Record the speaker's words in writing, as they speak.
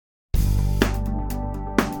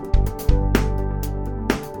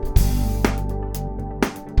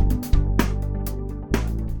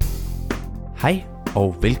Hej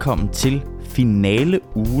og velkommen til finale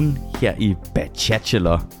ugen her i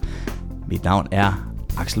Bachelor. Mit navn er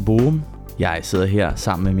Axel Borum. Jeg sidder her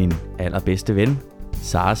sammen med min allerbedste ven,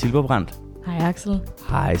 Sara Silberbrandt. Hej Axel.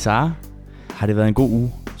 Hej Sara. Har det været en god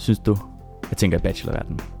uge, synes du? Jeg tænker i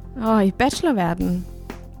bachelorverdenen. I bachelorverdenen?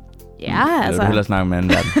 Ja, Eller altså. vil du hellere snakke med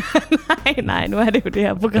anden verden? nej, nu er det jo det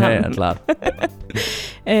her program. Ja, klart.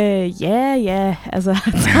 Altså.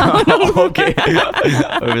 Okay.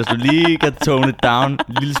 Og hvis du lige kan tone it down en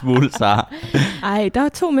lille smule, Sara. Ej, der er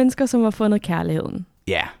 2 mennesker, som har fundet kærligheden.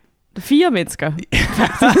 Ja. 4 mennesker,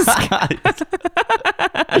 faktisk.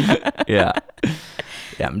 Ja.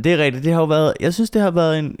 Jamen, det er rigtigt. Det har jo været, jeg synes, det har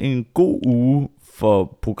været en god uge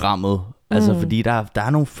for programmet. Altså, fordi der er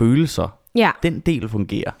nogle følelser. Ja. Den del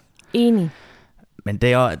fungerer. Enig. Men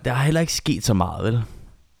der har heller ikke sket så meget, vel?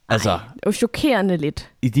 Altså, det er jo chokerende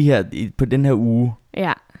lidt. på den her uge,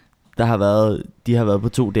 Ja. de har været på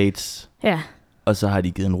 2 dates, Ja. og så har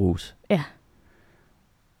de givet en ros. Ja.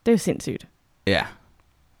 Det er jo sindssygt. Ja.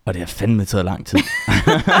 Og det har fandme taget lang tid.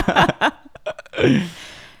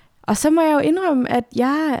 Og så må jeg jo indrømme, at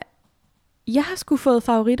jeg har sgu fået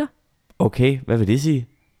favoritter. Okay, hvad vil det sige?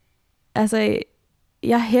 Altså,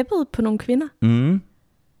 jeg hæppede på nogle kvinder,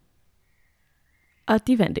 og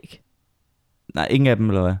de vandt ikke. Nej, ingen af dem,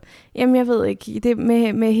 eller hvad? Jamen, jeg ved ikke. Det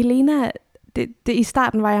med Helena, i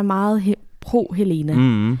starten var jeg meget pro Helena.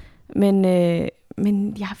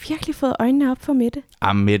 Men jeg har virkelig fået øjnene op for Mette.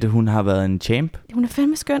 Mette, hun har været en champ. Hun er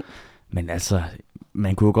fandme skøn. Men altså,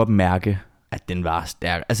 man kunne jo godt mærke, at den var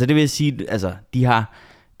stærk. Altså, det vil jeg sige, altså, det har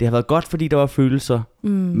været godt, fordi der var følelser.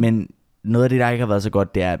 Men noget af det, der ikke har været så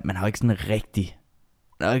godt, det er, at man har ikke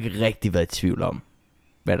rigtig været i tvivl om,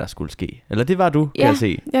 hvad der skulle ske. Eller det var du, kan jeg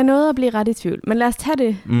se. Jeg nåede at blive ret i tvivl. Men lad os tage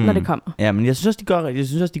det, når det kommer. Ja, men jeg synes også,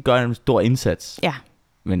 de gør en stor indsats. Ja.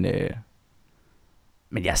 Men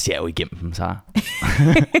jeg ser jo igennem dem, Sara.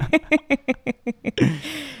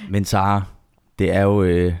 Men Sara, det er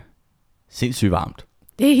jo sindssygt varmt.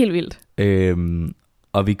 Det er helt vildt.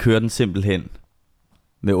 Og vi kører den simpelthen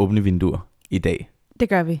med åbne vinduer i dag. Det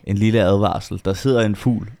gør vi. En lille advarsel. Der sidder en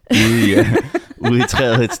fugl ude i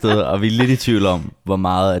træet et sted, og vi er lidt i tvivl om, hvor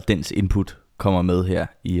meget af dens input kommer med her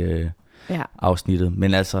i afsnittet.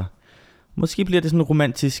 Men altså, måske bliver det sådan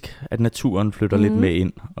romantisk, at naturen flytter lidt med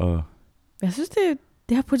ind. Og jeg synes,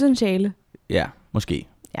 det har potentiale. ja, måske.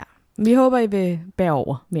 Ja. Vi håber, I vil bære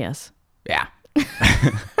over med os. Ja.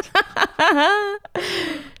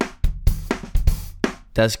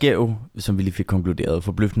 Der sker jo, som vi lige fik konkluderet,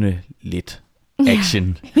 forbløffende lidt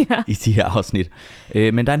action i de her afsnit.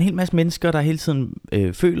 Men der er en hel masse mennesker, der hele tiden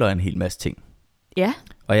føler en hel masse ting. Ja.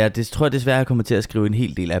 Og det tror jeg desværre, jeg kommer til at skrive en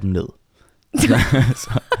hel del af dem ned.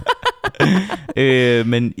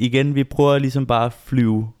 Men igen, vi prøver ligesom bare at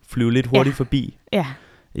flyve lidt hurtigt forbi. Ja.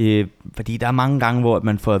 Fordi der er mange gange, hvor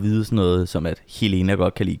man får at vide sådan noget, som at Helena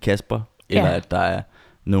godt kan lide Kasper, eller at der er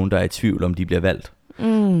nogen, der er i tvivl, om de bliver valgt.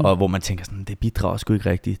 Og hvor man tænker sådan, det bidrager sgu ikke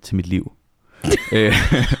rigtigt til mit liv.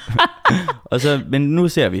 Men nu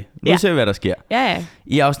ser vi. Nu ser vi, hvad der sker. Ja.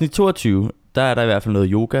 I afsnit 22, der er der i hvert fald noget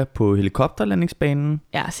yoga på helikopterlandingsbanen.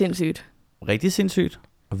 Ja, sindssygt. Rigtig sindssygt.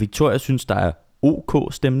 Og Victoria synes, der er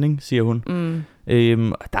OK stemning, siger hun.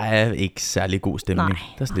 Der er ikke særlig god stemning.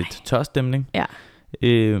 Der er sådan lidt tør stemning. Ja.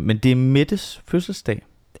 Men det er Mettes fødselsdag.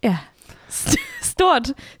 Ja.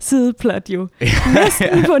 Stort sideplot jo.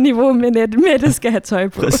 Næsten på niveau med Mette skal have tøj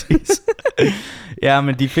på. Præcis. Ja,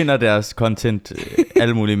 men de finder deres content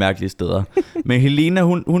alle mulige mærkelige steder. Men Helena,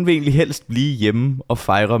 hun vil egentlig helst blive hjemme og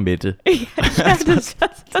fejre Mette. Det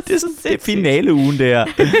er finale ugen der.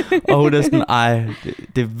 Og hun er sådan,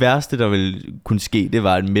 det værste, der ville kunne ske, det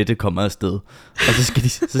var, at Mette kommer afsted. Og så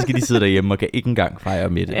skal de sidde derhjemme og kan ikke engang fejre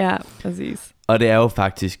Mette. Ja, præcis. Og det er jo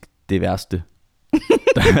faktisk det værste,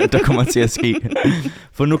 der kommer til at ske.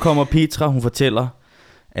 For nu kommer Petra, hun fortæller,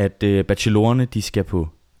 at bachelorerne, de skal på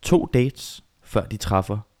 2 dates, før de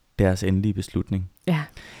træffer deres endelige beslutning. Ja.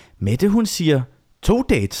 Mette, hun siger, 2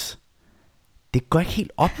 dates? Det går ikke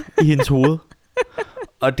helt op i hendes hoved.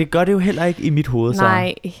 Og det gør det jo heller ikke i mit hoved, så.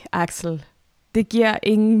 Nej, Axel. Det giver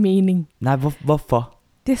ingen mening. Nej, hvorfor?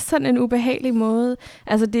 Det er sådan en ubehagelig måde.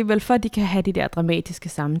 Altså, det er vel for, at de kan have de der dramatiske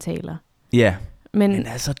samtaler. Ja, men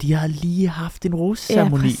altså, de har lige haft en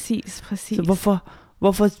roseceremoni. Ja, præcis. Så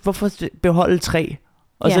hvorfor beholde 3?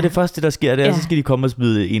 Og så det første, der sker, det er, så skal de komme og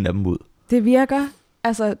smide en af dem ud. Det virker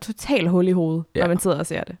altså totalt hul i hovedet, når man sidder og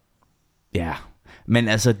ser det. Ja, men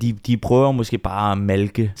altså, de prøver måske bare at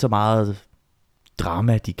malke så meget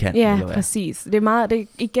drama, de kan. Ja, præcis. Det er meget,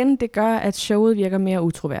 det gør, at showet virker mere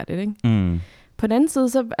utroværdigt, ikke? På den anden side,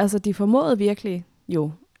 så altså, de formåede virkelig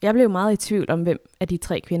jo. Jeg blev meget i tvivl om, hvem af de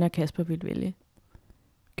 3 kvinder Kasper ville vælge.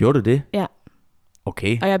 Gjorde du det? Ja.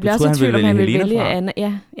 Okay. Og jeg bliver også i tvivl, om han vil vælge Anna.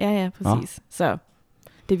 Ja, præcis. Så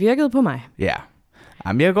det virkede på mig. Ja.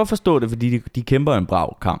 Jamen, jeg kan godt forstå det, fordi de kæmper en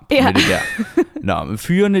brav kamp med det der. Nå, men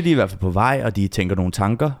fyrene, de er i hvert fald på vej, og de tænker nogle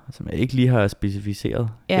tanker, som jeg ikke lige har specificeret.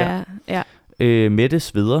 Ja. Mette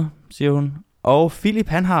sveder, siger hun. Og Philip,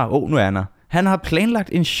 han har planlagt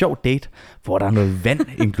en sjov date, hvor der er noget vand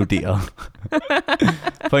inkluderet.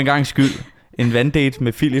 For en gang skyld. En vanddate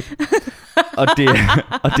med Philip. Og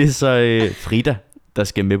det er så Frida, der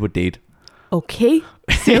skal med på date. Okay,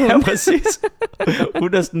 siger hun. Ja, præcis.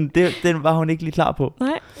 Hun er sådan, den var hun ikke lige klar på.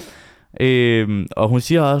 Nej. Og hun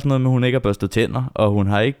siger også noget med, at hun ikke har børstet tænder, og hun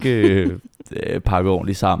har ikke pakket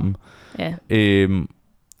ordentligt sammen. Ja.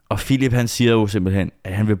 Og Philip, han siger jo simpelthen,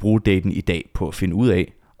 at han vil bruge daten i dag på at finde ud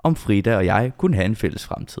af, om Frida og jeg kunne have en fælles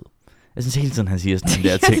fremtid. Jeg synes hele tiden, han siger sådan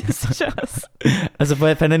der ting. Det synes jeg også. Altså, for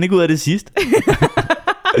jeg fandt han ikke ud af det sidst.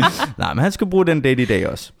 Nej, men han skal bruge den date i dag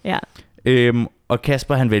også. Ja. Og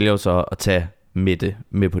Kasper, han vælger jo så at tage Mette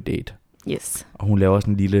med på date. Yes. Og hun laver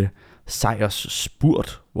sådan en lille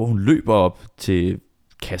sejrsspurt, hvor hun løber op til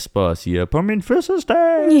Kasper og siger, på min fødselsdag!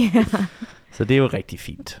 Yeah. Så det er jo rigtig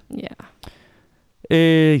fint. Ja.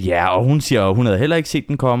 Ja, og hun siger, at hun havde heller ikke set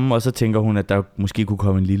den komme, og så tænker hun, at der måske kunne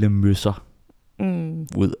komme en lille møsser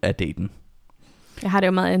ud af daten. Jeg har det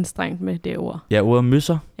jo meget anstrengt med det ord. Ja, ordet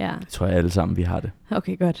møsser, Ja. det tror jeg alle sammen, vi har det.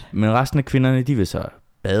 Okay, godt. Men resten af kvinderne, de vil så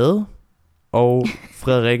bade, og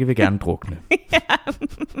Frederikke vil gerne drukne.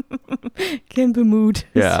 Kæmpe mood,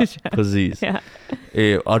 Ja, synes jeg. præcis.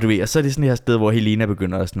 Ja. Og du ved, og så er det sådan her sted, hvor Helena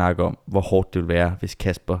begynder at snakke om, hvor hårdt det vil være, hvis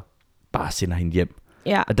Kasper bare sender hende hjem.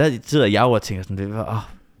 Ja. Og der sidder jeg jo og tænker sådan,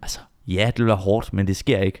 altså, ja, det vil være hårdt, men det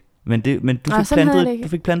sker ikke. Men du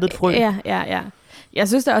fik plantet et frø. Ja. Jeg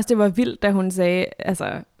synes da også, det var vildt, da hun sagde,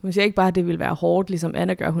 altså, hun siger ikke bare, at det ville være hårdt, ligesom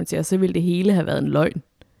Anna gør, hun siger, så ville det hele have været en løgn.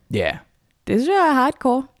 Ja. Det synes jeg er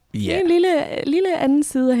hardcore. Ja. Det er en lille anden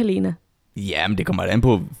side af Helena. Ja, men det kommer an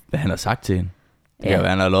på, hvad han har sagt til hende. Det kan jo være,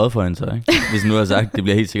 han har løjet for hende så, ikke? Hvis han nu har sagt, det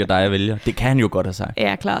bliver helt sikkert dig, jeg vælger. Det kan han jo godt have sagt.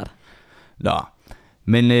 Ja, klart. Nå.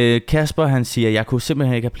 Men Kasper, han siger, jeg kunne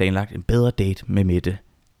simpelthen ikke have planlagt en bedre date med Mette.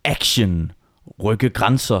 Action, rykke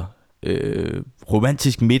grænser,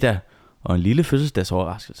 romantisk middag og en lille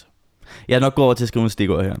fødselsdagsoverraskelse. Jeg er nok gået over til at skrive en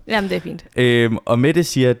stikord her. Jamen, det er fint. Og Mette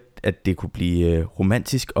siger, at det kunne blive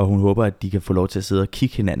romantisk, og hun håber, at de kan få lov til at sidde og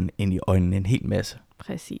kigge hinanden ind i øjnene en hel masse.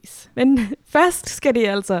 Præcis. Men først skal de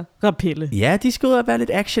altså rappelle. Ja, de skal ud og være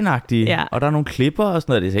lidt actionagtige, ja. Og der er nogle klipper og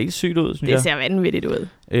sådan noget. Det ser helt sygt ud, synes jeg. Det ser vanvittigt ud.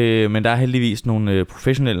 Men der er heldigvis nogle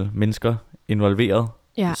professionelle mennesker involveret,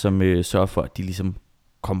 som sørger for, at de ligesom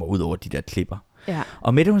kommer ud over de der klipper. Ja.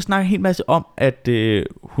 Og Mette, hun snakker en hel masse om, at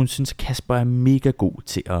hun synes, at Kasper er mega god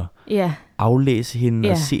til at aflæse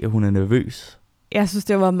hende og se, at hun er nervøs. Jeg synes,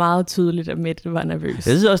 det var meget tydeligt, at Mette var nervøs. Jeg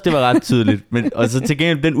synes også, det var ret tydeligt. Men, og så til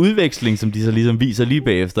gengæld den udveksling, som de så ligesom viser lige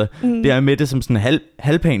bagefter, det er Mette, som sådan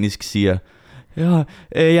halvpanisk siger,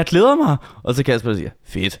 jeg glæder mig. Og så Kasper siger,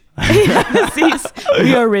 fedt. Ja, præcis.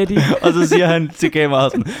 We are ready. Og så siger han til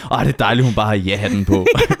kameraet sådan, det er dejligt, hun bare har ja-hatten på.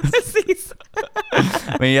 Ja, præcis.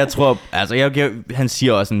 Men jeg tror, altså han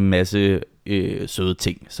siger også en masse søde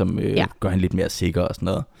ting, som gør han lidt mere sikker og sådan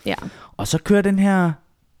noget. Ja. Og så kører den her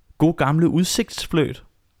god gamle udsigtsfløjt.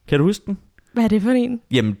 Kan du huske den? Hvad er det for en?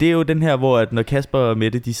 Jamen, det er jo den her, hvor at når Kasper og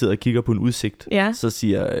Mette, de sidder og kigger på en udsigt,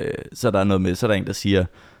 så er der noget med, så er der en, der siger,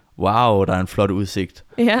 wow, der er en flot udsigt.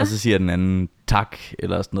 Ja. Og så siger den anden, tak,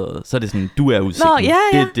 eller sådan noget. Så er det sådan, du er udsigten. Nå,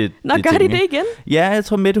 ja. Nå, gør de det igen? Ja, jeg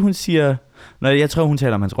tror Mette, hun siger, jeg tror, hun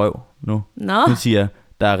taler om hans røv nu. Nå. Hun siger,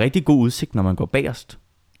 der er rigtig god udsigt, når man går bagerst.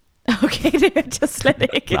 Okay, det hørte jeg slet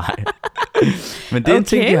ikke. Nej. Men det er en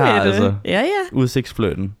ting, de har, altså. Ja.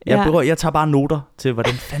 Udsigtsfløjten. Jeg tager bare noter til,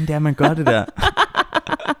 hvordan fanden det er, man gør det der.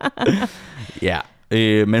 Ja.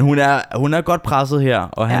 Men hun er godt presset her,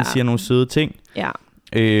 og han siger nogle søde ting. Ja.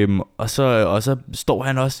 Og så står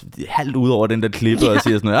han også halvt ud over den der klippe og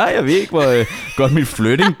siger sådan noget, jeg ved ikke, hvor godt mit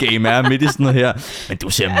flirting game er midt i sådan noget her, men du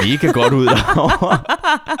ser mega godt ud derovre.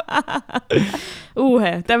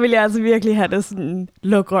 Der vil jeg altså virkelig have det sådan,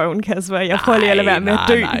 luk røven, Kasper. Jeg prøver lige at lade være med at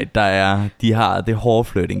dø. Nej, de har det hårde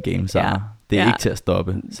flirting game sammen. Det er ikke til at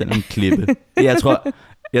stoppe, selvom en klippe. Jeg tror,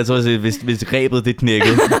 at hvis rebet det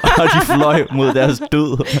knækkede, og de fløj mod deres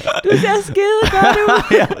død. Du ser skide godt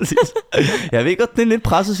ud. Ja, præcis. Jeg ved godt, det er en lidt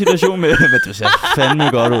presset situation med, men du ser fandme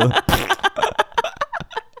godt ud.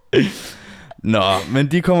 Nå, men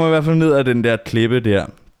de kommer i hvert fald ned af den der klippe der.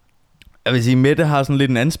 Jeg vil sige, Mette har sådan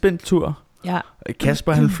lidt en anspændt tur. Ja.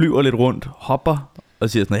 Kasper, han flyver lidt rundt, hopper og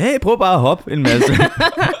siger sådan, hey, prøv bare at hoppe en masse.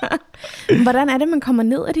 Hvordan er det, man kommer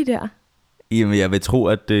ned af de der? Jamen, jeg vil tro,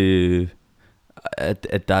 at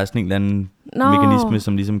at der er sådan en eller anden mekanisme,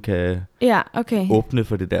 som ligesom kan åbne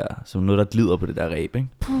for det der, som noget, der glider på det der reb, ikke?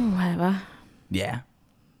 Puh, hvad? Ja.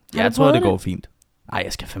 Jeg tror, det går fint. Ej,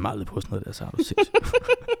 jeg skal fandme aldrig på sådan noget der, så har du set.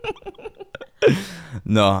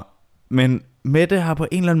 Nå, men Mette har på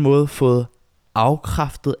en eller anden måde fået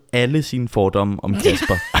afkræftet alle sine fordomme om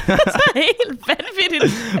Kasper. Så helt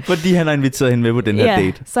vanvittigt. Fordi han har inviteret hende med på den her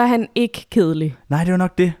date. Så er han ikke kedelig. Nej, det var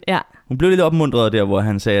nok det. Ja. Hun blev lidt opmuntret der, hvor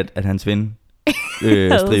han sagde, at hans ven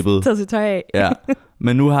strippede. Taget sit tøj af. Ja.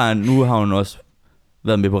 Men nu har hun også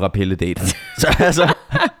været med på rappelledate. Så altså...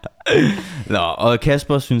 Nå, og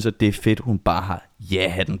Kasper synes, at det er fedt, hun bare har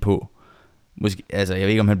ja-hatten på. Måske, altså, jeg ved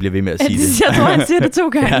ikke, om han bliver ved med at sige det. Jeg tror, han siger det 2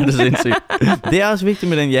 gange. Ja, det er sindssygt. Det er også vigtigt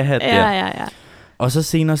med den ja-hat der. Ja. Og så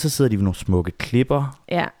senere, så sidder de ved nogle smukke klipper.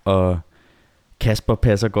 Ja. Og Kasper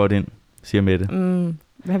passer godt ind, siger Mette.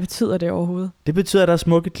 Hvad betyder det overhovedet? Det betyder, at der er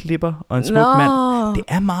smukke klipper og en smuk mand. Det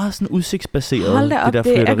er meget sådan udsigtsbaseret. Hold da op, det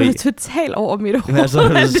der jeg går totalt over mit hoved. Altså,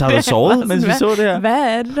 har du sovet, mens vi så det her?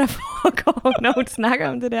 Hvad er det, der foregår, når hun snakker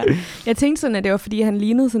om det der? Jeg tænkte sådan, at det var, fordi han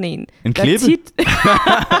lignede sådan en klippe? Tit...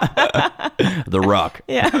 The Rock.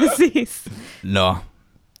 Ja, præcis. Nå.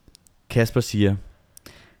 Kasper siger,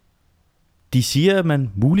 de siger, at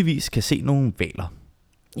man muligvis kan se nogle hvaler.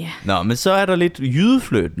 Ja. Nå, men så er der lidt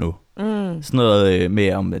jydefløjt nu. Sådan noget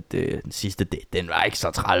med om, at den sidste date, den var ikke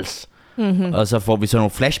så træls. Og så får vi så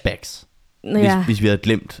nogle flashbacks. Hvis vi havde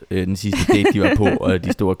glemt den sidste date, de var på, og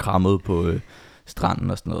de stod og krammede på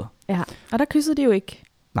stranden og sådan noget. Ja, og der kyssede de jo ikke.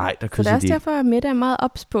 Nej, der kyssede de ikke. Så det er også derfor, at Mette er meget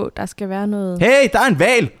ops på, der skal være noget... Hey, der er en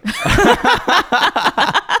hval!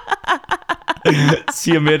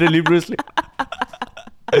 Siger Mette lige pludselig.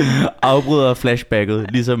 Afbryder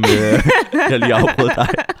flashbacket, ligesom jeg lige afbrød dig.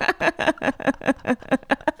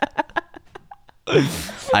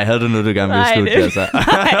 Ej, havde du noget, du gerne ville slutte der, så?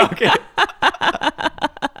 Okay.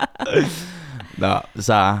 Nå,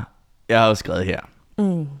 så jeg har jo skrevet her.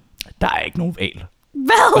 Der er ikke nogen hval.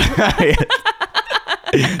 Hvad?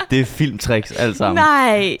 Det er filmtricks alt sammen.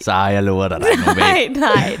 Nej. Så jeg lover dig, der er ikke nogen hval.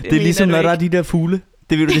 Nej, det er ligesom, når der er de der fugle.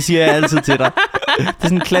 Det siger jeg altid til dig. Det er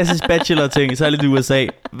sådan en klassisk bachelor-ting, særligt i USA.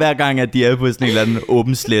 Hver gang, at de er på sådan en eller anden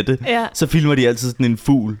åben slette, så filmer de altid sådan en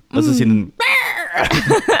fugl, og så siger den...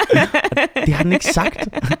 Det har den ikke sagt.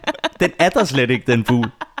 Den er der slet ikke, den fugl.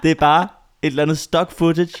 Det er bare et eller andet stock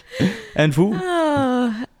footage af en fugl.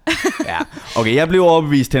 Ja, okay, jeg blev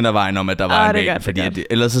overbevist hen ad vejen om, at der var en hval, fordi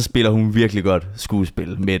ellers så spiller hun virkelig godt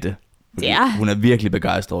skuespil med det. Hun er virkelig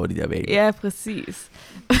begejstret over de der hvaler. Ja, præcis.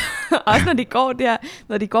 Også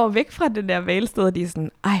når de går væk fra den der hvalsted, og de er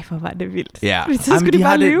sådan, ej, hvor var det vildt. Ja. Så skulle de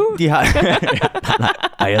bare lyve.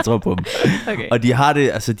 Nej, jeg tror på dem. Okay. Og de har det,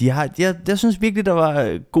 altså jeg synes virkelig, der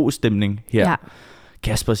var god stemning her. Ja.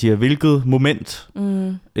 Kasper siger, hvilket moment.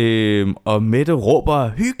 Og Mette råber,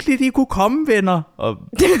 hyggeligt, I kunne komme, venner. Og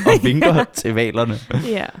vinker til hvalerne.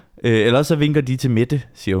 Ja. Ellers så vinker de til Mette,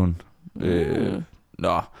 siger hun.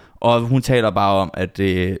 Nå. Og hun taler bare om, at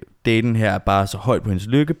daten her er bare så højt på hendes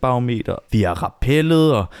lykkebarometer. Vi har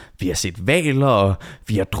rappellet, og vi har set hvaler, og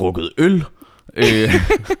vi har drukket øl.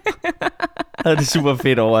 Og det er super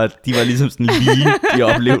fedt over, at de var ligesom sådan lige de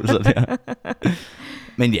oplevelser der.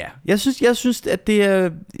 Men ja, jeg synes, at det er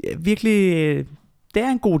virkelig, det er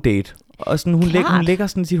en god date. Og sådan, hun lægger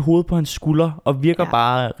sådan sit hoved på hans skulder, og virker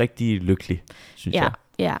bare rigtig lykkelig, synes jeg.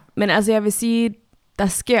 Ja, men altså jeg vil sige, der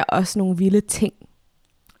sker også nogle vilde ting.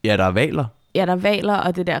 Ja, der er hvaler. Ja, der er hvaler,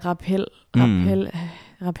 og det der rappelle.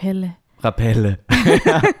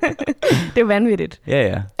 Det er vanvittigt.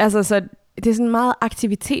 Ja. Altså, så det er sådan en meget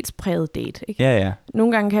aktivitetspræget date, ikke? Ja.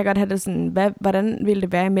 Nogle gange kan jeg godt have det sådan, hvordan ville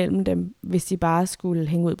det være imellem dem, hvis de bare skulle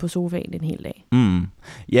hænge ud på sofaen en hel dag?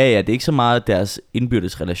 Ja, det er ikke så meget deres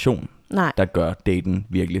indbyrdes relation, der gør daten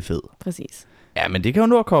virkelig fed. Præcis. Ja, men det kan jo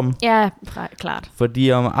nu komme. Ja, klart.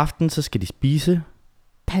 Fordi om aftenen, så skal de spise...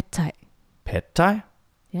 Pad thai. Pad thai?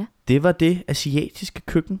 Ja. Det var det asiatiske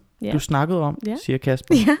køkken, du snakkede om, siger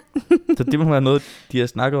Kasper. Ja. Så det må være noget, de har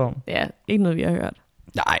snakket om. Ja, ikke noget, vi har hørt.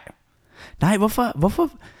 Nej, hvorfor?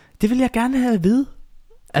 Det vil jeg gerne have at vide.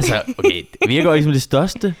 Altså, okay, det virker ikke som det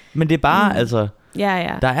største, men det er bare, altså...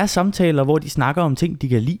 Ja. Der er samtaler, hvor de snakker om ting, de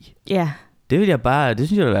kan lide. Ja. Det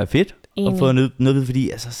synes jeg vil være fedt. At få noget ved, fordi,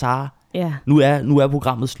 altså, Sara, nu er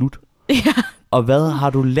programmet slut. Ja. Og hvad har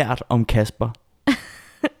du lært om Kasper?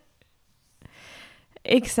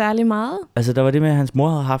 Ikke særlig meget. Altså, der var det med, at hans mor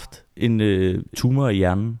havde haft en tumor i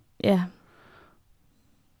hjernen. Ja.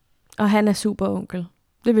 Og han er super onkel.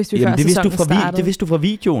 Det vidste vi før sæsonen startede. Det vidste du fra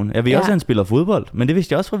videoen. Jeg ved også, at han spiller fodbold, men det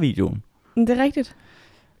vidste jeg også fra videoen. Det er rigtigt.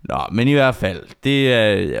 Nå, men i hvert fald, det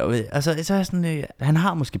er... Altså, så er sådan, han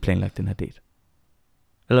har måske planlagt den her date.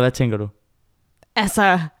 Eller hvad tænker du?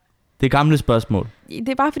 Altså, Det gamle spørgsmål. Det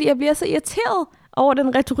er bare fordi, jeg bliver så irriteret over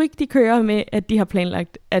den retorik, de kører med, at de har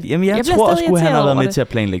planlagt. At Jamen, jeg tror sgu, han har været med til at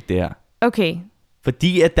planlægge det her. Okay.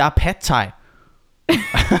 Fordi at der er pad thai.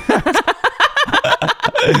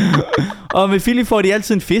 Og med Philip får de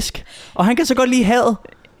altid en fisk. Og han kan så godt lide havet.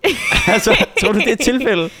 Altså, tror du, det er et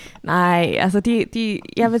tilfælde? Nej, altså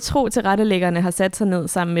jeg vil tro, til rettelæggerne har sat sig ned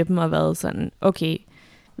sammen med dem og været sådan, okay,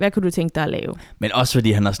 hvad kunne du tænke dig at lave? Men også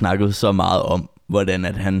fordi han har snakket så meget om, hvordan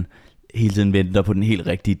at han hele tiden venter på den helt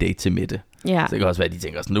rigtige date til Mette. Ja. Så det kan også være, at de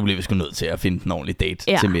tænker sådan, nu bliver vi sgu nødt til at finde en ordentlig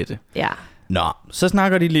date til Mette. Ja. Nå, så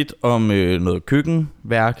snakker de lidt om noget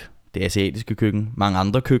køkkenværk, det asiatiske køkken, mange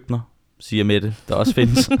andre køkkener, siger Mette, der også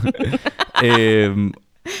findes.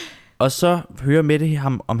 Og så hører Mette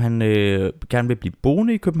ham, om han gerne vil blive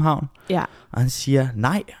boende i København. Ja. Og han siger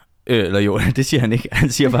nej. Eller jo, det siger han ikke. Han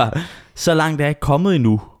siger bare, så langt er jeg ikke kommet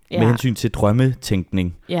endnu, med hensyn til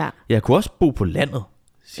drømmetænkning. Ja. Jeg kunne også bo på landet,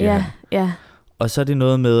 siger han. Ja. Og så er det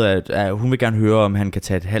noget med, at hun vil gerne høre, om han kan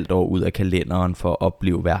tage et halvt år ud af kalenderen for at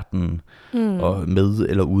opleve verden, og med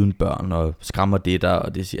eller uden børn, og skræmmer det der,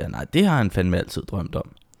 og det siger han, nej, det har han fandme altid drømt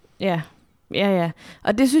om. Ja.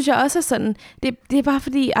 Og det synes jeg også er sådan, det er bare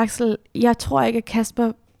fordi, Axel, jeg tror ikke, at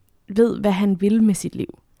Kasper ved, hvad han vil med sit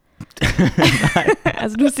liv.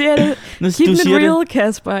 Altså, du siger det. Keep it real,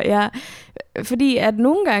 Kasper. Ja. Fordi at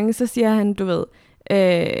nogle gange, så siger han, du ved,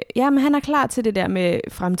 men han er klar til det der med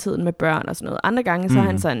fremtiden med børn og sådan noget. Andre gange, så er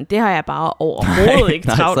han sådan, det har jeg bare overhovedet ikke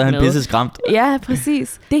travlt med. Så er han pisse skræmt. Ja,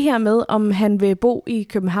 præcis. Det her med, om han vil bo i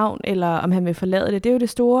København, eller om han vil forlade det, det er jo det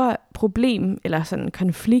store problem, eller sådan en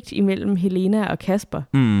konflikt imellem Helena og Kasper.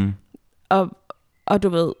 Og du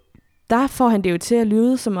ved, der får han det jo til at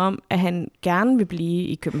lyde som om, at han gerne vil blive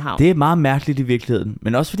i København. Det er meget mærkeligt i virkeligheden,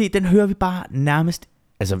 men også fordi, den hører vi bare nærmest.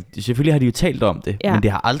 Altså, selvfølgelig har de jo talt om det, men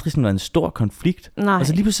det har aldrig sådan været en stor konflikt. Nej. Og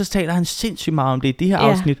så lige pludselig så taler han sindssygt meget om det i det her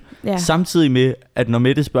afsnit, samtidig med, at når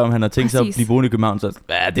Mette spørger, om han har tænkt sig at blive boende i København, så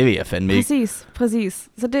det vil jeg fandme ikke. Præcis.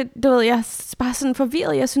 Så det, du ved, jeg er bare sådan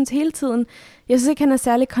forvirret. Jeg synes hele tiden, jeg synes ikke, han er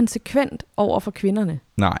særlig konsekvent over for kvinderne.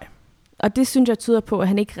 Nej. Og det synes jeg tyder på, at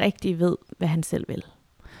han ikke rigtig ved, hvad han selv vil.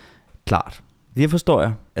 Klart. Det forstår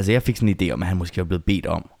jeg. Altså, jeg fik sådan en idé om, at han måske var blevet bedt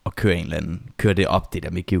om at køre det op, det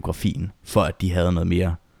der med geografien, for at de havde noget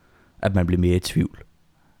mere, at man blev mere i tvivl.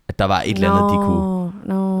 At der var et eller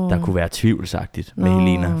andet, der kunne være tvivlsagtigt med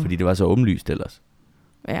Helena, fordi det var så åbenlyst ellers.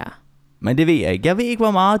 Ja. Men det ved jeg ikke. Jeg ved ikke,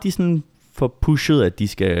 hvor meget de sådan får pushet, at de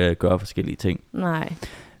skal gøre forskellige ting. Nej.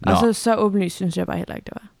 Og så åbenlyst synes jeg bare heller ikke,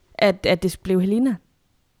 det var. At det blev Helena.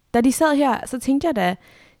 Da de sad her, så tænkte jeg da,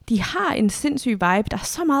 de har en sindssyg vibe. Der er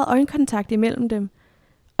så meget øjenkontakt imellem dem.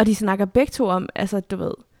 Og de snakker begge to om, altså du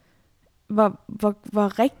ved,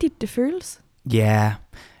 hvor rigtigt det føles.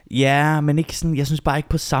 Ja, men ikke sådan, jeg synes bare ikke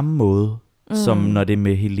på samme måde, som når det er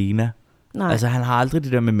med Helena. Nej. Altså han har aldrig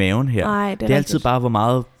det der med maven her. Nej, det er altid bare, hvor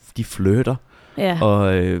meget de flytter. Ja.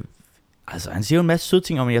 Og altså han siger jo en masse søde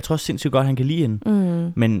ting om, at jeg tror sindssygt godt, han kan lide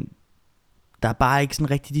hende. Men der er bare ikke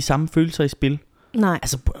sådan rigtig de samme følelser i spil. Nej.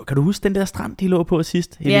 Altså, kan du huske den der strand, de lå på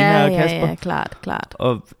sidst? Helena og Kasper? Ja, klart.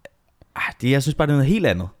 Og jeg synes bare, det er noget helt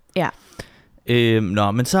andet. Ja.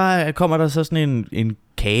 Men så kommer der så sådan en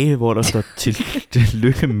kage, hvor der står til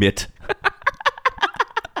lykke Mette.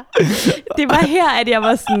 Det var her, at jeg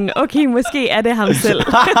var sådan, okay, måske er det ham selv.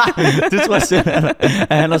 Det tror jeg selv,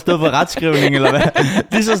 at han har stået for retskrivning, eller hvad?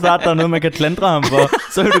 Lige så snart der er noget, man kan klandre ham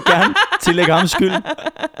for, så vil du gerne tillægge ham skyld.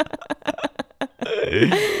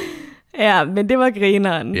 Ja, men det var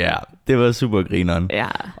grineren. Ja, det var super grineren. Ja.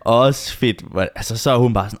 Også fedt. Altså, så er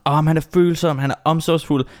hun bare sådan, han er følsom, han er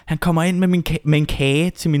omsorgsfuld. Han kommer ind med en kage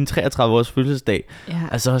til min 33-års fødselsdag. Ja.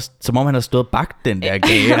 Altså, som om han har stået og bagt den der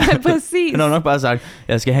kage. Ja, præcis. Han har nok bare sagt,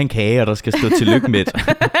 jeg skal have en kage, og der skal stå tillykke med.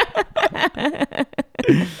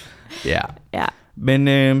 Ja. Men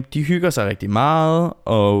de hygger sig rigtig meget,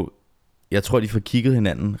 og jeg tror, de får kigget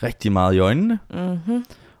hinanden rigtig meget i øjnene. Mm-hmm.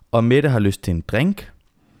 Og Mette har lyst til en drink.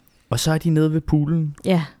 Og så er de nede ved poolen.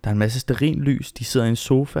 Ja. Der er en masse stearinlys. De sidder i en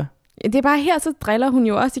sofa. Det er bare her, så driller hun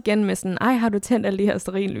jo også igen med sådan, har du tændt alle de her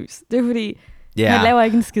stearinlys? Det er fordi, han laver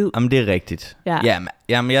ikke en skid. Jamen, det er rigtigt. Ja.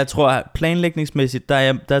 Jamen, jeg tror, planlægningsmæssigt,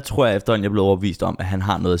 der tror jeg efterhånden, jeg er blevet overbevist om, at han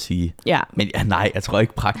har noget at sige. Ja. Men nej, jeg tror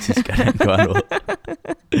ikke praktisk, at han gør noget.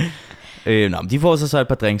 Men de får så et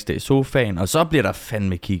par drinks der i sofaen, og så bliver der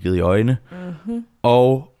fandme kigget i øjnene. Mm-hmm.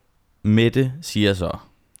 Og Mette siger så,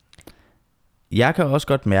 jeg kan også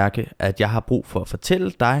godt mærke, at jeg har brug for at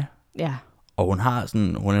fortælle dig. Ja. Og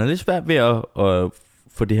hun er lidt svært ved at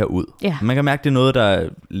få det her ud. Ja. Man kan mærke, det er noget, der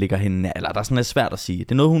ligger hende, eller der er sådan lidt svært at sige.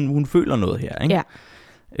 Det er noget, hun føler noget her, ikke? Ja.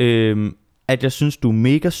 At jeg synes, du er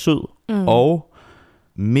mega sød, og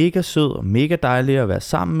mega sød og mega dejlig at være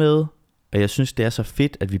sammen med. og jeg synes, det er så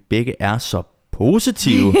fedt, at vi begge er så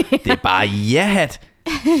positive. Det er bare ja-hat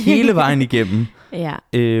hele vejen igennem. Ja.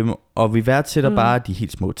 Og vi værdsætter bare de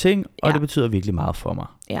helt små ting, og det betyder virkelig meget for mig.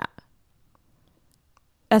 Ja.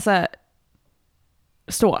 Altså,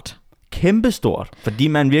 stort. Kæmpestort, fordi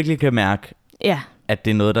man virkelig kan mærke, at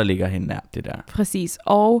det er noget, der ligger hen nær det der. Præcis,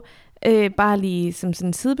 og bare lige som sådan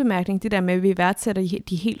en sidebemærkning, det der med, at vi værdsætter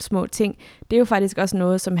de helt små ting, det er jo faktisk også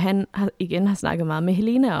noget, som han har snakket meget med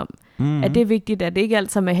Helena om. Mm-hmm. At det er vigtigt, at det ikke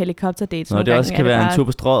altid er med helikopterdates. Nå, det også kan være en tur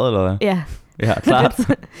på strøget, eller hvad? Ja. Ja, klart.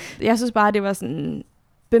 Jeg synes bare, det var sådan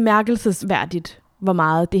bemærkelsesværdigt, hvor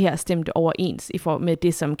meget det her stemte overens i forhold med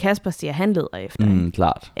det, som Kasper siger, han leder efter.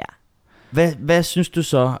 Klart. Ja. Hvad synes du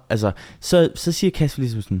så? Altså, så siger Kasper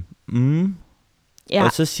ligesom sådan, ja.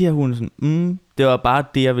 Og så siger hun sådan, det var bare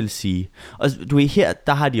det, jeg vil sige. Og du er her,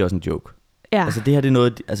 der har de også en joke. Ja. Altså, det her det er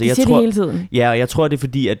noget... Altså, jeg tror, det hele tiden. Ja, og jeg tror, det er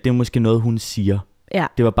fordi, at det er måske noget, hun siger. Ja.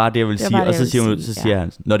 Det var bare det, jeg vil sige. Og så siger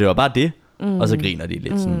han, når det var bare det. Og så griner de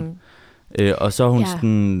lidt sådan. Og så er hun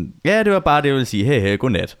sådan, ja, det var bare det, jeg vil sige. Hey,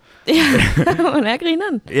 godnat. Ja, hun er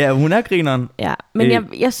grineren. Ja, hun er grineren. Ja, men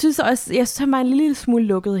jeg synes også, jeg synes, var en lille smule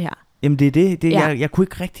lukket her. Jamen det er det. Jeg kunne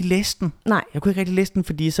ikke rigtig læse den. Nej. Jeg kunne ikke rigtig læse den,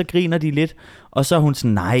 fordi så griner de lidt. Og så er hun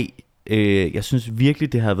sådan, nej, jeg synes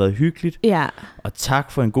virkelig, det har været hyggeligt. Ja. Og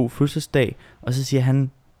tak for en god fødselsdag. Og så siger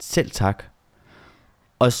han, selv tak.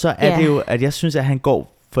 Og så er det jo, at jeg synes, at han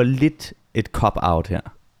går for lidt et cop-out her.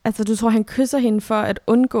 Altså, du tror, han kysser hende for at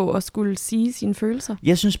undgå at skulle sige sine følelser?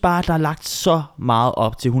 Jeg synes bare, at der er lagt så meget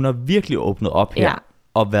op til. Hun har virkelig åbnet op her.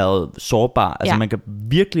 Og været sårbar. Altså, man kan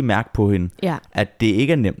virkelig mærke på hende, at det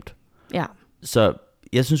ikke er nemt. Ja. Så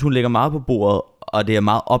jeg synes, hun lægger meget på bordet, og det er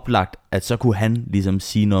meget oplagt, at så kunne han ligesom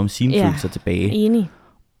sige noget om sine følelser tilbage. Enig.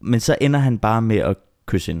 Men så ender han bare med at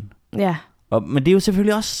kysse hende. Ja. Men det er jo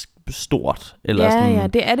selvfølgelig også stort. Eller sådan, ja,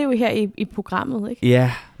 det er det jo her i programmet, ikke?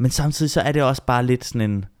 Ja, men samtidig så er det også bare lidt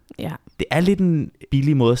sådan en... Ja. Det er lidt en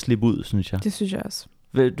billig måde at slippe ud, synes jeg. Det synes jeg også.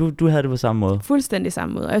 Du havde det på samme måde? Fuldstændig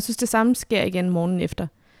samme måde. Og jeg synes, det samme sker igen morgenen efter.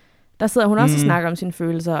 Der sidder hun også og snakker om sine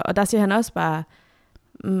følelser, og der siger han også bare...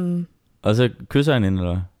 Og så kysser han hende,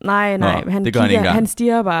 eller? Nej, han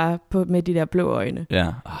stirrer bare på med de der blå øjne. Ja,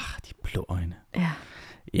 de blå øjne. Ja.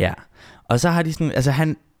 Ja, og så har de sådan, altså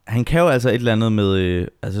han kan jo altså et eller andet med,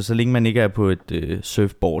 altså så længe man ikke er på et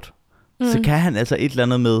surfboard, så kan han altså et eller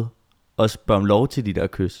andet med at spørge om lov til de der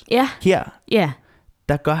kys. Ja. Her,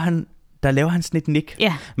 der laver han sådan et nik.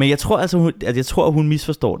 Ja. Men jeg tror altså, at hun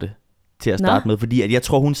misforstår det til at starte med, fordi at jeg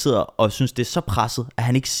tror, hun sidder og synes, det er så presset, at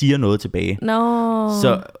han ikke siger noget tilbage.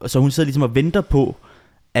 Så hun sidder ligesom og venter på,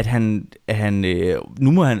 at han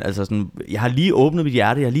nu må han altså sådan, jeg har lige åbnet mit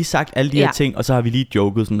hjerte, jeg har lige sagt alle de her ting, og så har vi lige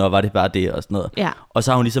joket sådan, og var det bare det og sådan noget. Ja. Og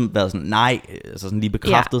så har hun ligesom været sådan, nej, altså sådan lige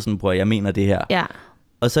bekræftet sådan, prøv, jeg mener det her. Ja.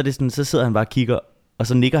 Og så er det sådan, så sidder han bare og kigger, og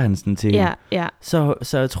så nikker han sådan til hende. Ja.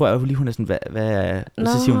 Så tror jeg lige, hun er sådan, hvad? Og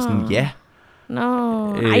så siger hun sådan, ja.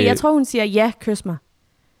 Ej, jeg tror, hun siger, ja, kys mig.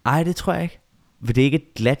 Ej, det tror jeg ikke. For det er ikke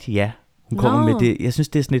et glat ja. Hun kommer med det. Jeg synes,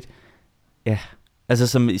 det er sådan et... Ja. Altså,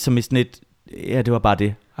 som i sådan et... Ja, det var bare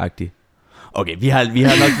det. Agtigt. Okay, vi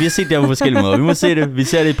har set det på forskellige måder. Vi må se det. Vi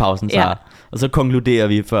ser det i pausen, Sara. Og så konkluderer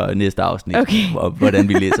vi før næste afsnit, hvordan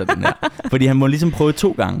vi læser den her. Fordi han må ligesom prøve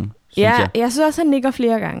 2 gange, synes jeg. Jeg synes også, han nikker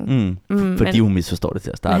flere gange. Fordi hun misforstår det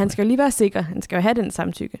til at starte. Men han skal jo lige være sikker. Han skal jo have den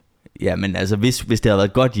samtykke. Ja, men altså, hvis det havde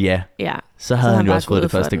været godt så havde han jo også fået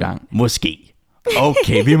det første gang. Måske.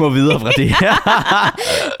 Okay, vi må videre fra det her.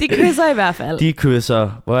 De kysser i hvert fald. De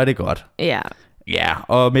kysser. Hvor er det godt. Ja. Ja,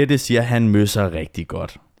 og Mette siger, at han møsser rigtig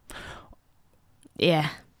godt. Ja.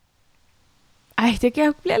 Ej, det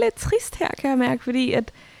bliver lidt trist her, kan jeg mærke, fordi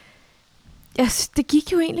at det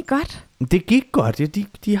gik jo egentlig godt. Det gik godt, ja,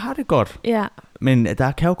 de har det godt. Ja. Men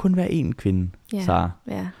der kan jo kun være én kvinde, Sara.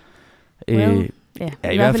 Ja.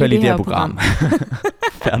 I hvert fald i det her program.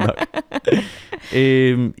 Fair nok.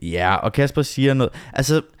 Og Kasper siger noget.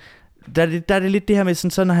 Altså, der er det lidt det her med,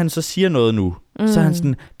 så når han så siger noget nu, så er han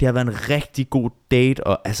sådan, det har været en rigtig god date,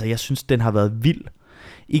 og altså, jeg synes, den har været vild.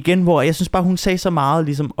 Igen, hvor jeg synes bare, hun sagde så meget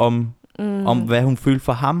ligesom om hvad hun følte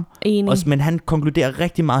for ham. Men han konkluderer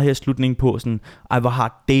rigtig meget her i slutningen på sådan, hvor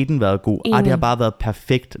har daten været god. Det har bare været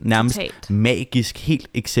perfekt, nærmest magisk, helt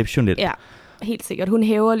exceptionelt. Ja, helt sikkert. Hun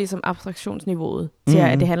hæver ligesom abstraktionsniveauet til,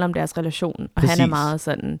 at det handler om deres relation. Og han er meget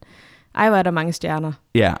sådan, hvor er der mange stjerner.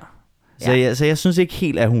 Ja. Så jeg synes ikke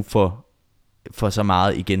helt, at hun får så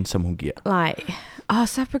meget igen, som hun giver. Nej. Og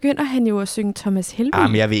så begynder han jo at synge Thomas Helmig.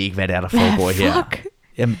 Men jeg ved ikke, hvad der foregår her.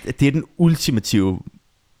 Jamen, det er den ultimative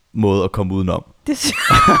måde at komme udenom. det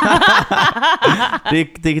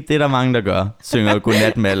er der mange, der gør. Synger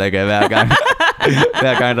Godnat Malaga hver gang.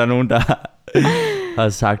 Hver gang der er nogen, der har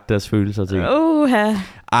sagt deres følelser til.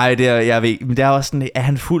 Ej, jeg ved, men det er også sådan, er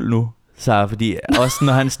han fuld nu? Så fordi også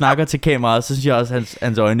når han snakker til kameraet, så synes jeg også, at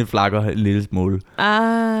hans øjne flakker en lille smule.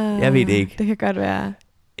 Jeg ved det ikke. Det kan godt være.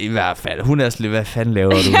 I hvert fald. Hun er slet, hvad fanden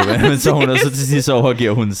laver du? Men så hun er så til sidst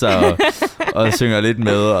overgiver hun sig og synger lidt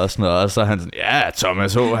med og sådan noget. Og så er han sådan, ja,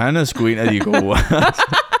 Thomas H., han er sgu en af de gode.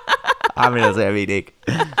 Men altså, jeg ved det ikke.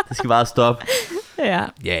 Det skal bare stoppe. Ja.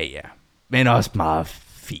 Ja. Men også meget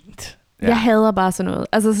fint. Ja. Jeg hader bare sådan noget.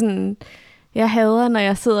 Altså sådan, jeg hader, når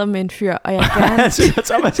jeg sidder med en fyr, og jeg gerne... Synger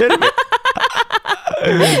Thomas H.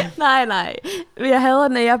 Nej. Jeg hader,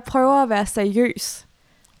 når jeg prøver at være seriøs.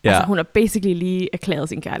 Ja. Altså, hun har basically lige erklæret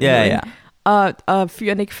sin kærlighed. Ja. Og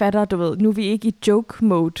fyren ikke fatter, du ved, nu er vi ikke i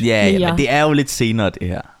joke-mode mere. Ja, men det er jo lidt senere, det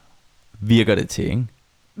her. Virker det til, ikke?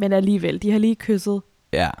 Men alligevel, de har lige kysset.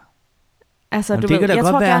 Ja. Altså, jamen, det kan da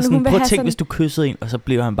godt være sådan, prøv at tænke, hvis du kyssede en, og så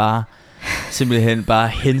bliver han bare simpelthen bare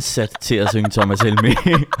hensat til at synge Thomas Helmig.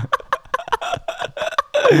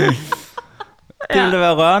 Det ville da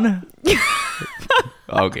være rørende.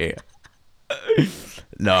 Okay.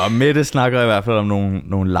 Nå, Mette snakker i hvert fald om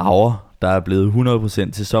nogle larver, der er blevet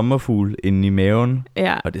 100% til sommerfugl inde i maven.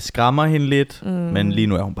 Ja. Og det skræmmer hende lidt, men lige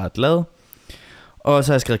nu er hun bare glad. Og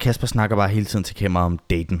så har jeg skrevet, Kasper snakker bare hele tiden til kameraet om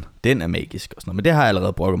daten. Den er magisk og sådan noget, men det har jeg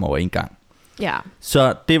allerede brokket mig over en gang. Ja.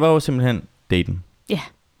 Så det var jo simpelthen daten. Ja.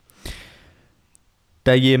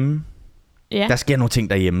 Derhjemme, der sker nogle ting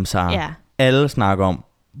derhjemme, Sara. Ja. Alle snakker om,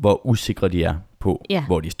 hvor usikre de er på,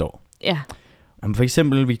 hvor de står. Ja. For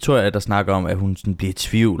eksempel Victoria, der snakker om, at hun sådan bliver i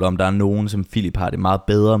tvivl om, der er nogen, som Philip har det meget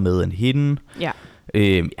bedre med end hende. Ja.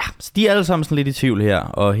 Så de er alle sammen sådan lidt i tvivl her.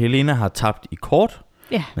 Og Helena har tabt i kort,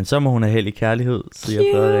 men så må hun have held i kærlighed, siger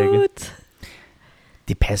Frederikke.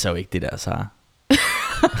 Det passer jo ikke, det der, Sara.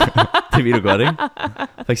 Det ved du godt, ikke?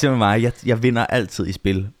 For eksempel mig, jeg vinder altid i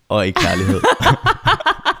spil, og i kærlighed.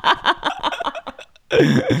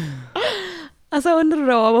 Og så undrer du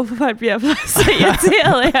dig over, hvorfor folk bliver så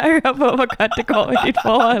irriteret af at høre på, hvor godt det går i dit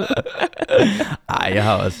forhold. Ej,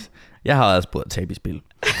 jeg har også prøvet at tabe i spil.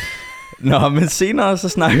 Nå, men senere så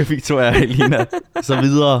snakker Victoria og Helena så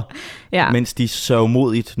videre, mens de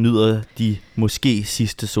sørgmodigt nyder de måske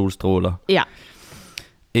sidste solstråler. Ja.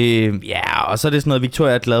 Og så er det sådan noget,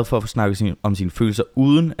 Victoria er glad for at få snakket om sine følelser,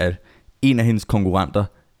 uden at en af hendes konkurrenter,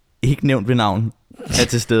 ikke nævnt ved navn, er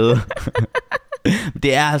til stede.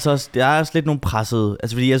 Det er altså også lidt nogle pressede.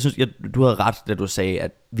 Altså fordi jeg synes, du havde ret, da du sagde,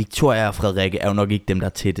 at Victoria og Frederikke er jo nok ikke dem, der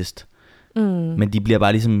er tættest. Men de bliver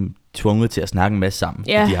bare ligesom tvunget til at snakke en masse sammen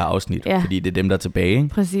i de her afsnit, fordi det er dem, der er tilbage. Ikke?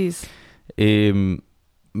 Præcis.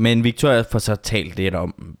 Men Victoria får så talt lidt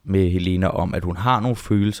om med Helena om, at hun har nogle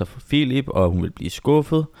følelser for Philip, og hun vil blive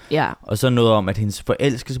skuffet. Ja. Og så noget om, at hendes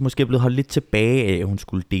forelskelse måske er blevet holdt lidt tilbage af, at hun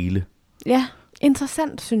skulle dele. Ja,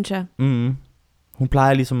 interessant, synes jeg. Hun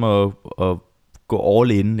plejer ligesom at gå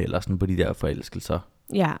all in eller sådan på de der forelskelser.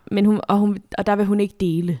 Ja, men og der vil hun ikke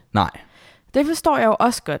dele. Nej. Det forstår jeg jo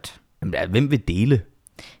også godt. Jamen, hvem vil dele?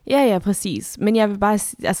 Ja, præcis. Men jeg vil bare,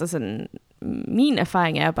 altså sådan, min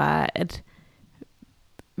erfaring er bare, at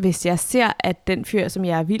hvis jeg ser, at den fyr, som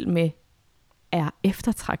jeg er vild med, er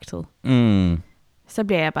eftertragtet, så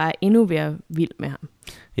bliver jeg bare endnu mere vild med ham.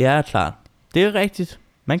 Ja, klart. Det er rigtigt.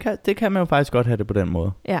 Det kan man jo faktisk godt have det på den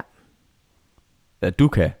måde. Ja. Ja, du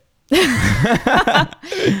kan.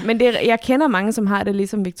 Men jeg kender mange, som har det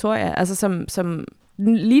ligesom Victoria. Altså som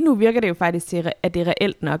lige nu virker det jo faktisk til, at det er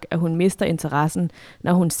reelt nok, at hun mister interessen,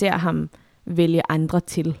 når hun ser ham vælge andre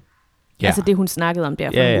til. Ja. Altså det, hun snakkede om der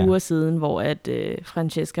for nogle uger siden, hvor at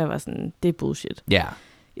Francesca var sådan, det er bullshit. Ja,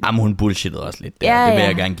 jamen hun bullshittede også lidt der. Det vil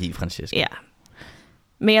jeg gerne give Francesca. Ja.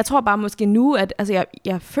 Men jeg tror bare måske nu, at altså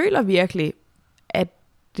jeg føler virkelig, at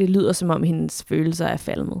det lyder som om hendes følelser er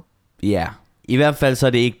falmet. Ja, i hvert fald så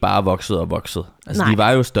er det ikke bare vokset og vokset. Altså de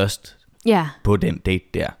var jo størst på den date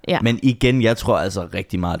der. Ja. Men igen, jeg tror altså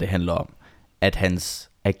rigtig meget, det handler om, at hans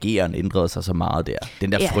ageren ændrede sig så meget der.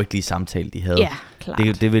 Den der frygtelige samtale, de havde. Ja, klart.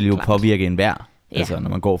 Det vil jo påvirke enhver. Ja. Altså når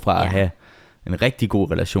man går fra at have en rigtig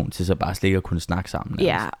god relation til så bare slet ikke at kunne snakke sammen.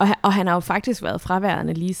 Ja, og han har jo faktisk været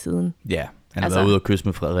fraværende lige siden. Ja, han har været ude og kysse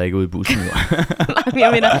med Frederikke ude i bussen.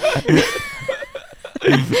 Jeg mener...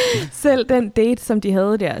 Selv den date, som de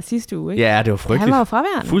havde der sidste uge, ikke? Ja, det var frygteligt. Han var jo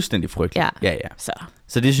fraværende. Fuldstændig frygteligt. Ja.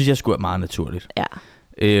 Så det synes jeg skulle være meget naturligt.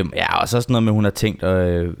 Ja. Og så sådan noget med, at hun har tænkt,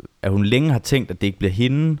 at hun længe har tænkt, at det ikke bliver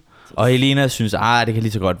hende. Og Helena synes, det kan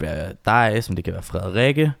lige så godt være dig, som det kan være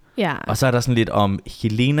Frederikke. Ja. Og så er der sådan lidt om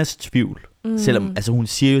Helenas tvivl. Selvom, altså hun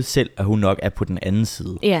siger jo selv, at hun nok er på den anden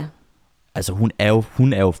side. Ja. Altså hun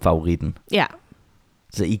er jo favoritten. Ja.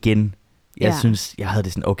 Så igen, jeg synes, jeg havde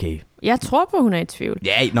det sådan, okay. Jeg tror på, hun er i tvivl.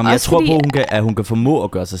 Ja, men jeg tror på, at hun kan formå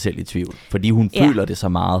at gøre sig selv i tvivl. Fordi hun føler det så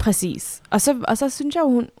meget. Præcis. Og så synes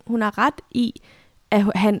jeg, hun har ret i,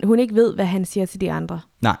 at hun ikke ved, hvad han siger til de andre.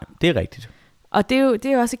 Nej, det er rigtigt. Og det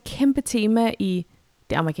er jo også et kæmpe tema i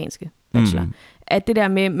det amerikanske Bachelor. At det der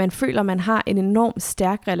med, man føler, man har en enorm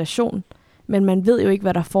stærk relation, men man ved jo ikke,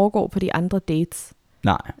 hvad der foregår på de andre dates.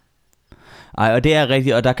 Nej. Ej, og det er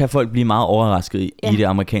rigtigt, og der kan folk blive meget overrasket i det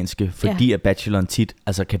amerikanske, fordi at bacheloren tit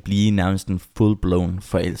altså kan blive nærmest en full-blown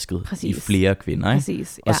forelsket i flere kvinder. Ikke?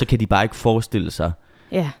 Præcis, og så kan de bare ikke forestille sig,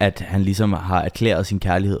 at han ligesom har erklæret sin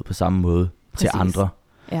kærlighed på samme måde til andre.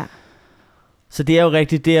 Ja. Så det er jo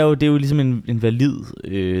rigtigt, det er jo ligesom en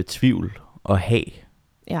valid tvivl at have.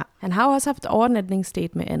 Ja, han har jo også haft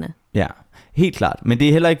overnatningsdate med Anna. Ja, helt klart. Men det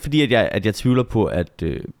er heller ikke fordi, at jeg tvivler på, at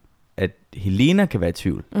Helena kan være i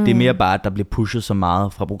tvivl. Det er mere bare, at der bliver pushet så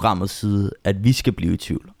meget fra programmets side, at vi skal blive i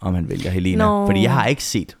tvivl, om han vælger Helena. Fordi jeg har ikke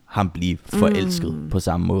set ham blive forelsket på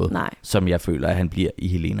samme måde, som jeg føler, at han bliver i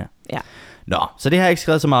Helena. Ja. Nå, så det har jeg ikke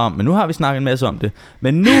skrevet så meget om, men nu har vi snakket en masse om det.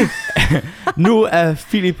 Men nu er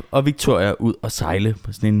Philip og Victoria ud og sejle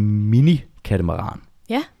på sådan en mini-katamaran.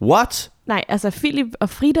 Ja. What? Nej, altså Philip og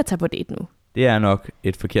Frida tager på date nu. Det er nok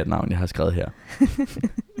et forkert navn, jeg har skrevet her.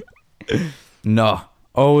 Nå,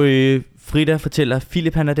 og Frida fortæller, at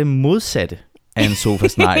Philip han er det modsatte af en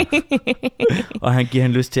sofasnegl. Og han giver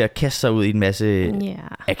han lyst til at kaste sig ud i en masse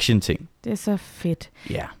action-ting. Det er så fedt.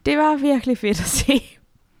 Ja. Det var virkelig fedt at se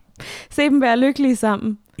dem være lykkelige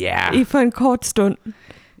sammen for en kort stund.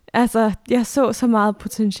 Altså, jeg så meget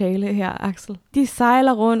potentiale her, Axel. De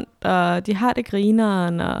sejler rundt, og de har det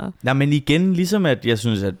grineren. Og... Nej, men igen, ligesom at jeg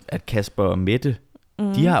synes, at Kasper og Mette,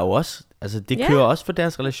 de har jo også, altså det kører også for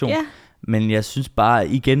deres relation. Yeah. Men jeg synes bare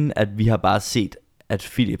igen, at vi har bare set, at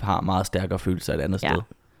Philip har meget stærkere følelser et andet sted.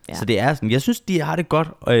 Ja. Så det er sådan, jeg synes, de har det godt,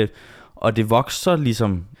 og det vokser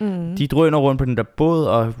ligesom. De drøner rundt på den der båd,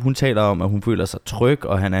 og hun taler om, at hun føler sig tryg,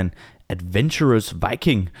 og han er en adventurous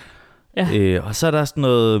viking. Ja. Og så er der sådan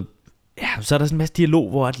noget, så er der sådan en masse dialog,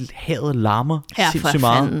 hvor havet larmer sindssygt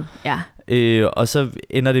meget. Ja. Og så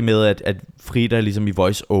ender det med, at Frida ligesom i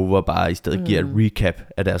voice-over bare i stedet giver et recap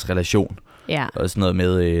af deres relation. Ja. Og sådan noget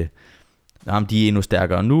med... de er endnu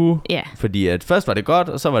stærkere nu, fordi at først var det godt,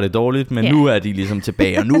 og så var det dårligt, men nu er de ligesom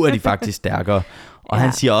tilbage, og nu er de faktisk stærkere. Og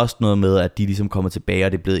han siger også noget med, at de ligesom kommer tilbage,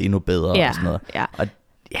 og det er blevet endnu bedre og sådan noget. Ja. Og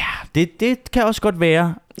det kan også godt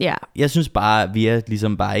være. Ja. Jeg synes bare, at vi er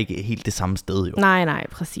ligesom bare ikke helt det samme sted jo. Nej,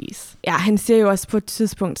 præcis. Ja, han siger jo også på et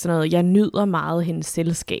tidspunkt sådan noget, jeg nyder meget hendes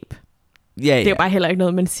selskab. Ja. Det er jo bare heller ikke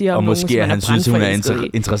noget, man siger og om måske nogen, han synes, hun er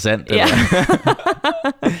interessant.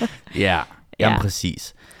 Ja. Jamen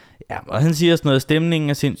præcis. Ja, og han siger sådan noget, stemningen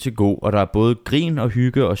er sindssygt god, og der er både grin og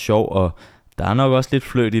hygge og sjov, og der er nok også lidt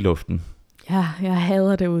fløjt i luften. Ja, jeg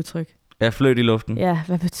hader det udtryk. Ja, fløjt i luften. Ja,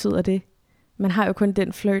 hvad betyder det? Man har jo kun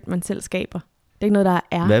den fløjt, man selv skaber. Det er ikke noget, der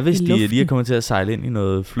er hvad hvis i de luften? Lige er kommet til at sejle ind i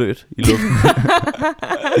noget fløjt i luften?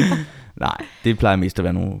 Nej, det plejer mest at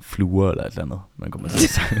være nogle fluer eller et eller andet, man kommer til at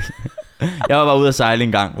sejle. Jeg var bare ude at sejle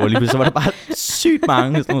en gang, hvor lige så var der bare sygt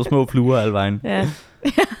mange sådan nogle små fluer alle vejen. Ja.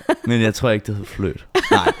 Men jeg tror ikke, det hedder fløjt.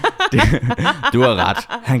 Nej, du har ret.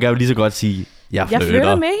 Han kan jo lige så godt sige, jeg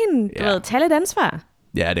flytter med hende. Du ved, tag lidt ansvar.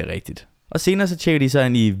 Ja, det er rigtigt. Og senere så tjekker de sig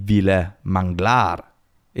ind i Villa Manglar.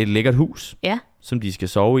 Et lækkert hus, som de skal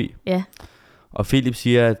sove i. Ja. Og Philip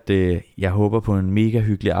siger, at jeg håber på en mega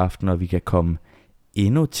hyggelig aften, og vi kan komme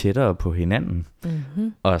endnu tættere på hinanden.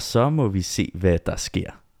 Mm-hmm. Og så må vi se, hvad der sker.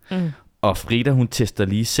 Mm. Og Frida, hun tester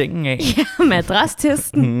lige sengen af. Ja,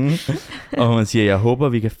 madrastesten. Og hun siger, jeg håber,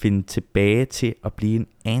 vi kan finde tilbage til at blive en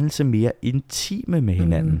anelse mere intime med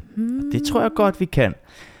hinanden. Mm-hmm. Og det tror jeg godt, vi kan.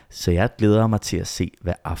 Så jeg glæder mig til at se,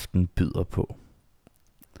 hvad aften byder på.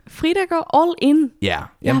 Frida går all in. Ja.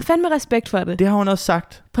 Jeg har fandme respekt for det. Det har hun også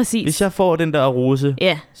sagt. Præcis. Hvis jeg får den der rose,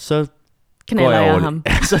 så knalder jeg ham.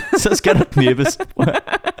 Så skal der knippes.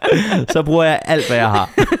 Så bruger jeg alt, hvad jeg har.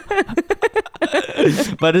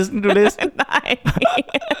 Var det sådan, du læste? Nej.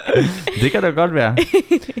 Det kan da godt være.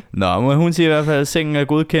 Nå, men hun siger i hvert fald, at sengen er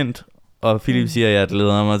godkendt. Og Philip siger, at jeg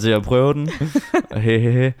glæder mig til at prøve den.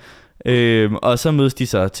 Og så mødes de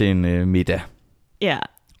så til en middag. Ja.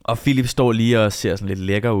 Og Philip står lige og ser sådan lidt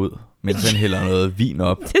lækker ud, mens han hælder noget vin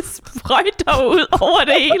op. Det sprøjter ud over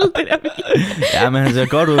det hele, det der vin. Ja, men han ser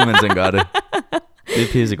godt ud, mens han gør det. Det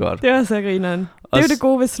er pissegodt. Det var så grineren. Det er jo det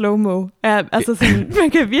gode ved slow-mo. Ja, altså sådan, man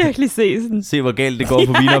kan virkelig se sådan. Se, hvor galt det går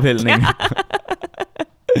på vinophældningen.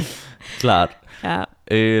 Klart. Ja.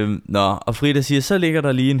 Og Frida siger, så ligger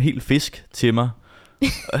der lige en hel fisk til mig.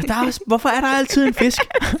 Hvorfor er der altid en fisk?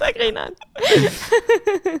 Så grineren.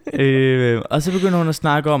 Og så begynder hun at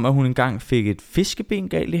snakke om, at hun engang fik et fiskeben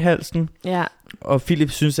galt i halsen. Ja. Og Philip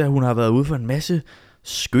synes, at hun har været ude for en masse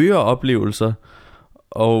skøre oplevelser.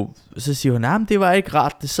 Og så siger hun, nej, det var ikke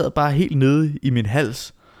rart. Det sad bare helt nede i min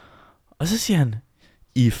hals. Og så siger han,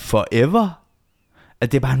 i Forever.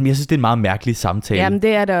 At det er bare, jeg synes, det er en meget mærkelig samtale. Jamen, det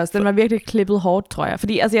er det også. Den var virkelig klippet hårdt, tror jeg.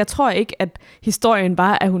 Fordi altså, jeg tror ikke, at historien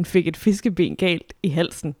var, at hun fik et fiskeben galt i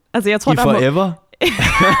halsen. Altså, jeg tror, I Forever?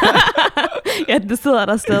 Ja, det sidder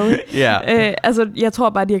der stadig. Ja. Altså, jeg tror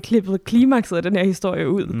bare, de har klippet klimakset af den her historie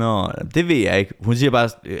ud. Nå, det ved jeg ikke. Hun siger bare,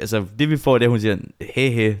 altså det vi får, det er, hun siger,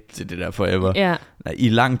 he til det der Forever. Ja. I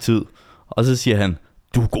lang tid. Og så siger han,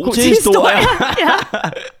 du er god til historier. Ja.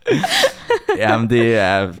 Jamen,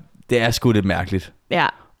 det er sgu lidt mærkeligt. Ja.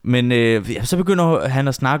 Men så begynder han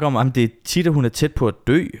at snakke om det er tit, at hun er tæt på at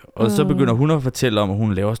dø. Og så begynder hun at fortælle om, at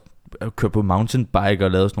hun kører på mountainbike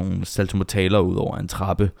og lavede sådan nogle saltomortaler ud over en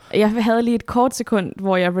trappe. Jeg havde lige et kort sekund,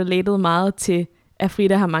 hvor jeg related meget til, at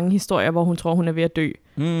Frida har mange historier, hvor hun tror, hun er ved at dø.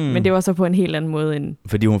 Men det var så på en helt anden måde end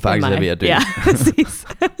fordi hun faktisk er ved at dø. Ja, præcis.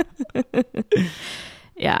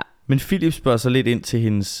 Ja. Men Philip spørger så lidt ind til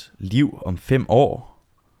hendes liv om 5 år.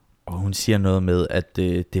 Og hun siger noget med, at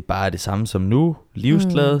det bare er det samme som nu.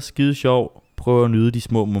 Livsglad, skide sjov, prøver at nyde de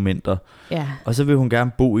små momenter. Ja. Og så vil hun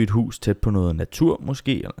gerne bo i et hus tæt på noget natur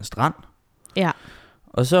måske, eller en strand. Ja.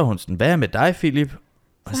 Og så er hun sådan, hvad er med dig, Philip?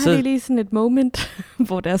 Og så har de lige sådan et moment,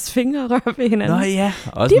 hvor deres fingre rører ved hinanden. Nå ja,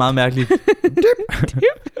 også meget mærkeligt.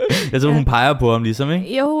 Jeg tror, hun peger på ham ligesom,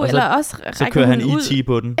 ikke? Jo, og eller også så kører han E.T.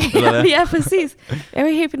 på den, eller hvad? Ja, præcis. Jeg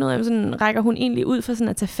vil helt finde ud af, sådan rækker hun egentlig ud for sådan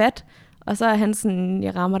at tage fat, og så er han sådan,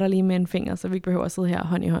 jeg rammer dig lige med en finger, så vi ikke behøver at sidde her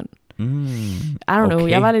hånd i hånd. I don't know,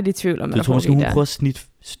 jeg var lidt i tvivl om, jeg tror måske, hun prøver at snit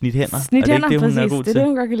hænder. Snit hænder, det, præcis. Hun er god det er det,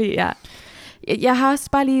 hun godt kan lide, ja. Jeg har også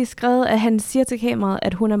bare lige skrevet, at han siger til kameraet,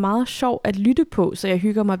 at hun er meget sjov at lytte på, så jeg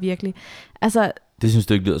hygger mig virkelig. Altså, det synes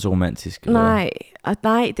du ikke lyder så romantisk? Nej, og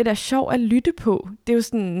nej, det der sjov at lytte på, det er jo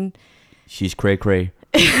sådan... She's cray-cray.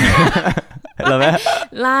 Eller hvad?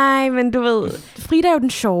 Nej, men du ved, Frida er jo den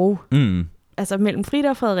sjove. Mm. Altså mellem Frida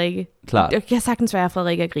og Frederikke. Klart. Jeg kan sagtens være, at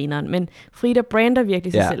Frederikke er grineren, men Frida brander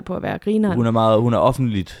virkelig sig selv på at være grineren. Hun er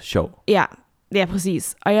offentligt sjov. Ja,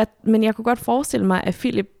 præcis. Men jeg kunne godt forestille mig, at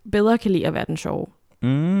Philip bedre kan lide at være den sjove.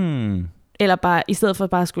 Eller bare, i stedet for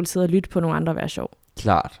bare at skulle sidde og lytte på nogle andre og være sjov.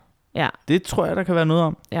 Klart. Ja. Det tror jeg, der kan være noget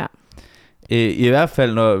om. Ja. I hvert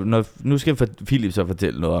fald, når nu skal Philip så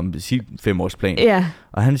fortælle noget om sin 5-årsplan. Ja.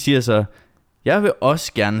 Og han siger så, jeg vil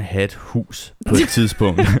også gerne have et hus på et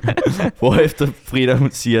tidspunkt. Hvorefter Frida,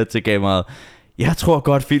 hun siger til kameraet, jeg tror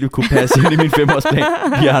godt, Philip kunne passe ind i min 5-årsplan.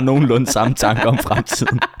 Vi har nogenlunde samme tanker om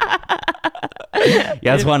fremtiden.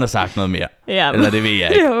 Jeg tror, han har sagt noget mere. Ja, eller det ved jeg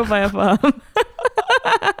ikke. Det håber jeg for ham.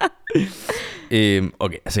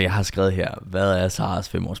 Okay, altså jeg har skrevet her, hvad er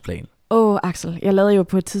Saras 5-årsplan? Axel, jeg lavede jo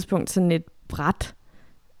på et tidspunkt sådan et bræt.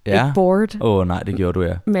 Ja. Et board. Nej, det gjorde du,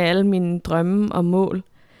 ja. Med alle mine drømme og mål.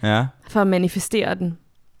 Ja. For at manifestere den.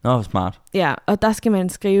 Nå, smart. Ja, og der skal man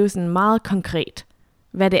skrive sådan meget konkret,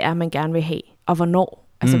 hvad det er, man gerne vil have. Og hvornår.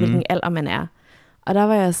 Altså hvilken alder man er. Og der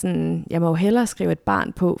var jeg sådan, jeg må jo hellere skrive et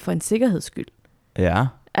barn på for en sikkerheds skyld. Ja.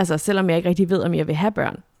 Altså selvom jeg ikke rigtig ved, om jeg vil have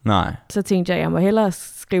børn. Nej. Så tænkte jeg må hellere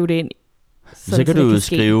skrive det ind. Så kan du jo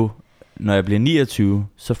skrive, når jeg bliver 29,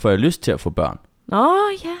 så får jeg lyst til at få børn. Nå,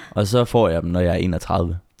 ja. Og så får jeg dem, når jeg er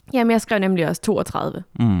 31. Jamen, jeg skrev nemlig også 32.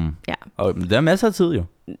 Ja. Og der er masser af tid jo.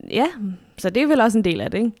 Ja, så det er vel også en del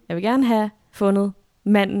af det, ikke? Jeg vil gerne have fundet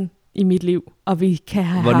manden i mit liv, og vi kan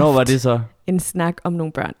have Hvornår var det så? En snak om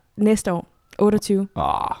nogle børn. Næste år, 28.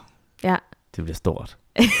 Ja. Det bliver stort.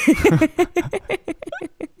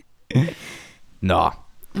 Nå.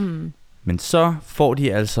 Men så får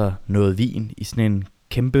de altså noget vin i sådan en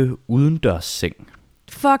kæmpe udendørsseng.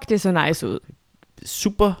 Fuck, det så nice ud.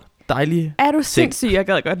 Super dejlig. Er du sindssyg? Jeg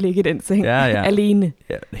gad godt ligge i den seng. Ja. Alene.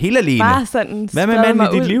 Ja, helt alene. Bare sådan. Hvad med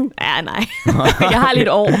manden i dit liv? Ja, nej. Jeg har lidt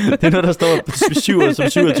år. Det er noget, der står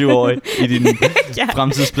som 27-årig i dine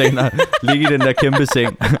fremtidsplaner. Ligge i den der kæmpe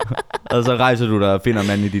seng. Og så rejser du dig og finder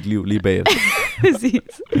manden i dit liv lige bagefter.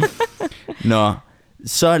 Præcis. Nå,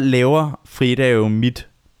 så laver Frida jo mit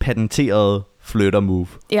patenterede flitter move.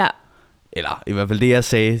 Ja. Eller i hvert fald det, jeg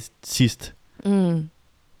sagde sidst.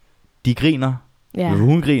 De griner. Ja.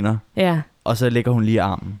 Hun griner. Ja. Og så lægger hun lige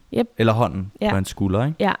armen. Yep. Eller hånden på hans skulder,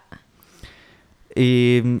 ikke? Ja.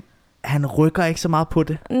 Han rykker ikke så meget på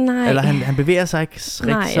det. Nej. Eller han bevæger sig ikke rigtig så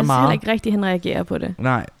meget. Nej, jeg ser ikke rigtig, han reagerer på det.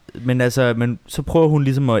 Nej, men så prøver hun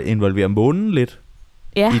ligesom at involvere månen lidt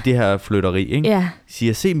i det her flytteri, ikke? Ja.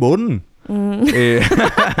 Siger, se månen. Men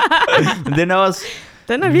den er også...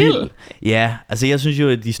 Den er vild. Ja, altså jeg synes jo,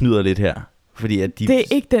 at de snyder lidt her. Fordi at det er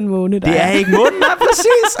ikke den måne, der det er ikke månen, nej,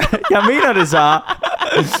 præcis. Jeg mener det så.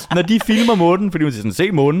 Når de filmer månen, fordi hun siger sådan,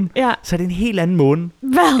 se månen, så er det en helt anden måne,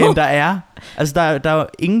 end der er. Altså der er jo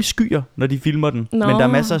ingen skyer, når de filmer den. Men der er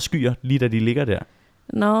masser af skyer, lige da de ligger der.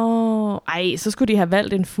 Ej, så skulle de have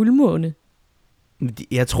valgt en fuldmåne.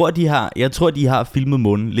 Jeg tror, de har filmet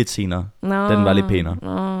månen lidt senere. Da den var lidt pænere.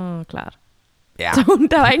 Klart. Ja. Så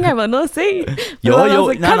der var ikke engang været noget at se. Jo.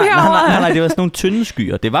 Nej, det var sådan nogle tynde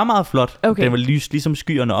skyer. Det var meget flot. Okay. Den var lyst ligesom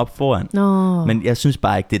skyerne op foran. Men jeg synes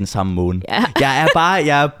bare ikke, det er den samme måne. Ja. Jeg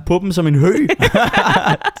er på dem som en hø.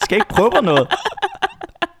 Skal ikke prøve på noget.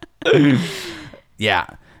 Ja,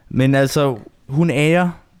 men altså, hun ærer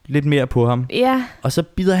lidt mere på ham. Ja. Og så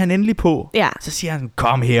bider han endelig på. Ja. Så siger han,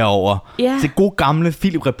 kom herover. Ja. Det er god gamle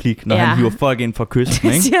Philip-replik, når han hiver folk ind fra kysten.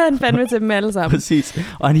 Det siger han fandme til dem alle sammen. Præcis.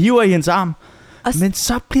 Og han hiver i hendes arm. Men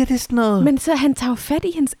så bliver det sådan noget... Men så han tager jo fat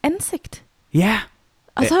i hendes ansigt. Ja.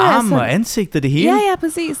 Og så arm og ansigt og det hele. Ja,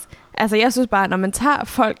 præcis. Altså, jeg synes bare, når man tager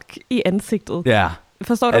folk i ansigtet... Ja.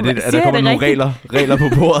 Forstår du, er der kommer nogle regler på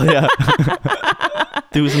bordet her.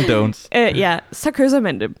 Do's and don'ts. Ja, så kysser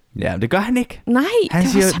man dem. Ja, men det gør han ikke. Nej, han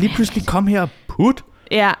siger lige pludselig, kom her og put.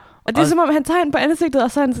 Ja, og det er som om, han tager hende på ansigtet,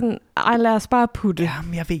 og så er han sådan, ej, lad os bare putte.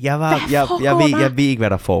 Jamen, jeg ved ikke, hvad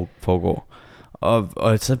der foregår.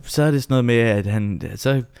 Og så er det sådan noget med, at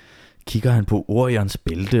så kigger han på Orions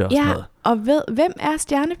bælte og sådan noget. Og hvem er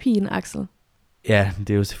stjernepigen, Axel? Ja, det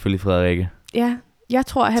er jo selvfølgelig Frederikke. Ja, jeg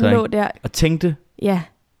tror, han lå der. Og tænkte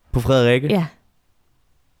på Frederikke? Ja.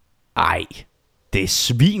 Ej, det er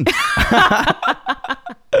svin.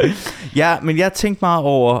 Ja, men jeg tænkte meget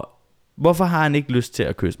over, hvorfor har han ikke lyst til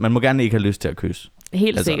at kysse? Man må gerne ikke have lyst til at kysse.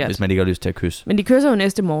 Helt sikkert. Hvis man ikke har lyst til at kysse. Men de kysser jo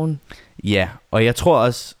næste morgen. Ja, og jeg tror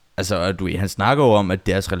også, altså han snakker jo om, at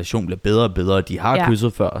deres relation bliver bedre og bedre, og de har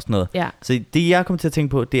kysset før og sådan noget. Ja. Så det jeg kommer til at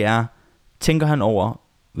tænke på, det er, tænker han over,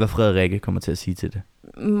 hvad Frederikke kommer til at sige til det?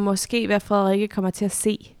 Måske hvad Frederikke kommer til at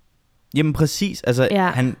se. Jamen præcis, altså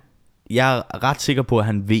jeg er ret sikker på, at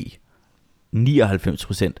han ved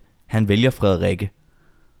 99%, han vælger Frederikke.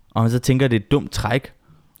 Og han så tænker, at det er et dumt træk.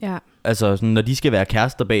 Ja. Altså sådan, når de skal være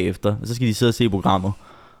kærester bagefter, så skal de sidde og se programmet.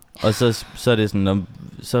 Og så er det sådan,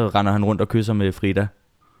 så render han rundt og kysser med Frida.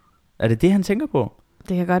 Er det, han tænker på?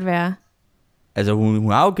 Det kan godt være. Altså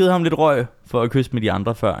hun har jo givet ham lidt røg for at kysse med de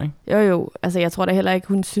andre før, ikke? Jo, altså jeg tror da heller ikke,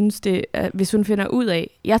 hun synes det, hvis hun finder ud af,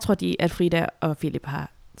 jeg tror at Frida og Philip har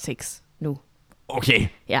sex nu. Okay,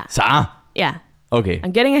 ja. Sara? Ja. Okay.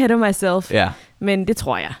 I'm getting ahead of myself. Ja. Men det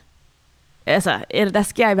tror jeg. Altså, der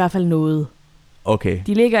sker i hvert fald noget. Okay.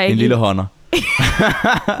 De ligger ikke en lille hånder.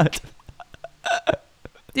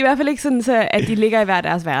 Det er i hvert fald ikke sådan, at de ligger i hver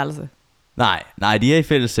deres værelse. Nej, de er i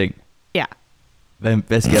fælles seng. Ja.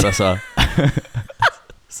 Hvad sker der så?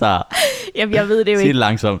 Så. Jamen, jeg ved det jo ikke. Sig det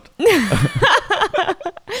langsomt.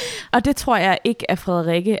 Og det tror jeg ikke, at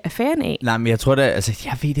Frederikke er fan af. Nej, men jeg tror da, altså,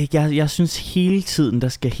 jeg ved ikke, jeg synes hele tiden, der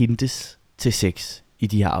skal hintes til sex i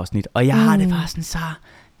de her afsnit. Og jeg har det bare sådan, så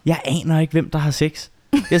jeg aner ikke, hvem der har sex.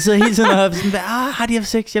 Jeg sidder hele tiden og hører sådan, har de haft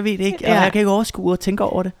sex? Jeg ved det ikke. Ja. Jeg kan ikke overskue og tænke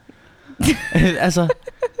over det. Altså,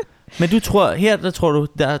 men der tror du,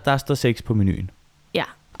 der står sex på menuen. Ja,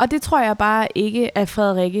 og det tror jeg bare ikke, at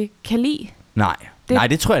Frederikke kan lide. Nej,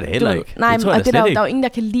 det tror jeg da heller ikke. Nej, det og der er jo ingen, der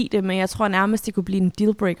kan lide det, men jeg tror nærmest, det kunne blive en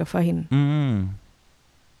dealbreaker for hende. Mm.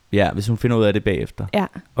 Ja, hvis hun finder ud af det bagefter. Ja.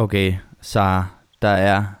 Okay, så der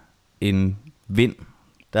er en vind,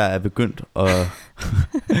 der er begyndt at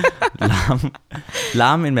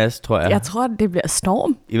larme en masse, tror jeg. Jeg tror, det bliver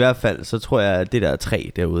storm. I hvert fald, så tror jeg, at det der træ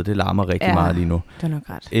derude, det larmer rigtig meget lige nu. Det er nok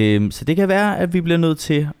ret. Så det kan være, at vi bliver nødt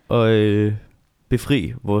til at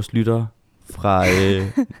befri vores lyttere fra,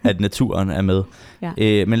 at naturen er med.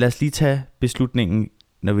 Ja. Men lad os lige tage beslutningen,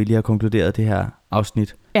 når vi lige har konkluderet det her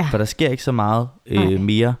afsnit. Ja. For der sker ikke så meget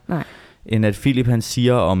mere, end at Philip han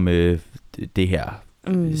siger om det her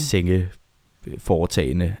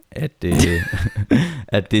sengeforetagende, at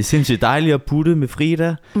det er sindssygt dejligt at putte med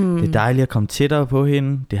Frida. Det er dejligt at komme tættere på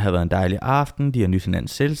hende. Det har været en dejlig aften. De har nydt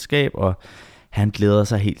hinandens selskab, og han glæder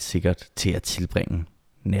sig helt sikkert til at tilbringe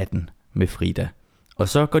natten med Frida. Og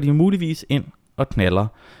så går de muligvis ind og knaller.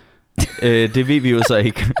 Det ved vi jo så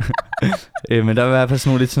ikke. Men der er i hvert fald sådan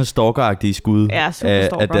nogle lidt sådan stalkeragtige skud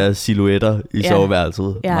af deres silhuetter i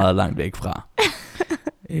soveværelset. Meget langt væk fra.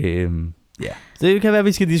 Ja. Så det kan være, at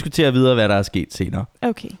vi skal diskutere videre, hvad der er sket senere.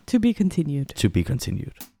 Okay, to be continued. To be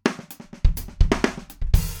continued.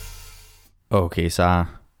 Okay, Sara.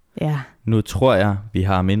 Ja. Nu tror jeg, vi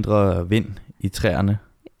har mindre vind i træerne.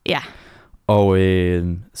 Ja. Og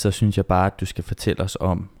så synes jeg bare, at du skal fortælle os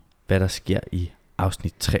om, hvad der sker i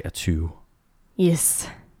afsnit 23.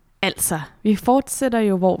 Yes. Altså, vi fortsætter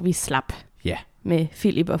jo, hvor vi slap. Ja. Med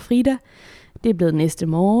Philip og Frida. Det er blevet næste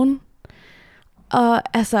morgen.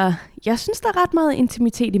 Og altså, jeg synes, der er ret meget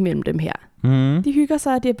intimitet imellem dem her. Mm. De hygger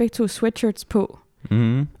sig, de har begge to sweatshirts på.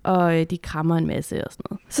 Mm. Og de krammer en masse og sådan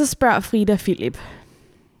noget. Så spørger Frida Philip,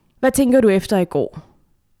 hvad tænker du efter i går?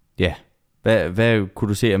 Ja. Hvad kunne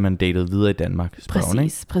du se, at man datede videre i Danmark?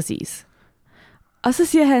 Præcis. Og så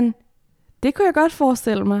siger han, det kunne jeg godt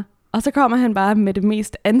forestille mig. Og så kommer han bare med det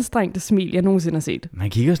mest anstrengte smil, jeg nogensinde har set. Man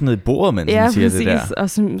kigger sådan ned i bordet, mens han siger det der. Ja, præcis. Og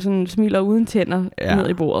sådan smiler uden tænder ned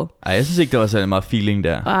i bordet. Ej, jeg synes ikke, der var så meget feeling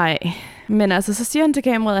der. Nej, men altså, så siger han til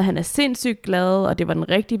kameraet, at han er sindssygt glad, og det var den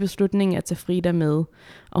rigtige beslutning at tage Frida med.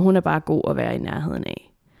 Og hun er bare god at være i nærheden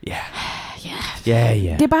af. Ja.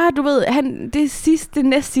 Ja. Det er bare, du ved, det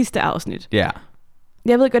næst sidste afsnit. Ja.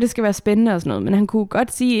 Jeg ved godt, det skal være spændende og sådan noget, men han kunne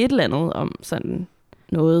godt sige et eller andet om sådan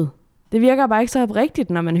noget. Det virker bare ikke så oprigtigt,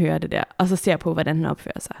 når man hører det der, og så ser på, hvordan han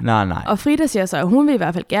opfører sig. Nej. Og Frida siger så, at hun vil i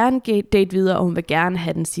hvert fald gerne date videre, og hun vil gerne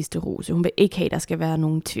have den sidste rose. Hun vil ikke have, at der skal være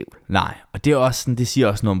nogen tvivl. Nej, og det er også sådan, det siger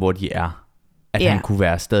også noget om, hvor de er. At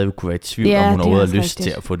han stadig kunne være i tvivl, om hun overhovedet har lyst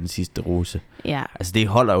til at få den sidste rose. Ja. Altså, det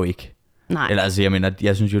holder jo ikke. Nej. Eller altså, jeg mener,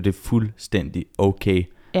 jeg synes jo, det er fuldstændig okay,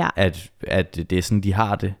 at det er sådan, de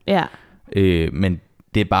har det. Ja. Men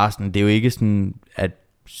det er bare sådan, det er jo ikke sådan, at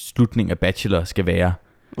slutningen af Bachelor skal være,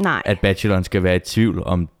 at bacheloren skal være i tvivl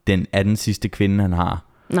om er den sidste kvinde, han har.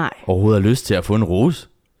 Nej. Overhovedet har lyst til at få en rose.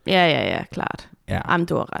 Ja, klart. Ja. Jamen,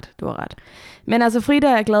 du har ret. Men altså, Frida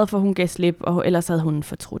er glad for, at hun gav slip, og ellers havde hun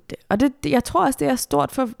fortrudt det. Og jeg tror også, det er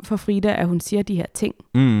stort for Frida, at hun siger de her ting.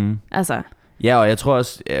 Mm. Altså. Ja, og jeg tror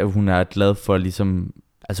også, at hun er glad for ligesom,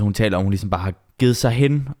 altså hun taler om, hun ligesom bare har givet sig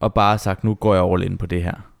hen, og bare sagt, nu går jeg all in på det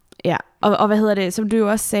her. Ja, og hvad hedder det, som du jo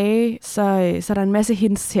også sagde, så er der en masse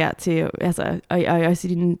hints her til, altså, og også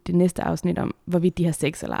i det næste afsnit om, hvorvidt de har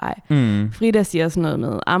sex eller ej. Mm. Frida siger sådan noget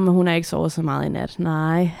med, men hun har ikke sovet så meget i nat.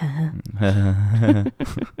 Nej.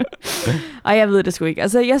 Og jeg ved det sgu ikke.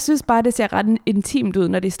 Altså, jeg synes bare, det ser ret intimt ud,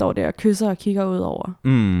 når de står der og kysser og kigger ud over.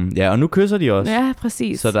 Ja, og nu kysser de også. Ja,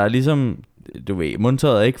 præcis. Så der er ligesom, du ved,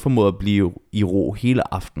 mundtøjet er ikke formået at blive i ro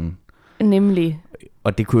hele aftenen. Nemlig.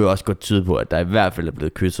 Og det kunne jo også godt tyde på, at der i hvert fald er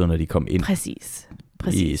blevet kysset, når de kom ind. Præcis.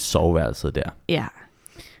 I soveværelset der. Ja.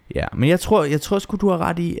 Ja, men jeg tror sgu, du har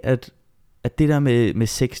ret i, at det der med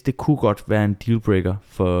sex, det kunne godt være en dealbreaker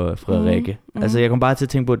for Frederikke. Altså, jeg kom bare til at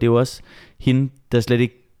tænke på, at det er jo også hende, der slet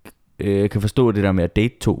ikke kan forstå det der med at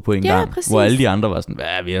date to på en gang. Præcis. Hvor alle de andre var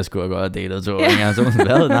sådan, vi har sgu godt datet to. Ja. Så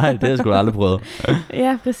sådan, nej, det har jeg sgu aldrig prøvet.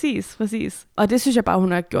 Ja, præcis. Og det synes jeg bare,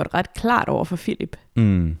 hun har gjort ret klart over for Philip.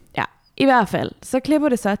 Mm. Ja. I hvert fald, så klipper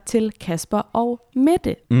det så til Kasper og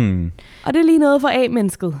Mette. Mm. Og det er lige noget for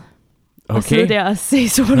A-mennesket. Okay. Og sidde der og se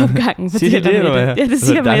solopgangen. Siger det, eller hvad? Ja, det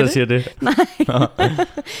siger Mette. Der siger det. Nej,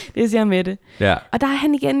 det siger Mette. Ja. Og der er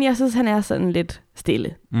han igen, jeg synes, han er sådan lidt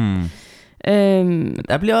stille. Mm.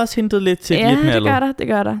 Der bliver også hintet lidt til ja, det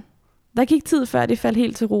gør der. Der gik tid før, de faldt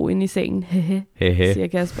helt til ro ind i sengen. Hehe, siger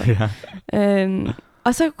Kasper. Ja.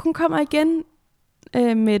 Og så hun kommer igen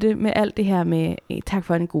med alt det her med, tak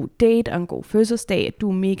for en god date og en god fødselsdag, du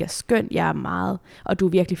er mega skøn, jeg er meget, og du er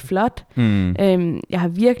virkelig flot. Jeg har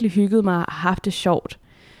virkelig hygget mig og haft det sjovt,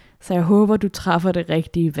 så jeg håber, du træffer det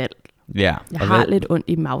rigtige valg. Ja. Jeg har lidt ondt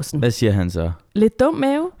i mausen. Hvad siger han så? Lidt dum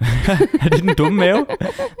mave. Er det den dumme mave?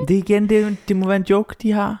 Det igen, det må være en joke,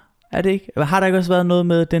 de har. Er det ikke? Har der ikke også været noget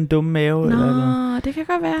med den dumme mave? Nå, eller? Det kan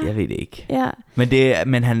godt være. Jeg ved det ikke. Ja.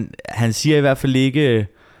 Men han siger i hvert fald ikke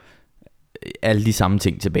alle de samme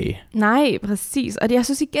ting tilbage. Nej, præcis. Og jeg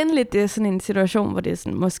synes igen lidt, det er sådan en situation, hvor det er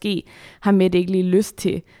sådan, måske har Mette ikke lige lyst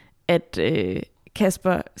til, at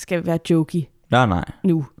Kasper skal være jokey. Nej.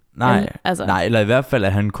 Nu. Nej, eller i hvert fald,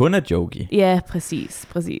 at han kun er jokey. Ja, præcis.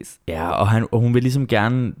 Ja, og hun vil ligesom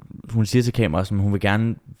gerne, hun siger til kameraet, at hun vil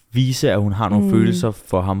gerne vise, at hun har nogle følelser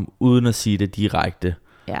for ham, uden at sige det direkte.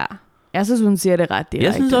 Ja, jeg synes, hun siger det ret direkte.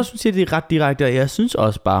 Jeg synes også, hun siger det ret direkte, og jeg synes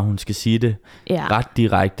også bare, hun skal sige det ret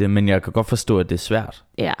direkte, men jeg kan godt forstå, at det er svært.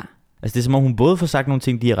 Ja. Altså det er som om, hun både får sagt nogle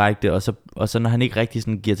ting direkte, og så når han ikke rigtig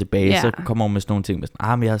sådan giver tilbage, så kommer hun med sådan nogle ting med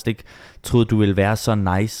sådan, men jeg har slet ikke troet, du ville være så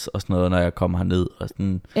nice, og sådan noget, når jeg kommer herned. Og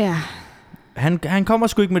sådan. Ja. Han kommer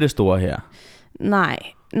sgu ikke med det store her.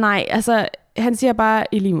 Nej, altså han siger bare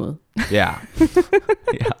i lige måde. Ja,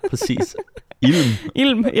 præcis.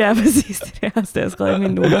 Ilm, ja præcis, det er også det, jeg har skrevet i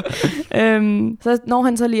mine noter. Så når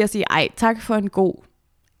han så lige at sige, tak for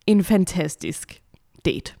en fantastisk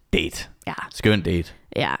date. Ja. Skøn date.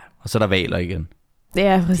 Ja. Og så er der valer igen.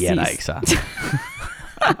 Ja, præcis. Det er der ikke så.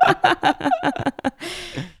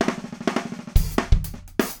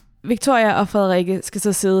 Victoria og Frederikke skal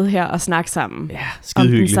så sidde her og snakke sammen. Ja, skide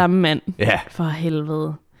hyggeligt. Om den samme mand. Ja. For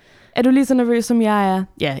helvede. Er du lige så nervøs, som jeg er?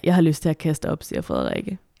 Ja, jeg har lyst til at kaste op, siger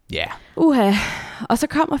Frederikke. Ja. Og så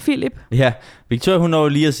kommer Philip. Ja, Victoria hun når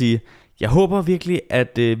lige at sige, jeg håber virkelig,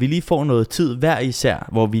 at vi lige får noget tid hver især,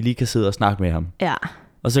 hvor vi lige kan sidde og snakke med ham. Ja.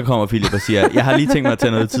 Og så kommer Philip og siger, jeg har lige tænkt mig at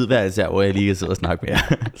tage noget tid hver især, hvor jeg lige kan sidde og snakke med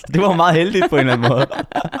jer. Det var meget heldigt på en eller anden måde.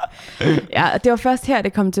 Ja, det var først her,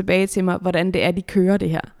 det kom tilbage til mig, hvordan det er, de kører det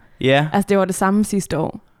her. Ja. Altså, det var det samme sidste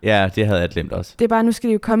år. Ja, det havde jeg glemt også. Det er bare, nu skal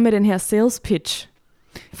de jo komme med den her sales pitch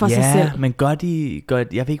for sig selv. Ja, men gør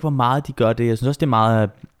jeg ved ikke, hvor meget de gør det. Jeg synes også, det er meget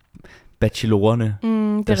bachelorerne,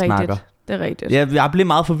 der snakker. Det er rigtigt. Ja, jeg blev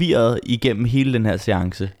meget forvirret igennem hele den her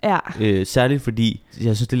seance. Ja. Særligt fordi,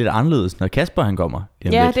 jeg synes, det er lidt anderledes, når Kasper han kommer.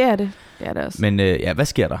 Ja, det er det. Det er det også. Men ja, hvad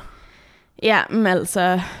sker der? Ja, men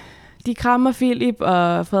altså, de krammer Philip,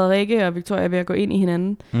 og Frederikke og Victoria er ved at gå ind i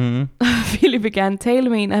hinanden. Mm-hmm. Philip vil gerne tale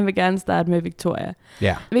med en, og han vil gerne starte med Victoria.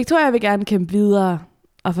 Ja. Victoria vil gerne kæmpe videre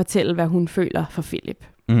og fortælle, hvad hun føler for Philip.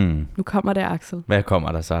 Mm. Nu kommer det, Axel. Hvad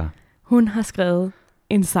kommer der så? Hun har skrevet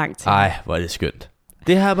en sang til. Ej, hvor er det skønt.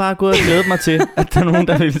 Det har jeg bare gået og glædet mig til, at der er nogen,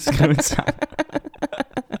 der vil skrive en sang.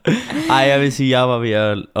 Ej, jeg vil sige, at jeg var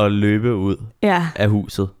ved at løbe ud af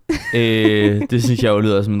huset. Det synes jeg jo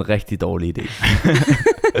lyder som en rigtig dårlig idé.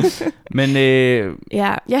 Men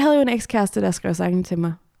ja, jeg havde jo en ekskæreste, der skrev sangen til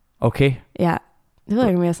mig. Okay. Ja, det ved jeg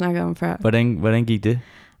ikke, om jeg snakkede om før. Hvordan gik det?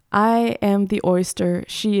 I am the oyster,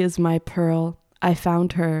 she is my pearl. I found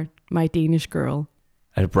her, my Danish girl.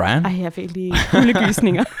 Er det Brian? Ej, jeg fik lige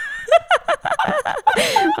kuldegysninger.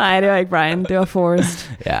 Nej, det var ikke Brian, det var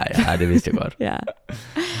Forrest. Ja, det vidste jeg godt. Ja.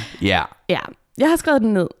 Ja. Ja, jeg har skrevet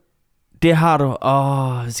den ned. Det har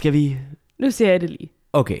du. Skal vi... Nu siger jeg det lige.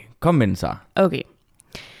 Okay, kom med den så. Okay.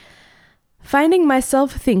 Finding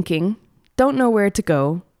myself thinking, don't know where to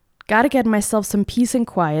go. Gotta get myself some peace and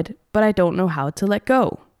quiet, but I don't know how to let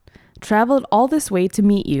go. Traveled all this way to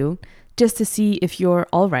meet you, just to see if you're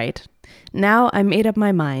all right. Now I made up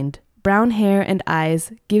my mind. Brown hair and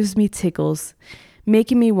eyes gives me tickles,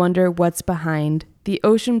 making me wonder what's behind. The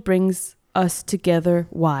ocean brings us together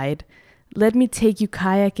wide. Let me take you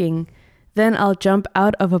kayaking, then I'll jump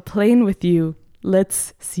out of a plane with you.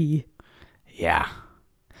 Let's see. Ja.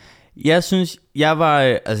 Jeg synes, jeg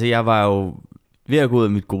var jo ved at gå ud af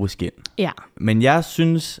mit gode skin. Ja. Men jeg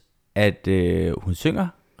synes, at hun synger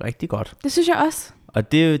rigtig godt. Det synes jeg også.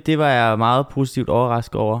 Og det var jeg meget positivt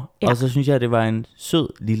overrasket over. Ja. Og så synes jeg, at det var en sød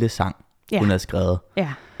lille sang, hun har skrevet. Ja.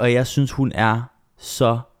 Og jeg synes, hun er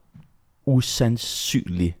så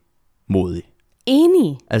usandsynlig modig.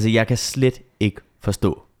 Enig. Altså, jeg kan slet ikke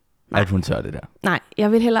forstå, at hun tør det der. Nej,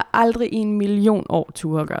 jeg vil heller aldrig i 1 million år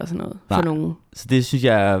ture gøre sådan noget for nogen. Så det synes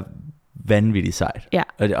jeg er vanvittigt sejt. Ja.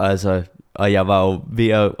 Og jeg var jo ved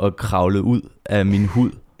at kravle ud af min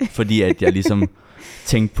hud, fordi at jeg ligesom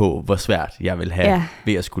tænkte på, hvor svært jeg ville have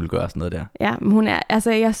ved at skulle gøre sådan noget der. Ja, men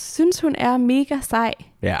jeg synes, hun er mega sej.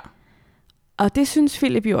 Ja. Og det synes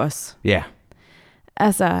Philip jo også. Ja.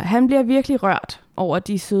 Altså, han bliver virkelig rørt over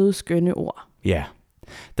de søde, skønne ord. Ja.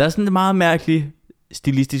 Der er sådan et meget mærkeligt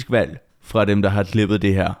stilistisk valg fra dem, der har klippet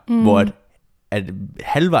det her, hvor at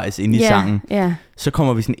halvvejs ind i sangen, så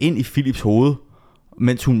kommer vi sådan ind i Philips hoved,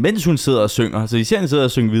 mens hun sidder og synger. Så vi ser hende sidder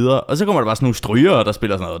og synge videre, og så kommer der bare sådan nogle strygere, der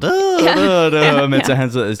spiller sådan noget, mens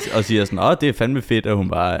han sidder og siger sådan, det er fandme fedt, at hun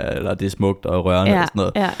bare, eller det er smukt og rørende og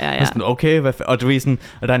sådan noget. Og sådan, okay, og du ved sådan,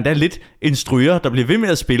 og der er endda lidt en stryger, der bliver ved med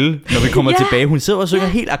at spille, når vi kommer tilbage. Hun sidder og synger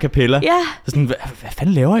helt a cappella. Så sådan, hvad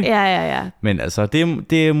fanden laver I? Ja. Men altså,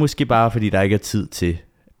 det er måske bare, fordi der ikke er tid til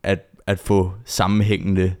at få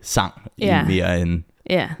sammenhængende sang i mere end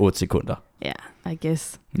 8 sekunder. Ja, I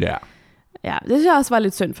guess. Ja. Ja, det synes jeg også var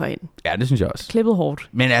lidt synd for hende. Ja, det synes jeg også. Klippet hårdt.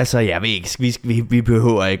 Men altså, jeg ved ikke, vi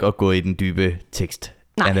behøver ikke at gå i den dybe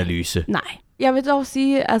tekstanalyse. Nej. Jeg vil dog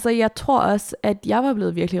sige, altså jeg tror også, at jeg var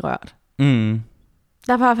blevet virkelig rørt. Mm.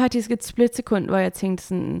 Der var faktisk et splitsekund, hvor jeg tænkte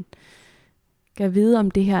sådan, kan jeg vide,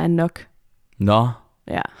 om det her er nok? Nå.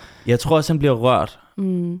 Ja. Jeg tror også, han bliver rørt.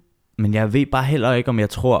 Mm. Men jeg ved bare heller ikke, om jeg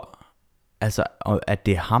tror, altså, at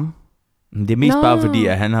det er ham. Det er mest bare fordi,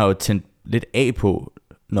 at han har jo tændt lidt af på,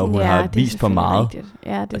 når hun har vist for meget.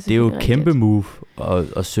 Ja, det er jo et kæmpe move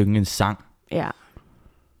at synge en sang. Ja.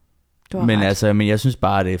 Men jeg synes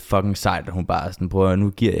bare, det er fucking sejt, at hun bare sådan, prøver, nu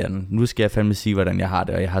giver jeg den. Nu skal jeg fandme sige, hvordan jeg har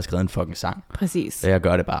det, og jeg har skrevet en fucking sang. Præcis. Og jeg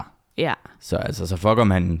gør det bare. Ja. Så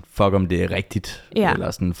fuck om det er rigtigt,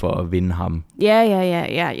 eller sådan for at vinde ham.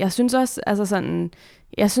 Ja. Jeg synes også, altså sådan,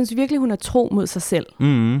 jeg synes virkelig, hun er tro mod sig selv.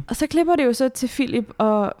 Mm-hmm. Og så klipper det jo så til Philip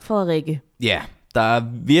og Frederikke. Ja, der er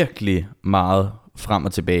virkelig meget frem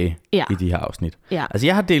og tilbage i de her afsnit. Ja. Altså,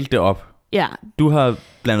 jeg har delt det op. Ja. Du har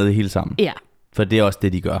blandet det hele sammen. Ja. For det er også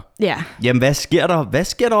det, de gør. Ja. Jamen, hvad sker der? Hvad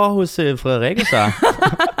sker der over hos Frederikke så?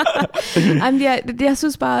 Jamen, jeg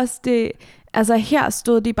synes bare også, det... Altså, her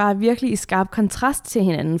stod de bare virkelig i skarp kontrast til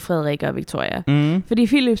hinanden, Frederikke og Victoria. Mm. Fordi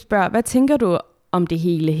Philip spørger, hvad tænker du om det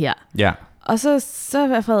hele her? Ja. Og så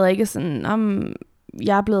er Frederikke sådan,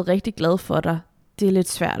 jeg er blevet rigtig glad for dig. det er lidt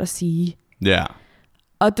svært at sige. Ja.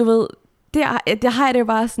 Og du ved, der har jeg det jo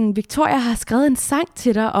bare sådan, Victoria har skrevet en sang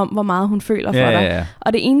til dig om, hvor meget hun føler for dig. Ja.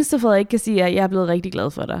 Og det eneste, Frederik kan sige, er, at jeg er blevet rigtig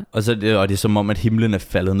glad for dig. Og det er som om, at himlen er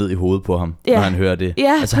faldet ned i hovedet på ham, når han hører det.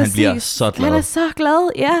 Ja, altså, præcis. han bliver så glad. Han er så glad,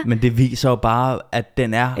 ja. Men det viser jo bare, at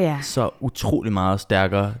den er så utrolig meget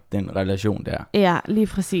stærkere, den relation der. Ja, lige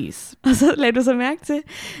præcis. Og så lagde du så mærke til,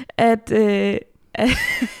 at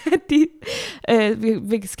de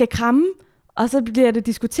vi skal kramme, og så bliver det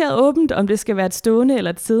diskuteret åbent, om det skal være et stående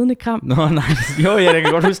eller et siddende kram. Nå, nej. Jo, ja, jeg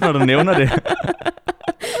kan godt huske, når du nævner det.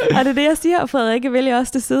 Og det er det, jeg siger, og Frederikke vælger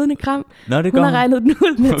også det siddende kram. Nå, det Hun har regnet den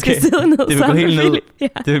ud, men skal sidde ned. Det vil gå helt ned. Ja.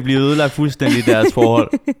 Det vil blive ødelagt fuldstændig i deres forhold,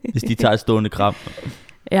 hvis de tager et stående kram.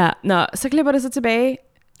 Ja, så klipper det så tilbage.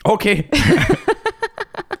 Okay.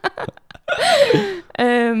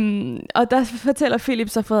 Og der fortæller Philip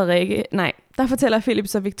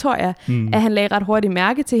så Victoria, at han lagde ret hurtigt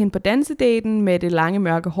mærke til hende på dansedaten med det lange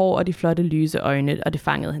mørke hår og de flotte lyse øjne, og det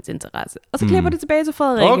fangede hans interesse. Og så klipper det tilbage til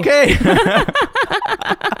Frederikke. Okay.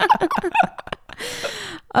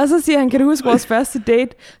 Og så siger han, kan du huske vores første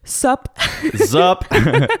date? Sup.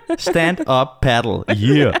 Stand up paddle.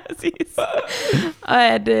 Yeah. Og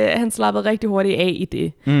at han slappede rigtig hurtigt af i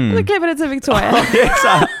det. Og så klipper det til Victoria. Okay,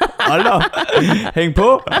 så hold op. Hæng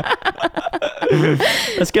på.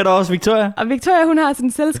 Hvad sker der også, Victoria? Og Victoria, hun har sådan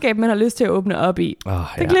et selskab, man har lyst til at åbne op i. Ja.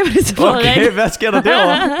 Det klipper det til Frederikke. Okay, hvad sker der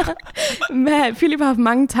derovre? Men Philip har haft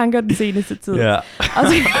mange tanker den seneste tid. Ja. Og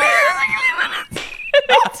så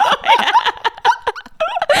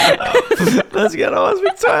hvad sker der også,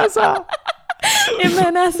 Victoria, så? Jamen,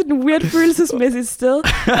 han er sådan et weird følelsesmæssigt sted.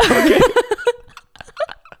 Okay.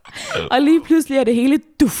 Og lige pludselig er det hele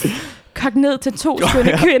kogt ned til 2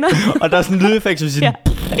 skønne kvinder. Og der er sådan en lydeffekt, som siger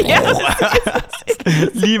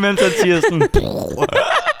lige mens han siger sådan.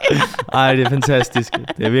 Ej, det er fantastisk.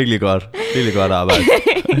 Det er virkelig godt. Virkelig godt arbejde.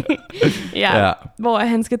 Ja, hvor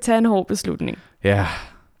han skal tage en hård beslutning. Ja.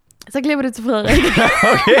 Så klipper det til Frederik.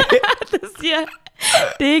 Okay. Der siger,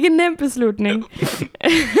 det er ikke en nem beslutning.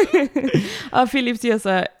 Og Philip siger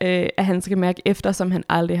så, at han skal mærke efter, som han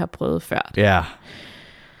aldrig har prøvet før. Ja.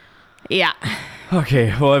 Ja.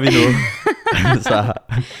 Okay, hvor er vi nu? Så.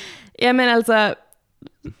 Jamen altså,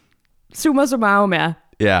 summa summarum er,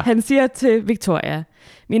 han siger til Victoria,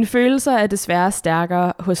 mine følelser er desværre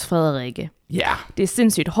stærkere hos Frederikke. Ja. Det er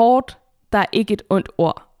sindssygt hårdt, der er ikke et ondt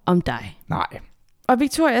ord om dig. Nej. Og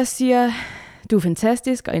Victoria siger, du er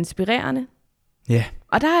fantastisk og inspirerende. Ja.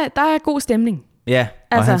 Og der er god stemning. Ja,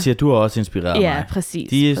 og altså, han siger, du har også inspireret mig. Ja,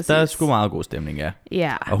 præcis. Der er sgu meget god stemning, ja.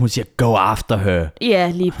 Ja. Og hun siger, go after her.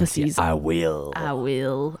 Ja, lige præcis. Siger, I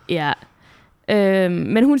will. Ja.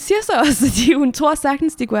 Men hun siger så også, at hun tror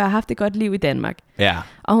sagtens, de kunne have haft et godt liv i Danmark. Ja.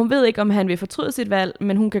 Og hun ved ikke, om han vil fortryde sit valg,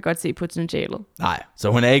 men hun kan godt se potentialet. Nej, så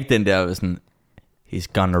hun er ikke den der sådan, he's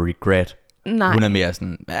gonna regret. Nej. Hun er mere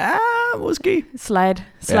sådan, måske. Slide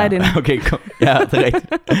in. Okay, kom. Ja, det er rigtigt.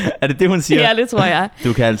 Er det, hun siger? Ja, det tror jeg.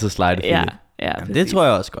 Du kan altid slide, Philip. Ja, jamen, det tror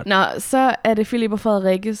jeg også godt. Nå, så er det Philip og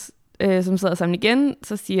Frederikke, som sidder sammen igen.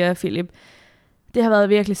 Så siger Philip, det har været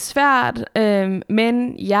virkelig svært,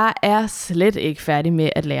 men jeg er slet ikke færdig med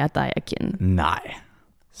at lære dig at kende. Nej.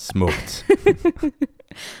 Smukt.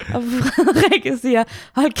 Og Frederikke siger,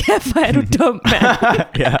 hold kæft, hvor er du dum, mand.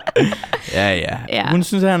 Ja. Hun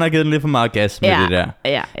synes, at han har givet den lidt for meget gas med det der.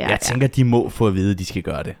 Ja, jeg tænker, de må få at vide, at de skal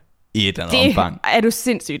gøre det. I et eller andet omfang. Er du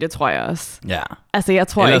sindssygt, det tror jeg også. Ja. Altså, jeg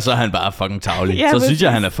tror ellers så er han bare fucking tavlig. Ja, så synes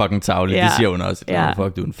jeg, han er fucking tavlig. Det siger hun også. Ja.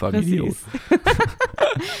 Fuck, du er en fucking idiot.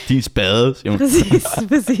 Din spade, siger hun.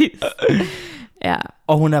 Præcis. Ja.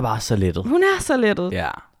 Og hun er bare så lettet. Hun er så lettet. Ja.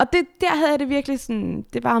 Og der havde jeg det virkelig sådan,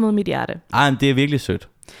 det varmede mit hjerte. Ej, men det er virkelig sødt.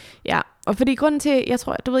 Ja, og fordi grunden til, jeg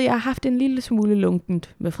tror, du ved, jeg har haft en lille smule lunkent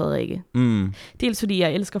med Frederikke. Dels fordi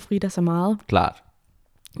jeg elsker Frida så meget. Klart.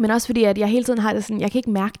 Men også fordi, at jeg hele tiden har det sådan, jeg kan ikke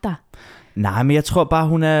mærke dig. Nej, men jeg tror bare,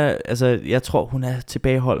 hun er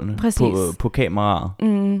tilbageholdende på kameraet.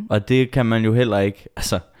 Og det kan man jo heller ikke,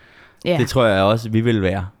 det tror jeg også, vi vil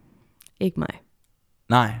være. Ikke mig.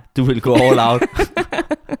 Nej, du vil gå all out.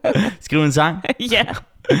 Skriv en sang? Ja.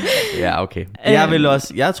 Ja, okay.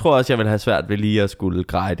 Jeg tror også, jeg vil have svært ved lige at skulle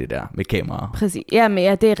greje det der med kameraet. Præcis. Ja, men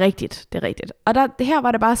ja, det er rigtigt. Og her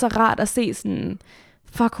var det bare så rart at se sådan,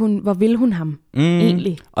 hvor vil hun ham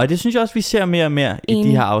egentlig? Og det synes jeg også, vi ser mere og mere i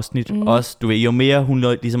de her afsnit. Også, du ved, jo mere hun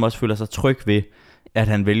ligesom også føler sig tryg ved, at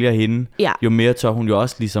han vælger hende, jo mere tør hun jo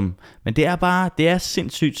også ligesom. Men det er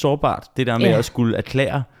sindssygt sårbart, det der med at skulle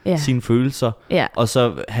erklære sine følelser, og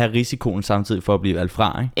så have risikoen samtidig for at blive valgt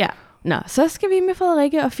fra, ikke? Ja. Nå, så skal vi med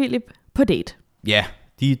Frederikke og Philip på date. Ja,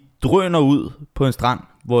 de drøner ud på en strand,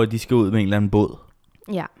 hvor de skal ud med en eller anden båd.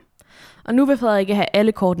 Ja. Og nu vil Frederikke have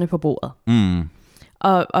alle kortene på bordet.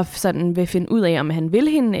 og sådan vil finde ud af, om han vil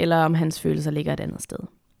hende, eller om hans følelser ligger et andet sted.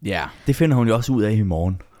 Ja, det finder hun jo også ud af i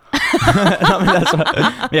morgen. Nå, men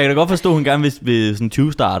jeg kan da godt forstå, at hun gerne vil sådan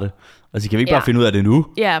 20 starte. Altså, kan vi ikke bare finde ud af det nu?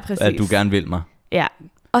 Ja, præcis. At du gerne vil mig. Ja.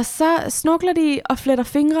 Og så snorkler de og fletter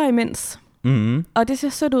fingre imens. Mm-hmm. Og det ser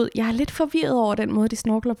sødt ud. Jeg er lidt forvirret over den måde, de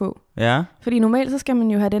snorkler på. Ja. Fordi normalt så skal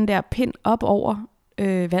man jo have den der pind op over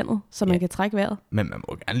vandet, så man kan trække vejret. Men man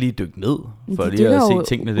må gerne lige dykke ned, for lige at se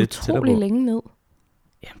tingene lidt tættere på. Utrolig længe ned.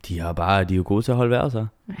 Jamen, de er jo gode til at holde vejret, så.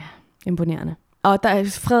 Ja, imponerende. Og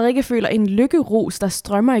Frederikke føler en lykkerus, der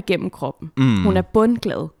strømmer igennem kroppen. Hun er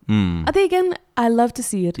bundglad. Og det er igen, I love to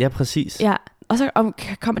see it. Ja, præcis. Ja. Og så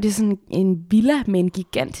kommer det sådan en villa med en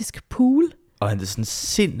gigantisk pool. Og det er sådan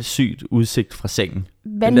sindssygt udsigt fra sengen.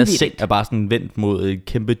 Vanvittigt. Den der seng er bare sådan vendt mod en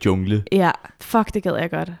kæmpe jungle. Ja, fuck, det gad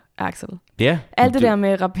jeg godt, Axel. Ja. Alt det der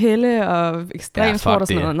med rappelle og ekstremsport og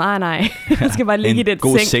sådan noget. Nej. Jeg skal bare ligge i den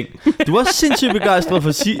god seng. Du var sindssygt begejstret for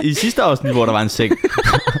i sidste afsnit, hvor der var en seng.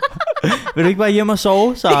 Vil du ikke bare hjem og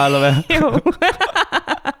sove, Sara, eller hvad? Jo.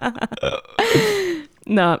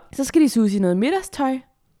 Nå, så skal de suge i noget middagstøj.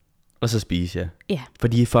 Og så spise, ja. Ja. For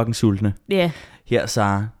de er fucking sultne. Ja. Her,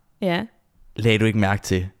 Sara. Ja. Lagde du ikke mærke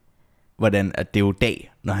til, hvordan at det er jo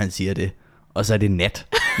dag, når han siger det, og så er det nat,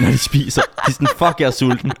 når de spiser. De er sådan, fuck, jeg er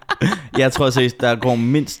sulten. Jeg tror seriøst, der går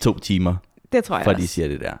mindst 2 timer, det tror jeg før også. De siger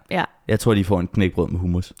det der. Ja. Jeg tror, de får en knækbrød med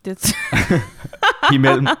hummus. Det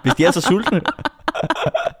imellem, hvis de er så sultne.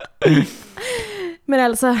 Men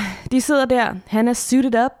altså, de sidder der. Han er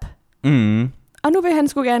suited up. Og nu vil han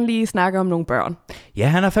sgu gerne lige snakke om nogle børn. Ja,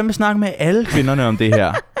 han har fandme snakket med alle kvinderne om det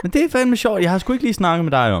her. Men det er fandme sjovt. Jeg har sgu ikke lige snakket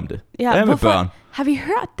med dig om det. Ja, hvad med børn? Har vi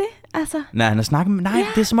hørt det? Altså? Nej, han har snakket med... Nej,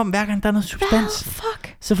 det er som om hver gang der er noget substans.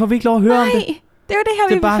 Fuck. Så får vi ikke lov at høre om det. Det er jo det her,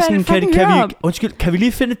 det er bare sådan, kan vi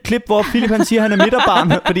lige finde et klip, hvor Philip han siger, at han er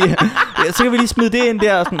midterbarn? Fordi så kan vi lige smide det ind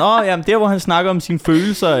der. Sådan, jamen, der hvor han snakker om sine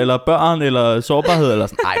følelser, eller børn, eller sårbarhed, eller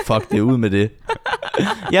sådan. Nej, fuck, det er ud med det.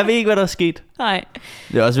 Jeg ved ikke, hvad der er sket. Nej.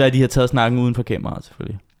 Det er også været, at de har taget snakken uden for kameraet,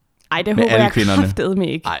 selvfølgelig. Nej, det håber jeg kraftedeme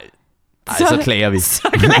ikke. Nej, så klager vi. Så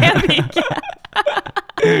klager vi ikke,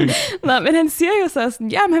 Nå, men han siger jo så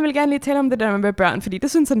sådan, jamen han vil gerne lige tale om det der med børn, fordi det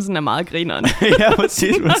synes han sådan er meget grineren. Ja,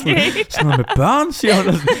 præcis. Okay. Sådan noget med børn, siger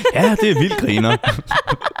hun. Ja, det er vildt griner.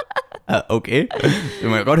 Okay. Du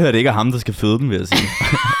må godt høre, at det ikke er ham, der skal føde dem, vil jeg sige.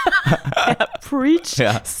 Ja, preach,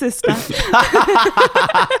 sister.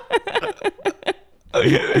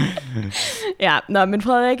 Ja, men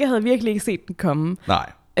Frederikke havde virkelig ikke set den komme.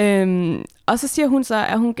 Nej. Og så siger hun så,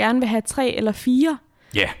 at hun gerne vil have 3 eller 4.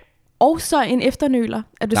 Ja. Yeah. Og så en efternøler.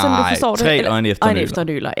 Er du sådan, du forstår 3 det? og en efternøler. Og en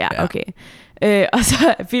efternøler, ja, okay. Og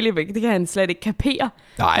så Philip, det kan han slet ikke kapere.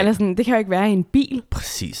 Nej. Eller sådan, det kan jo ikke være i en bil.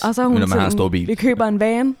 Præcis. Og så hun man har en stor bil. Vi køber en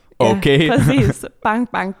van. Okay. Ja, præcis. Bang,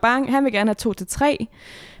 bang, bang. Han vil gerne have 2 til 3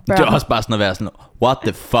 børn. Det er også bare sådan at være sådan, what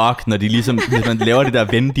the fuck, når de ligesom, hvis man laver det der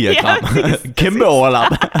Venn-diagram. Kæmpe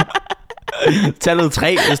overlap. Tallet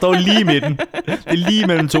 3, det står lige i midten. Det er lige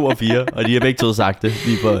mellem 2 og 4, og de har begge to sagt det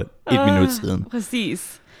lige for 1 minut siden.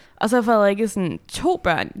 Præcis. Og så Frederikke sådan, 2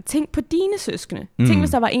 børn. Tænk på dine søskende. Tænk, hvis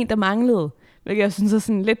der var en, der manglede. Hvilket jeg synes er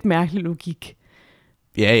sådan lidt mærkelig logik.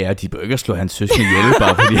 Ja, de bør ikke at slå hans søskende ihjel,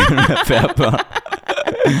 bare fordi han er færre børn.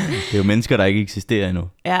 Det er jo mennesker, der ikke eksisterer endnu.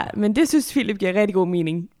 Ja, men det synes Philip giver rigtig god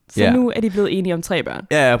mening. Så nu er de blevet enige om 3 børn.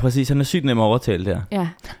 Ja, præcis. Han er sygt nem at overtale der. Ja.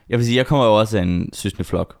 Jeg vil sige, jeg kommer jo også af en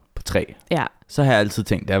søskendeflok på 3. Ja. Så har jeg altid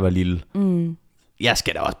tænkt, da jeg var lille, jeg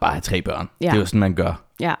skal da også bare have 3 børn. Ja. Det er jo sådan, man gør.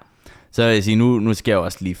 Ja. Så jeg vil sige, nu skal jeg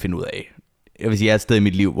også lige finde ud af. Jeg vil sige, jeg er et sted i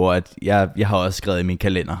mit liv, hvor jeg har også skrevet i min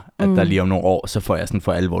kalender, at der lige om nogle år, så får jeg sådan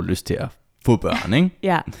for alvor lyst til at få børn, ikke?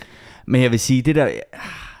 Ja. Men jeg vil sige, det der...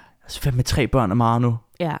 Altså, med 3 børn er meget nu.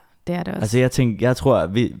 Ja, det er det også. Altså, jeg tror,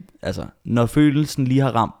 at når følelsen lige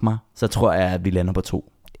har ramt mig, så tror jeg, at vi lander på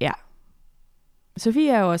 2. Ja.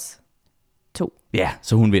 Sofie er jo også 2. Ja,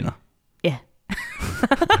 så hun vinder. Ja.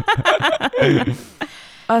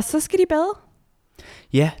 Og så skal de bade.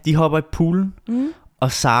 Ja, de hopper i poolen.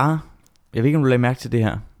 Og Sara, jeg ved ikke, om du lagde mærke til det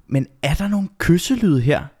her, men er der nogle kysselyd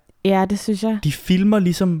her? Ja, det synes jeg. De filmer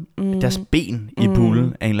ligesom deres ben i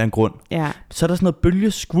poolen af en eller anden grund. Ja. Så er der sådan noget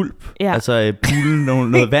bølgeskvulp, altså poolen,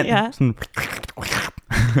 noget vand. Ja. Sådan.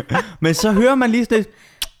 Men så hører man lige sådan lidt...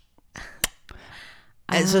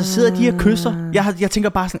 Altså sidder de og kysser. Jeg tænker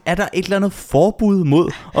bare sådan, er der et eller andet forbud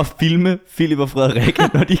mod at filme Philip og Frederikke,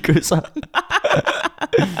 når de kysser?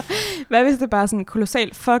 Hvad hvis det bare er sådan en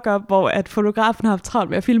kolossal fuck-up, hvor at fotografen har haft travlt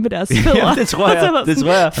med at filme deres fødder? Ja, det tror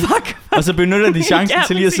jeg. Fuck. Og så benytter de chancen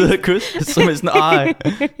til lige at sidde og kysse. Så er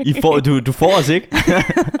sådan, du får os ikke.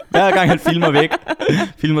 Hver gang han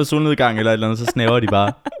filmer solnedgang eller et eller andet, så snæver de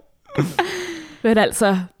bare. Men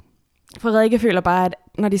altså, Frederikke føler bare, at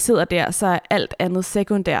når de sidder der, så er alt andet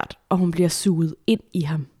sekundært, og hun bliver suget ind i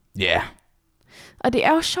ham. Ja. Yeah. Og det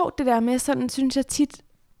er jo sjovt det der med, sådan synes jeg tit,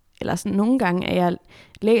 eller sådan nogle gange, at jeg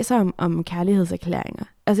læser om kærlighedserklæringer.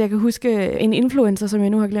 Altså jeg kan huske en influencer, som jeg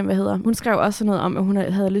nu har glemt, hvad hedder. Hun skrev også noget om, at hun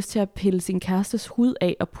havde lyst til at pille sin kærestes hud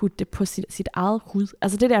af og putte det på sit eget hud.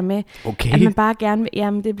 Altså det der med, at man bare gerne vil...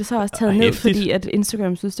 Jamen det blev så også taget ned, fordi at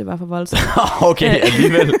Instagram synes, det var for voldsomt. Okay,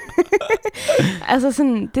 alligevel. Altså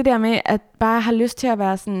sådan det der med, at bare have lyst til at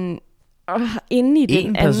være sådan... inde i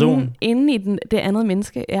den anden, inde i det andet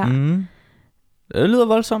menneske, ja. Mm. Det lyder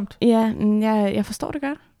voldsomt. Ja, jeg forstår det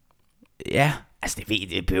godt. Ja, altså det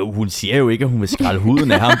ved det. Hun siger jo ikke, at hun vil skrælle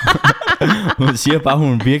huden af ham. Hun siger bare, at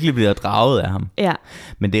hun virkelig bliver draget af ham. Ja.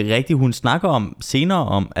 Men det er rigtigt, hun snakker om senere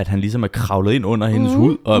om, at han ligesom er kravlet ind under hendes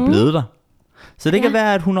hud og er blevet der. Så det kan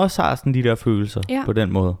være, at hun også har sådan de der følelser på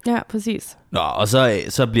den måde. Ja, præcis. Nå, og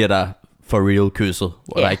så bliver der for real kysset,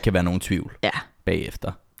 hvor der ikke kan være nogen tvivl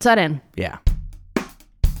bagefter. Sådan. Ja.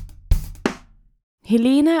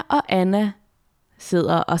 Helena og Anna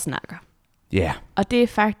sidder og snakker. Ja. Og det er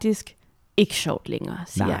faktisk ikke sjovt længere,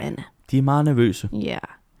 siger Anna. De er meget nervøse. Ja.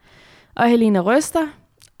 Og Helena ryster,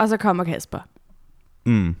 og så kommer Kasper.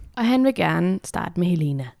 Mm. Og han vil gerne starte med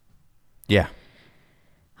Helena. Ja.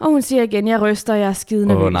 Og hun siger igen, jeg ryster, jeg er skide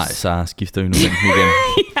nervøs. Nej, så skifter vi nu igen.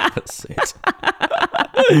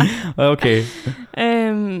 Okay.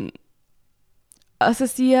 Og så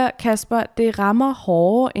siger Kasper, det rammer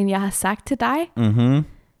hårdere, end jeg har sagt til dig. Mhm.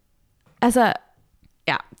 Altså,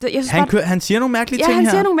 ja. Jeg synes han siger nogle mærkelige ting her. Ja, han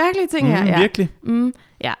siger nogle mærkelige ting her. Ja. Virkelig.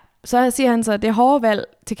 Ja. Så siger han så, det hårde valg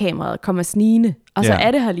til kameraet kommer snigende. Og så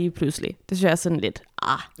er det her lige pludselig. Det synes jeg er sådan lidt,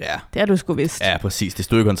 det har du sgu vidst. Ja, præcis. Det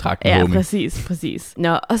stod i kontrakten, ja, homie. præcis.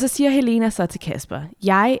 Nå, og så siger Helena så til Kasper,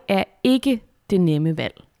 jeg er ikke det nemme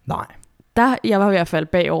valg. Nej. Jeg var i hvert fald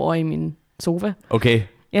bagover i min sofa. Okay.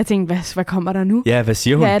 Jeg tænkte, hvad kommer der nu? Ja, hvad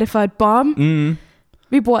siger hun? Hvad er det for et bomb? Mm.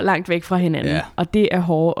 Vi bor langt væk fra hinanden, og det er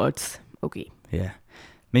hårde odds. Okay. Ja.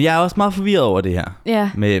 Men jeg er også meget forvirret over det her,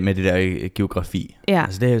 med det der geografi. Ja.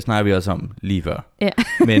 Altså det snakker vi også om lige før. Ja.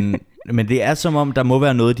 men det er som om, der må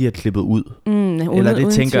være noget, de har klippet ud. Eller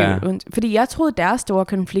det tænker jeg. Fordi jeg troede, deres store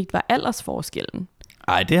konflikt var aldersforskellen.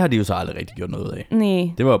 Nej, det har de jo så aldrig rigtig gjort noget af.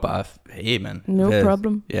 Nej. Det var bare, hey man. No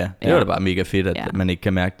problem. Ja, det var da bare mega fedt, at man ikke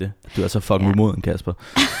kan mærke det. Du er så fucking moden, Kasper.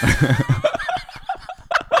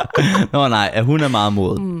 Nå nej, hun er meget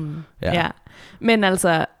moden. Ja. Men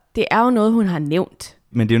altså, det er jo noget, hun har nævnt.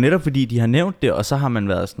 Men det er jo netop fordi, de har nævnt det, og så har man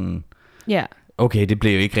været sådan... Ja. Okay, det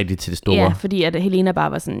blev jo ikke rigtigt til det store. Ja, fordi at Helena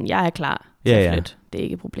bare var sådan, jeg er klar til at flytte. Det er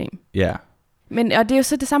ikke et problem. Ja. Men, og det er jo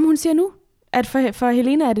så det samme, hun siger nu. At for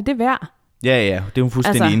Helena er det værd. Ja, det er hun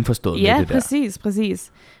fuldstændig indforstået med det der. Ja,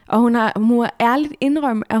 præcis. Og hun må ærligt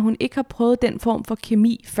indrømme, at hun ikke har prøvet den form for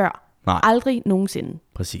kemi før. Nej. Aldrig nogensinde.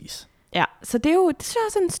 Præcis. Ja, så det er jo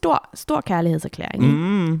også en stor kærlighedserklæring.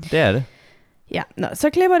 Det er det. Ja, så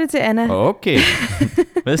klipper det til Anna. Okay.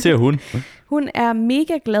 Hvad siger hun? Hun er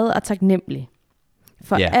mega glad og taknemmelig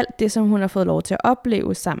for alt det, som hun har fået lov til at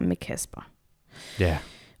opleve sammen med Kasper. Ja.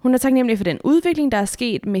 Hun er taknemmelig for den udvikling, der er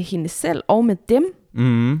sket med hende selv og med dem.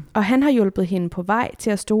 Og han har hjulpet hende på vej til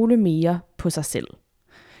at stole mere på sig selv.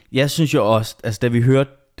 Jeg synes jo også, altså da vi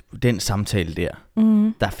hørte den samtale der,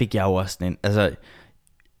 der fik jeg jo også en... Altså,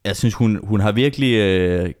 jeg synes, hun har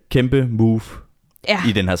virkelig kæmpe move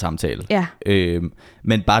i den her samtale. Ja.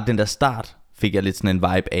 Men bare den der start fik jeg lidt sådan en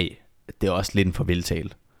vibe af, det er også lidt en farveltale.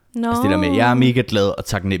 Altså det der med, jeg er mega glad og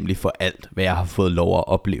taknemmelig for alt, hvad jeg har fået lov at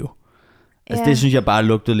opleve. Altså det synes jeg bare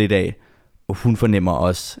lugtede lidt af, og hun fornemmer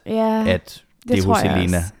også, at det er hos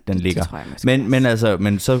Helena, den ligger.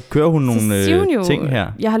 Men så kører hun nogle ting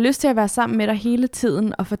her. Jeg har lyst til at være sammen med dig hele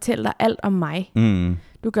tiden og fortælle dig alt om mig.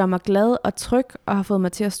 Du gør mig glad og tryg og har fået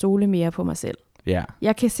mig til at stole mere på mig selv. Ja.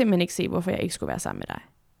 Jeg kan simpelthen ikke se, hvorfor jeg ikke skulle være sammen med dig.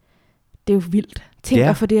 Det er jo vildt. Tænk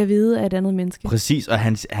at få det at vide af et andet menneske. Præcis, og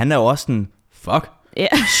han er jo også sådan, fuck,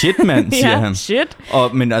 shit mand, siger han. Shit.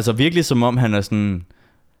 Men altså virkelig som om han er sådan,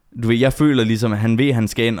 du ved, jeg føler ligesom, at han ved, at han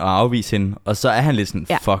skal ind og afvise hende, og så er han lidt sådan,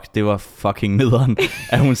 fuck, det var fucking nederen,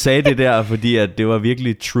 at hun sagde det der, fordi at det var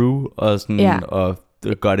virkelig true, og sådan, og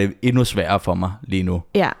det gør det endnu sværere for mig lige nu.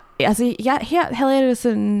 Ja, altså her havde jeg det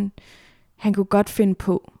sådan, han kunne godt finde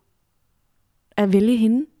på at vælge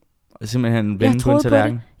hende. Simpelthen vende på en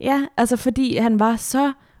tallerken. Ja, altså fordi han var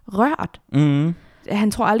så rørt.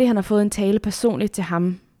 Han tror aldrig, han har fået en tale personligt til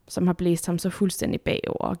ham, som har blæst ham så fuldstændig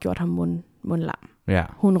bagover og gjort ham mundlam. Ja.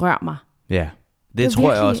 Hun rører mig. Ja, det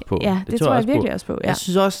tror jeg også på. Ja, det tror jeg virkelig også på. Ja. Jeg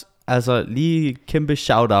synes også, altså lige kæmpe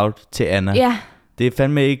shout-out til Anna. Ja. Det er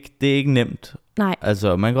fandme ikke, det er ikke nemt. Nej.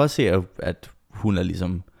 Altså, man kan også se, at hun er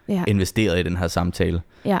ligesom investeret i den her samtale.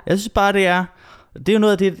 Ja. Jeg synes bare, det er Det er jo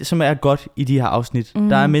noget af det, som er godt i de her afsnit.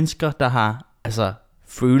 Der er mennesker, der har altså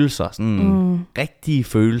følelser, sådan rigtige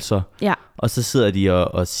følelser. Ja. Og så sidder de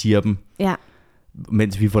og siger dem,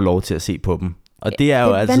 mens vi får lov til at se på dem. Og det er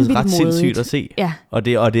jo altid ret sindssygt at se. Ja. Og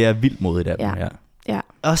det er vildt modigt af dem. Ja.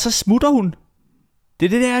 Og så smutter hun. Det er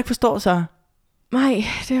det, jeg ikke forstår, så. Nej,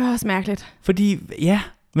 det var også mærkeligt. Fordi,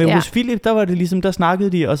 hos Philip, der var det ligesom, der snakkede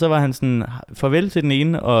de, og så var han sådan, farvel til den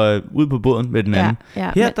ene, og ud på båden med den anden.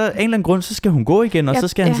 Her, der er en eller anden grund, så skal hun gå igen, og så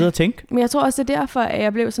skal han sidde og tænke. Men jeg tror også, det er derfor, at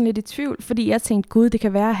jeg blev sådan lidt i tvivl, fordi jeg tænkte, gud, det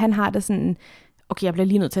kan være, at han har det sådan, okay, jeg bliver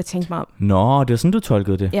lige nødt til at tænke mig om. Nå, det er sådan, du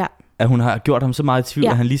tolkede det? Ja. At hun har gjort ham så meget i tvivl,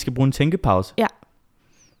 at han lige skal bruge en tænkepause? Ja.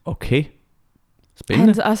 Okay.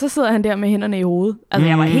 Spændende. Og så sidder han der med hænderne i hovedet. Altså,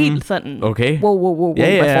 jeg var helt sådan, wow,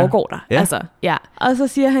 hvad foregår der? Ja. Altså, Og så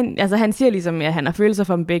siger han, han siger ligesom, at han har følelser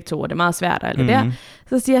for dem begge to, og det er meget svært og alt det der.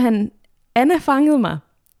 Så siger han, Anna fangede mig.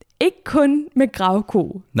 Ikke kun med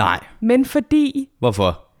gravko. Nej. Men fordi...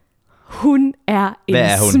 Hvorfor? Hun er en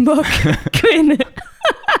smuk kvinde.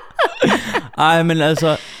 Ej, men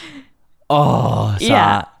altså...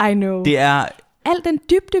 I know. Det er... Al den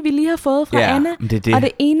dybde, vi lige har fået fra Anna. Det. Og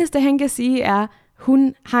det eneste, han kan sige, er,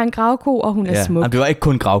 hun har en gravko, og hun er smuk. Jamen, det var ikke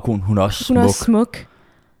kun gravkoen, hun er også smuk. Hun er også smuk.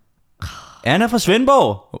 Anna fra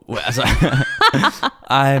Svendborg. Altså.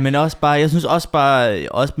 Ej, men også bare, jeg synes også bare,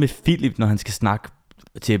 også med Philip, når han skal snakke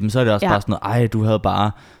til dem, så er det også bare sådan noget,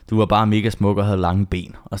 du var bare mega smuk og havde lange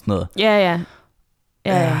ben og sådan noget. Ja.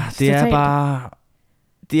 Det er bare,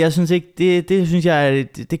 jeg synes ikke, det synes jeg,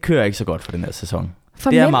 det kører ikke så godt for den her sæson.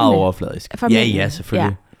 Det er meget overfladisk. Ja,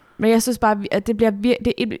 selvfølgelig. Ja. Men jeg synes bare, at det bliver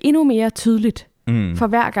det er endnu mere tydeligt for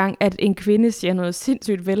hver gang, at en kvinde siger noget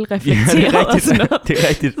sindssygt velreflekteret. Ja, det er rigtigt. Det er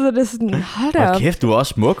rigtigt. Så det er sådan, hold da op. Kæft, du er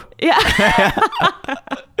også smuk. Ja.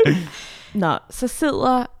 Nå, så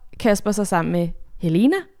sidder Kasper så sammen med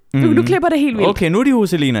Helena. Du klipper det helt vildt. Okay, nu er de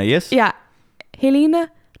hos Helena, yes. Ja. Helena,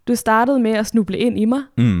 du startede med at snuble ind i mig.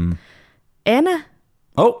 Anna,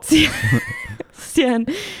 siger han,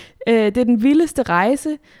 det er den vildeste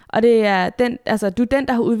rejse, og det er den, altså, du er den,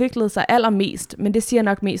 der har udviklet sig allermest, men det siger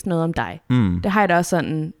nok mest noget om dig. Det har jeg da også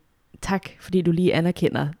sådan, tak, fordi du lige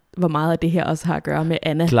anerkender, hvor meget af det her også har at gøre med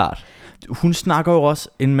Anna. Klart. Hun snakker jo også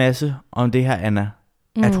en masse om det her, Anna.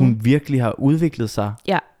 At hun virkelig har udviklet sig.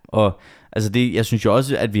 Ja. Og altså det, jeg synes jo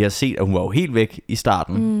også, at vi har set, at hun var jo helt væk i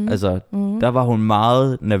starten. Altså, der var hun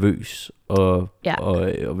meget nervøs, og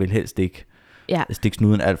ville helst ikke stikke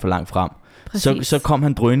snuden alt for langt frem. Så kom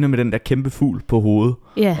han drønende med den der kæmpe fugl på hovedet,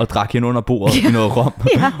 og drak hende under bordet i noget rom,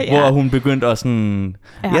 hvor hun begyndte at sådan...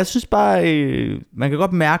 Jeg synes bare, man kan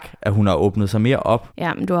godt mærke, at hun har åbnet sig mere op.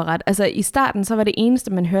 Ja, men du har ret. Altså i starten, så var det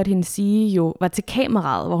eneste, man hørte hende sige jo, var til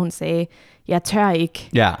kameraet, hvor hun sagde, jeg tør ikke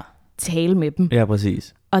tale med dem. Ja,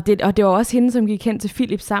 præcis. Og det var også hende, som gik hen til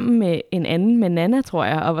Philip sammen med en anden, med Nana, tror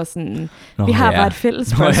jeg, og var sådan, vi har bare et fælles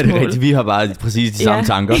spørgsmål. Det er rigtigt. Vi har bare præcis de samme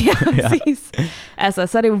tanker. Ja, præcis. Altså,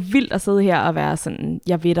 så er det jo vildt at sidde her og være sådan,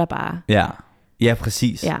 jeg ved dig bare. Ja,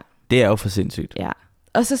 præcis. Ja. Det er jo for sindssygt. Ja.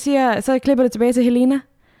 Og så klipper det tilbage til Helena.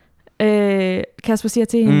 Kasper siger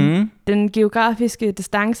til hende, den geografiske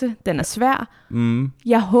distance, den er svær.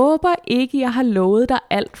 Jeg håber ikke, jeg har lovet dig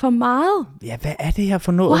alt for meget. Ja, hvad er det her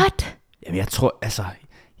for noget? What? Jamen, jeg tror, altså...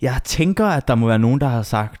 Jeg tænker, at der må være nogen, der har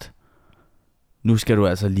sagt, nu skal du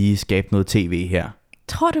altså lige skabe noget tv her.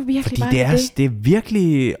 Tror du virkelig fordi bare det er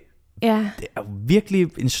virkelig, det er virkelig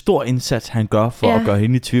en stor indsats, han gør for at gøre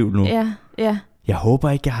hende i tvivl nu. Ja. Jeg håber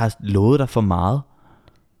ikke, jeg har lovet dig for meget.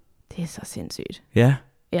 Det er så sindssygt. Ja.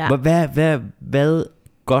 Hvad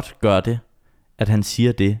godt gør det, at han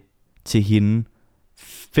siger det til hende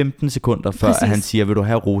 15 sekunder før, at han siger, vil du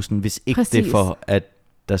have rosen, hvis ikke det er for, at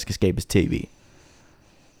der skal skabes tv.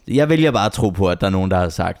 Jeg vælger bare at tro på, at der er nogen, der har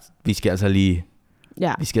sagt, vi skal altså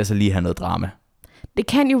lige have noget drama. Det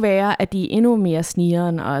kan jo være, at de er endnu mere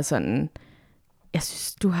snigeren og sådan, jeg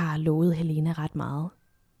synes, du har lovet Helena ret meget.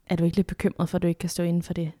 Er du ikke lidt bekymret for, at du ikke kan stå inden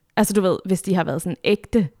for det? Altså du ved, hvis de har været sådan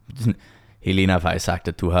ægte. Helena har faktisk sagt,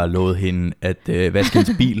 at du har lovet hende at vaske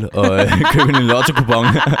hendes bil og købe en lotto-kupon.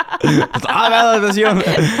 Hvad siger hun?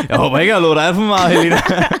 Jeg håber ikke, jeg har lovet dig alt for meget, Helena.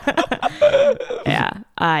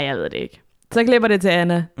 Jeg ved det ikke. Så klipper det til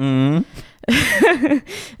Anna.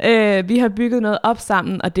 Vi har bygget noget op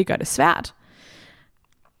sammen, og det gør det svært.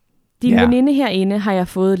 Din veninde herinde har jeg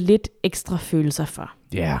fået lidt ekstra følelser for.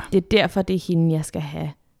 Det er derfor, det er hende, jeg skal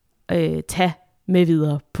have tage med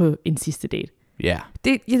videre på en sidste date.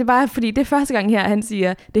 Det er bare fordi, det er første gang her, han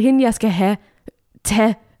siger, det er hende, jeg skal have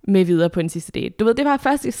tage med videre på en sidste date. Du ved, det var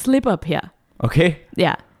først et slip-up her. Okay.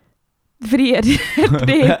 Ja. Fordi at, det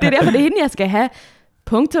er derfor, det er hende, jeg skal have.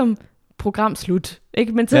 Punktum. Program slut.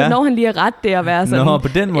 Ikke? Men så når han lige at rette det og være sådan, på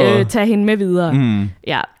den måde. Tage hende med videre.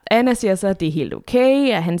 Ja, Anna siger så, at det er helt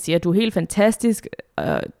okay, og han siger, at du er helt fantastisk,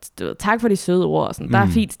 og tak for de søde ord, og sådan. Der er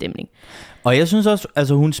fint stemning. Og jeg synes også,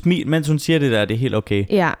 altså hun smiler, mens hun siger det der, det er helt okay.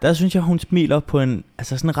 Ja. Der synes jeg, hun smiler på en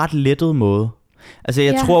sådan en ret lettet måde. Altså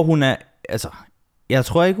jeg tror, hun er, jeg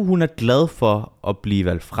tror ikke, hun er glad for at blive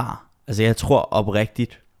valgt fra. Altså jeg tror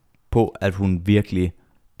oprigtigt på, at hun virkelig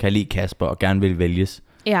kan lide Kasper og gerne vil vælges.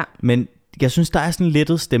 Ja. Men jeg synes, der er sådan en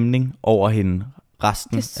lettet stemning over hende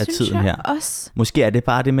resten af tiden her. Også. Måske er det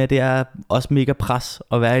bare det med, at det er også mega pres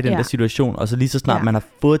at være i den der situation, og så lige så snart man har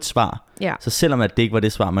fået et svar, så selvom at det ikke var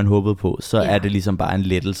det svar, man håbede på, så er det ligesom bare en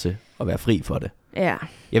lettelse at være fri for det. Ja.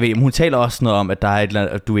 Jeg ved, hun taler også noget om, at der er, at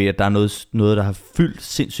der er noget, der har fyldt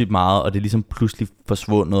sindssygt meget, og det er ligesom pludselig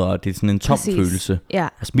forsvundet, og det er sådan en tom følelse. Ja.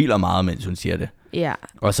 Jeg smiler meget, mens hun siger det. Ja.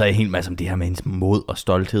 Og så er jeg helt masse om det her med hendes mod og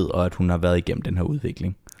stolthed, og at hun har været igennem den her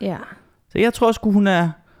udvikling. Ja. Så jeg tror sgu, hun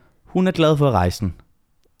er glad for rejsen.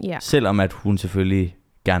 Ja. Selvom at hun selvfølgelig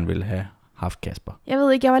gerne ville have haft Kasper. Jeg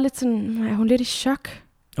ved ikke, jeg var lidt sådan, er hun lidt i chok?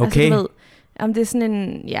 Okay. Altså, du ved, om det er sådan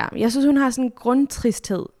en, jeg synes, hun har sådan en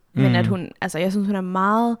grundtristhed, men at hun, jeg synes, hun er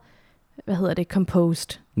meget,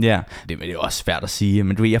 composed. Ja, det er også svært at sige,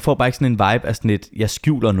 men du ved, jeg får bare ikke sådan en vibe af sådan et, jeg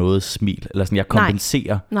skjuler noget smil, eller sådan, jeg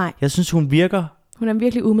kompenserer. Nej. Jeg synes, hun virker. Hun er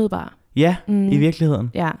virkelig umiddelbar. Ja, i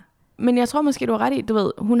virkeligheden. Ja, men jeg tror måske, du har ret i, du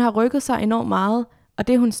ved, hun har rykket sig enormt meget, og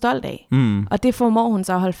det er hun stolt af. Og det formår hun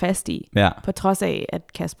så at holde fast i, på trods af, at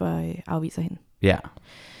Kasper afviser hende. Ja.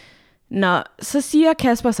 Nå, så siger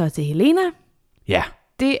Kasper så til Helena. Ja.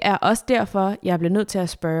 Det er også derfor, jeg blev nødt til at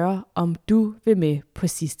spørge, om du vil med på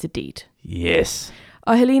sidste date. Yes.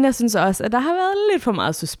 Og Helena synes også, at der har været lidt for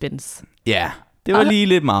meget suspense. Ja, det var lige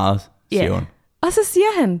lidt meget, siger hun. Og så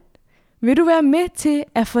siger han, vil du være med til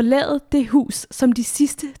at forlade det hus, som de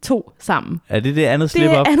sidste 2 sammen? Er det andet slip-up?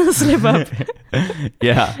 Det er andet slip-up.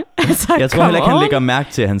 Ja. Altså, jeg tror heller ikke, han lægger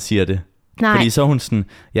mærke til, at han siger det. Nej. Fordi så er hun sådan,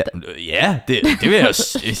 det vil jeg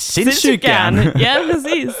sindssygt gerne. Ja,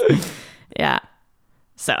 præcis. Ja,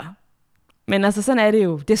 så. Men altså, sådan er det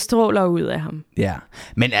jo. Det stråler ud af ham. Ja,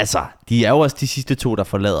 men altså, de er jo også de sidste 2, der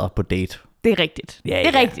forlader på date. Det er rigtigt. Ja,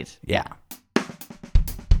 det er rigtigt. Ja.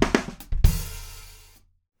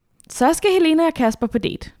 Så skal Helena og Kasper på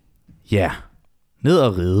date. Ja, ned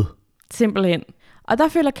og ride. Simpelthen. Og der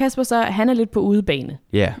føler Kasper så, at han er lidt på udebane.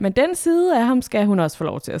 Ja. Men den side af ham skal hun også få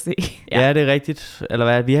lov til at se. Ja, det er rigtigt. Eller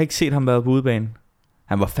hvad? Vi har ikke set ham være på udebane.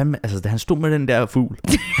 Han var fandme, da han stod med den der fugl,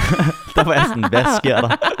 der var jeg sådan, hvad sker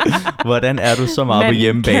der? Hvordan er du så meget på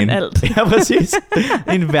hjemmebane? Kan alt. Ja, præcis.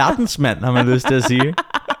 En verdensmand, har man lyst til at sige.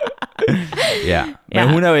 Ja, men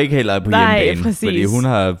hun er jo ikke heller på hjemmebane. Præcis. Fordi hun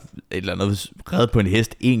har et eller andet reddet på en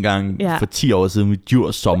hest en gang for 10 år siden i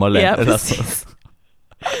Djurs Sommerland. Ja, præcis.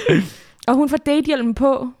 Og hun får datehjelmen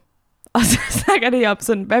på, og så snakker det op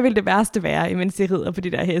sådan, hvad vil det værste være, imens de rider på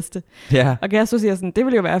de der heste? Ja. Og Kasper siger sådan, det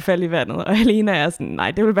vil jo være at falde i vandet. Og Helena er sådan,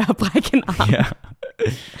 nej, det vil være at brække en arm. Ja.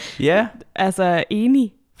 Ja. Altså,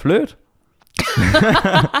 enig. Fløt.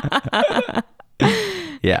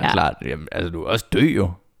 Ja, klart. Jamen, altså, du er også dø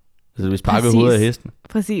jo. Altså, du vil sparke hovedet af hesten.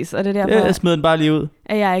 Præcis, og det er derfor, jeg smider den bare lige ud.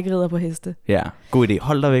 At jeg ikke rider på heste. Ja, god idé.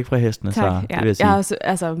 Hold dig væk fra hestene, tak. Så. Ja. Det vil jeg sige. Jeg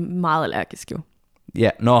er også meget allergisk jo. Ja,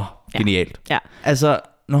 genialt. Ja. Altså,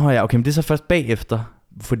 okay, men det er så først bagefter,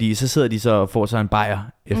 fordi så sidder de så og får sig en bajer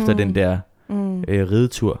efter den der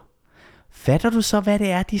ridetur. Fatter du så, hvad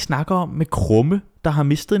det er, de snakker om med Krumme, der har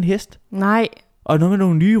mistet en hest? Nej. Og noget med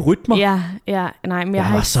nogle nye rytmer? Ja, nej, men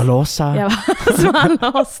jeg var så lost, Sarah. Jeg var så meget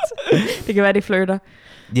lost. Det kan være, de flirter.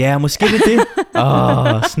 Ja, måske det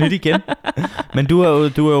er det. Snydt igen. Men du er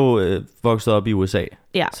jo vokset op i USA,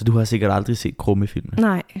 så du har sikkert aldrig set Krumme-filmene.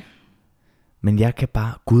 Nej. Men jeg kan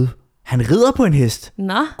bare, Gud, han rider på en hest.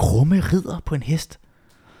 Nå. Krumme rider på en hest.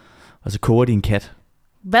 Og så koger de en kat.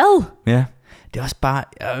 Hvad? Ja, det er også bare,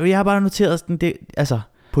 jeg har bare noteret sådan, det, altså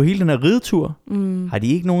på hele den her ridetur, har de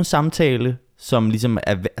ikke nogen samtale, som ligesom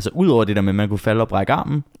er, altså ud over det der med, at man kunne falde og brække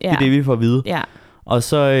armen, det er det, vi får at vide. Ja. Og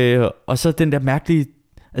så den der mærkelige,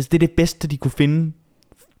 altså det er det bedste, de kunne finde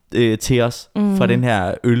til os fra den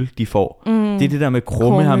her øl, de får. Det er det der med,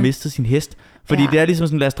 Krumme har mistet sin hest. Fordi det er ligesom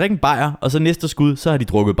sådan, lad os drikke en bajer, og så næste skud, så har de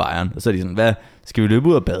drukket bajeren. Og så er de sådan, hvad, skal vi løbe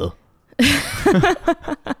ud og bade?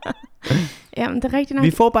 Jamen, det er rigtigt nok.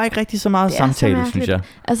 Vi får bare ikke rigtig så meget samtale, synes jeg.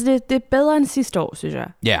 Altså, det er bedre end sidste år, synes jeg.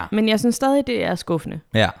 Ja. Men jeg synes stadig, det er skuffende.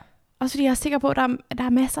 Ja. Også fordi jeg er sikker på, at der er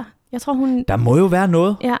masser. Jeg tror, hun... Der må jo være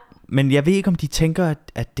noget. Ja. Men jeg ved ikke, om de tænker,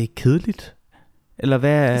 at det er kedeligt. Eller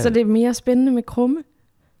hvad? Så det er mere spændende med Krumme?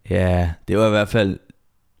 Ja, det var i hvert fald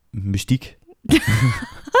mystik.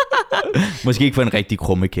 Måske ikke for en rigtig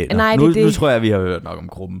Krumme-kender. Nej, nu tror jeg, vi har hørt nok om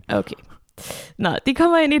Krumme. Okay. Nå, de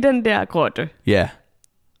kommer ind i den der grotte. Ja.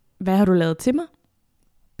 Hvad har du lavet til mig?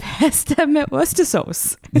 pasta med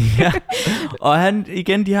ostesauce. Ja. Og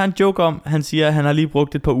de har en joke om, han siger, at han har lige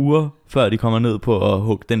brugt et par uger, før de kommer ned på at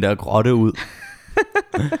hugge den der grotte ud.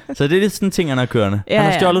 Så det er lidt sådan en ting, han har kørende. Han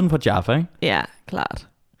har stjålet den på Jaffa, ikke? Ja, klart.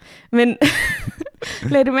 Men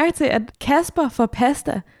lad du mærke til, at Kasper får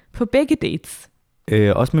pasta på begge dates.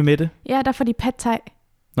 Også med Mette? Ja, der får de pad thai.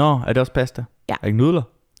 Nå, er det også pasta? Ja. Er ikke nudler?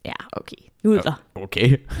 Ja, okay. Nudler.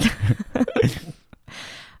 Okay.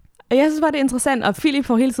 Og jeg synes bare, det er interessant, og Philip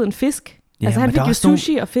får hele tiden fisk. Ja, altså han fik jo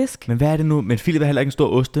sushi og fisk. Men hvad er det nu? Men Philip er heller ikke en stor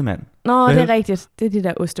ostemand. Nå, det er rigtigt. Det er de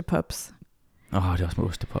der ostepops. Det er også med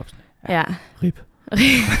ostepops. Ja. Rip.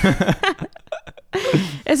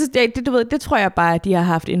 Jeg synes, det tror jeg bare, at de har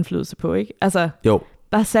haft indflydelse på, ikke? Altså, jo.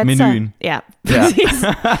 Der satte menuen. Ja, præcis.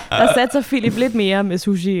 Der satte sig Philip lidt mere med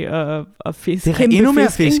sushi og fisk. Det er endnu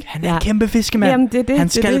mere fisk. Han er en kæmpe fiskemand. Jamen, det. Han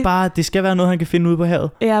skal bare, det skal være noget, han kan finde ude på havet.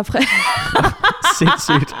 Ja,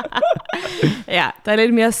 sindssygt. Ja, der er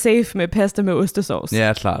lidt mere safe med pasta med ostesauce.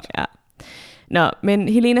 Ja, klart. Ja. Nå, men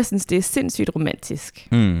Helena synes, det er sindssygt romantisk.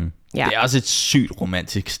 Ja. Det er også et sygt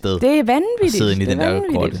romantisk sted. Det er vanvittigt. At sidde inde i den der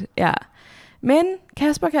grotte. Ja. Men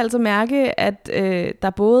Kasper kan altså mærke, at der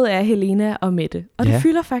både er Helena og Mette. Og det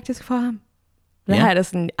fylder faktisk for ham. Der har jeg da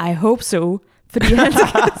sådan, I hope so. Fordi han skal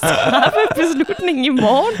træffe beslutningen i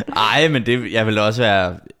morgen. Ej, men jeg vil også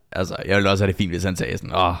have det fint, hvis han sagde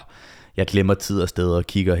sådan, jeg glemmer tid og sted og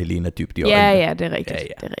kigger Helena dybt i øjnene. Ja, det er rigtigt. Ja.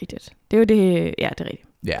 Det er rigtigt. Det er jo det, ja, det er rigtigt.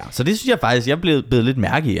 Ja, så det synes jeg faktisk, jeg blev lidt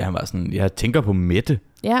mærke i, at han var sådan, jeg tænker på Mette.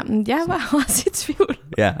 Ja, men jeg var også i tvivl.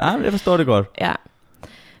 Ja, jeg forstår det godt. Ja.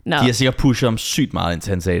 De har sikkert pushet ham sygt meget, indtil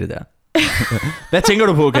han sagde det der. Hvad tænker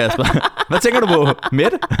du på, Kasper? Hvad tænker du på?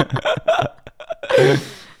 Mette?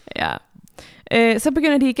 Ja. Så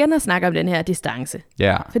begynder de igen at snakke om den her distance.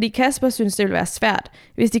 Ja. Fordi Kasper synes, det ville være svært,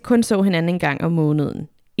 hvis de kun så hinanden en gang om måneden.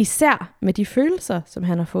 Især med de følelser, som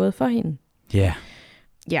han har fået for hende. Ja. Yeah.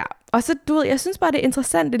 Ja, og så jeg synes bare, det er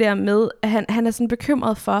interessant det der med, at han er sådan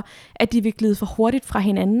bekymret for, at de vil glide for hurtigt fra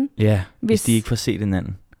hinanden. Ja, hvis de ikke får set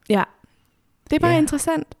hinanden. Ja. Det er bare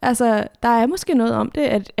interessant. Altså, der er måske noget om det,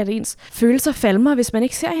 at ens følelser falmer, hvis man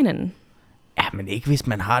ikke ser hinanden. Ja, men ikke hvis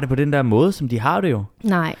man har det på den der måde, som de har det jo.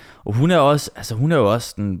 Nej. Og hun er jo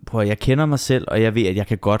også den, jeg kender mig selv, og jeg ved, at jeg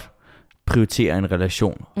kan godt prioritere en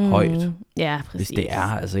relation højt. Ja, præcis. Hvis det er.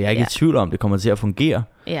 Altså, jeg er ikke i tvivl om, det kommer til at fungere.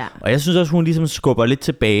 Ja. Og jeg synes også, hun ligesom skubber lidt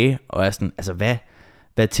tilbage, og er sådan, altså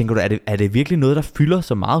hvad tænker du, er det virkelig noget, der fylder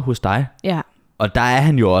så meget hos dig? Ja. Og der er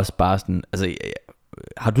han jo også bare sådan, altså,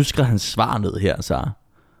 har du skrevet hans svar ned her, Sara?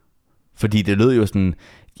 Fordi det lød jo sådan,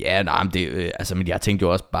 men jeg tænkte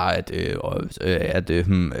jo også bare,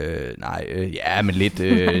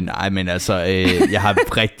 jeg har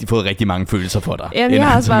fået rigtig mange følelser for dig. Jamen, jeg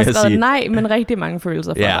har også bare skrevet nej, men rigtig mange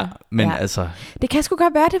følelser for dig. Men altså... Det kan sgu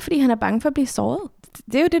godt være det, fordi han er bange for at blive såret.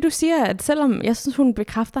 Det er jo det, du siger, at selvom jeg synes, hun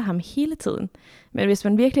bekræfter ham hele tiden, men hvis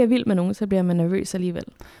man virkelig er vild med nogen, så bliver man nervøs alligevel.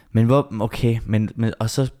 Men og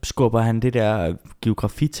så skubber han det der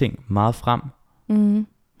geografiting meget frem. Mm.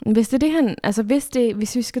 Hvis det er det han, altså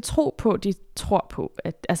hvis vi skal tro på, de tror på,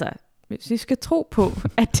 at altså hvis vi skal tro på,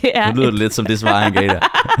 at det er. Nu lyder det lidt som det svar han gav der.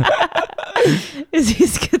 Hvis vi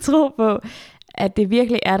skal tro på, at det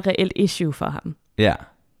virkelig er et reelt issue for ham. Ja.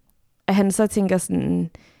 At han så tænker sådan,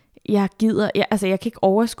 jeg kan ikke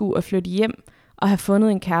overskue at flytte hjem og have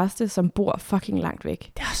fundet en kæreste, som bor fucking langt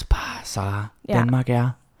væk. Det er også bare, Sara. Danmark er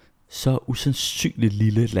så usandsynligt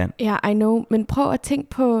lille et land. Ja, I know, men prøv at tænke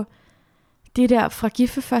på det der fra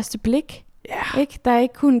gift ved første blik. Ja. Ikke? Der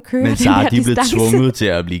ikke kunne køre men Sara, de blev tvunget til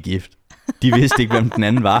at blive gift. De vidste ikke, hvem den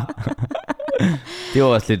anden var. Det var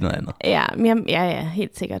også lidt noget andet. Ja,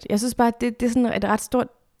 helt sikkert. Jeg synes bare, det er sådan et ret stort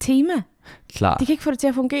tema. Klar. De kan ikke få det til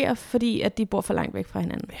at fungere, fordi at de bor for langt væk fra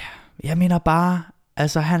hinanden. Ja, jeg mener bare,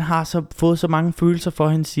 altså han har fået så mange følelser for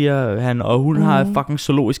hende, siger han, og hun har fucking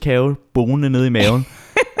zoologisk have boende nede i maven.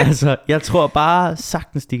 Altså, jeg tror bare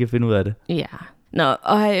sagtens, de kan finde ud af det. Ja. Nå,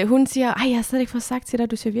 og hun siger, jeg har slet ikke fået sagt til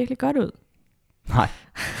dig, du ser virkelig godt ud. Nej.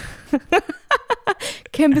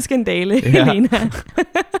 Kæmpe skandale, Helena.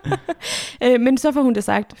 Men så får hun det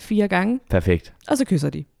sagt 4 gange. Perfekt. Og så kysser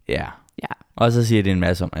de. Ja. Og så siger det en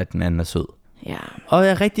masse om, at den anden er sød. Ja. Og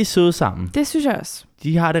er rigtig søde sammen. Det synes jeg også.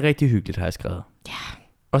 De har det rigtig hyggeligt, har jeg skrevet. Ja.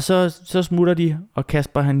 Og så smutter de, og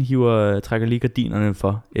Kasper han trækker lige gardinerne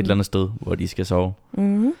for et eller andet sted, hvor de skal sove.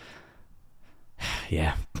 Mm-hmm.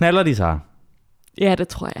 Ja, knaller de sig? Ja, det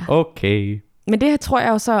tror jeg. Okay. Men det her tror jeg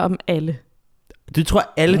jo så om alle. Du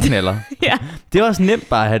tror alle knaller? Ja. Det er også nemt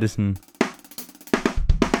bare at have det sådan.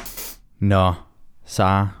 Nå,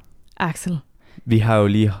 Sara. Axel. Vi har jo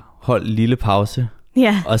lige holdt en lille pause.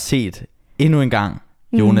 Ja. Og set endnu en gang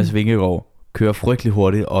Jonas Vingegaard køre frygtelig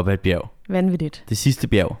hurtigt op ad et bjerg. Vanvittigt. Det sidste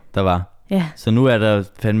bjerg, der var. Ja. Så nu er der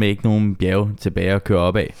fandme ikke nogen bjerge tilbage at køre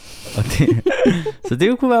op af. Og det, så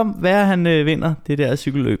det kunne være, at han vinder det der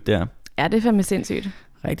cykelløb der. Ja, det er fandme sindssygt.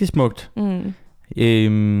 Rigtig smukt.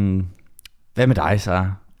 Hvad med dig,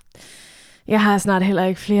 Sara? Jeg har snart heller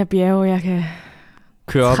ikke flere bjerge, jeg kan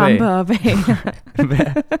køre op trampe af. op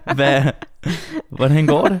af. Hvordan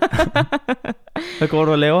går det? Hvad går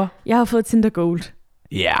du og laver? Jeg har fået Tinder Gold.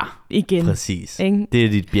 Ja, igen. Præcis. Ingen? Det er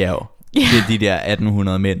dit bjerg. Ja. Det er de der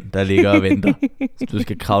 1800 mænd, der ligger og venter. Så du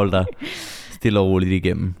skal kravle dig stille og roligt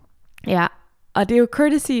igennem. Ja, og det er jo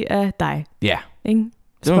courtesy af dig. Ja, Ingen?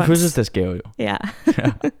 det var en fødselsdagsgave jo. Ja.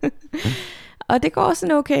 Og det går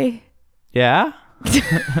sådan okay. Ja.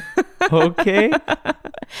 Okay.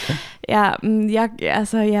 Ja,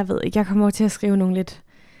 jeg ved ikke, jeg kommer over til at skrive nogle lidt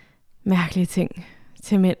mærkelige ting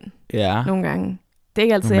til mænd. Ja. Nogle gange. Det er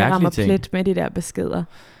ikke altid, jeg rammer plet med de der beskeder.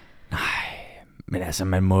 Nej, men altså,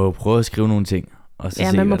 man må jo prøve at skrive nogle ting. Og så ja,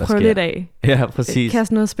 se, man må hvad prøve sker. lidt af. Ja, præcis.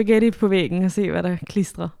 Kaste noget spaghetti på væggen og se, hvad der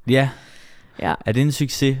klistrer. Ja. Ja. Er det en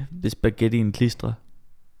succes, hvis spaghettien klistrer?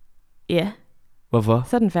 Ja. Hvorfor?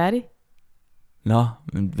 Så er den færdig. Nå,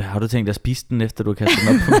 men har du tænkt at spise den, efter du har kastet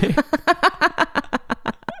den op på væggen?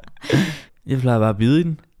 Jeg plejer bare at bide i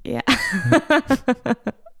den. Ja.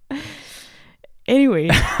 Anyway.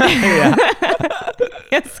 Ja.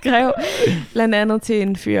 Jeg skrev blandt andet til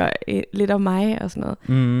en fyr lidt om mig og sådan noget.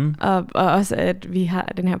 Mm. Og også, at vi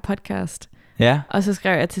har den her podcast. Ja. Og så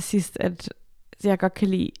skrev jeg til sidst, at jeg godt kan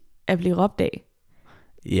lide at blive råbt af.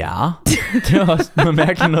 Ja, det er også noget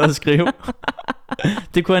mærkeligt noget at skrive.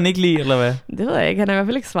 Det kunne han ikke lide, eller hvad? Det ved jeg ikke, han har i hvert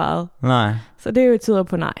fald ikke svaret. Nej. Så det er jo tyder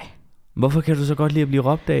på nej. Hvorfor kan du så godt lide at blive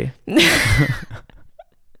råbt af?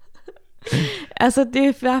 Altså, det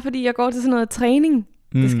er bare fordi, jeg går til sådan noget træning,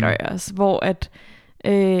 det skrev jeg også, hvor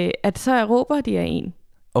at så råber de af en.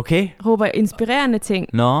 Okay. Råber inspirerende ting.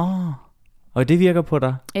 Nå, og det virker på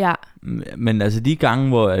dig? Ja. Men altså de gange,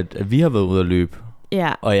 hvor at vi har været ude at løbe,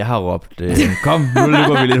 ja. Og jeg har råbt, kom, nu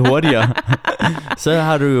løber vi lidt hurtigere, så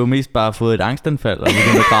har du jo mest bare fået et angstanfald og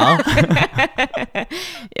begyndt at græde.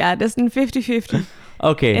 Ja, det er sådan 50-50.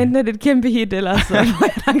 Okay. Enten er det et kæmpe hit, eller så er det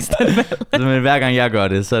et angstanfald. Men hver gang jeg gør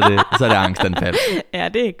det, så er det angstanfald. Ja,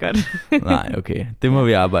 det er ikke godt. Nej, okay. Det må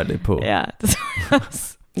vi arbejde lidt på. Ja,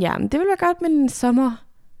 ja, men det ville være godt med en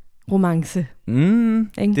sommerromance.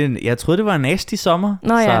 Jeg troede, det var en nasty sommer.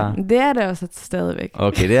 Nå så... ja, det er det også stadigvæk.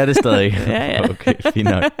 Okay, det er det stadig. ja. Okay, fint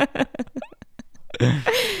nok.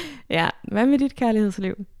 Ja, hvad med dit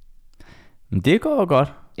kærlighedsliv? Det går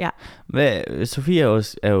godt. Ja. Sofie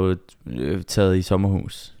er jo taget i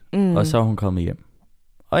sommerhus, og så er hun kommet hjem.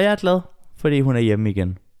 Og jeg er glad, fordi hun er hjemme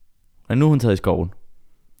igen. Og nu er hun taget i skoven.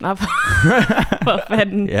 Nå, for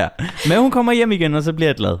fanden. Ja. Men hun kommer hjem igen, og så bliver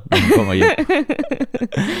jeg glad, når hun kommer hjem.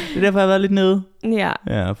 Det er derfor, jeg har været lidt nede. Ja.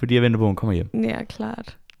 Ja, fordi jeg venter på, at hun kommer hjem. Ja,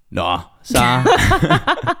 klart. Nå, så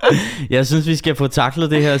jeg synes, vi skal få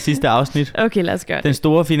taklet det her sidste afsnit. Okay, lad os gøre det. Den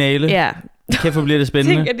store finale. Ja. Kæft, hvor bliver det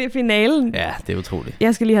spændende. Tænk, at det er finalen. Ja, det er utroligt.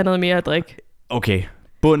 Jeg skal lige have noget mere at drikke. Okay,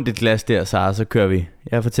 bund et glas der, Sara, så kører vi.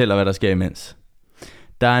 Jeg fortæller, hvad der sker imens.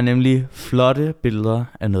 Der er nemlig flotte billeder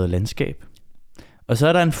af noget landskab. Og så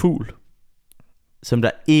er der en fugl, som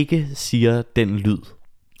der ikke siger den lyd,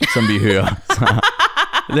 som vi hører.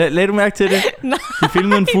 Lad du mærke til det? Nej, de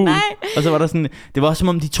filmede en fugl, nej. Og så var der sådan, det var også som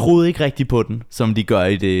om de troede ikke rigtigt på den, som de gør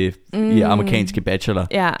i det i amerikanske Bachelor.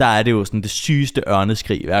 Ja. Der er det jo sådan det sygeste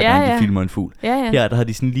ørneskrig, hver gang de filmer en fugl. Ja. Her der har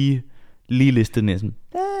de sådan lige listet næsten.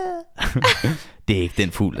 Det er ikke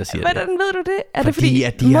den fugl, der siger Hvordan ved du det? Er det fordi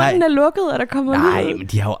at munden er lukket, og der kommer lyd? Nej, men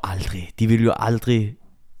de har jo aldrig, de vil jo aldrig,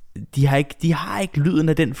 de har ikke lyden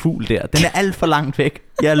af den fugl der. Den er alt for langt væk.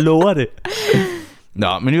 Jeg lover det.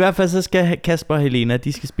 Nå, men i hvert fald så skal Kasper og Helena,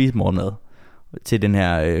 de skal spise morgenmad til den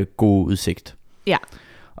her gode udsigt. Ja.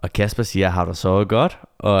 Og Kasper siger, har du sovet godt?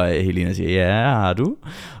 Og Helena siger, ja, har du?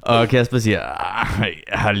 Og Kasper siger,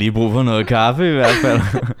 jeg har lige brug for noget kaffe i hvert fald.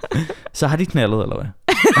 Så har de knaldet, eller hvad?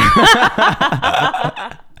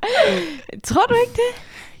 Tror du ikke det?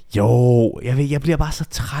 Jo, jeg bliver bare så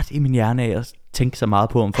træt i min hjerne af at tænke så meget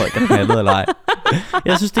på, om folk er knaldet eller ej.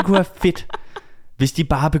 Jeg synes, det kunne være fedt, hvis de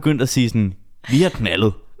bare begyndte at sige sådan, vi har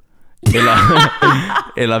knaldet.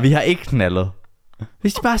 Eller vi har ikke knaldet.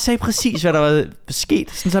 Hvis de bare sagde præcis, hvad der var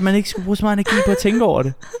sket, så man ikke skulle bruge så meget energi på at tænke over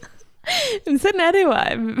det. Men sådan er det jo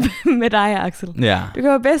med dig, Axel. Ja. Du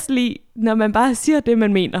kan jo bedst lide, når man bare siger det,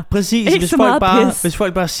 man mener. Præcis, hvis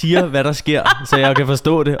folk bare siger, hvad der sker, så jeg kan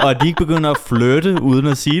forstå det, og at de ikke begynder at flytte uden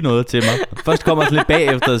at sige noget til mig. Først kommer jeg lidt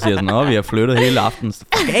bagefter og siger sådan, vi har flyttet hele aftenen.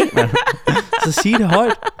 Så sig det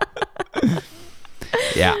højt.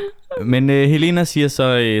 Ja, men Helena siger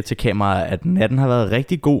så til kameraet, at natten har været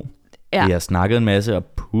rigtig god. Ja. Vi har snakket en masse og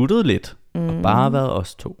puttet lidt, og bare været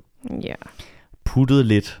os to. Ja. Puttet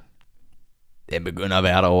lidt. Den begynder at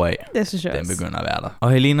være derovre af. Det synes jeg Den også. begynder at være der.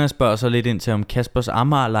 Og Helena spørger så lidt ind til, om Kaspers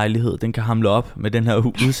Amager-lejlighed, den kan hamle op med den her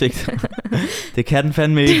udsigt. Det kan den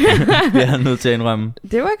fandme ikke, bliver han nødt til at indrømme.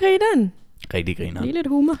 Det var grineren. Rigtig griner. Lige lidt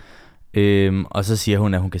humor. Og så siger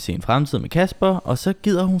hun, at hun kan se en fremtid med Kasper, og så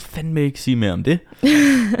gider hun fandme ikke sige mere om det.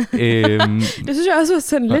 Det synes jeg også var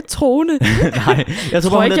sådan lidt troende. Nej, jeg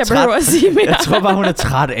tror bare, hun er træt. At sige mere. Jeg tror bare, hun er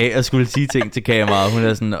træt af at skulle sige ting til kameraet. Hun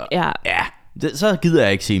er sådan, ja, så gider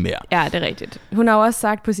jeg ikke sige mere. Ja, det er rigtigt. Hun har jo også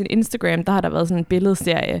sagt på sin Instagram, der har der været sådan en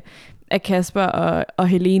billedserie af Kasper og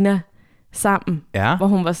Helena sammen, hvor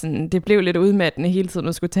hun var sådan, det blev lidt udmattende hele tiden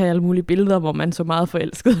at skulle tage alle mulige billeder, hvor man så meget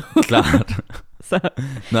forelsket. Klart. Så.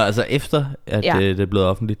 Nå, altså efter, at det er blevet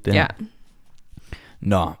offentligt, det her.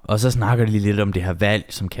 Nå, og så snakker de lidt om det her valg,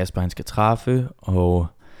 som Kasper han skal træffe, og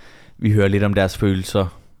vi hører lidt om deres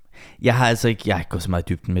følelser. Jeg har ikke gået så meget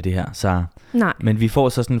i dybden med det her, så... Nej. Men vi får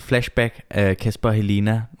så sådan en flashback af Kasper og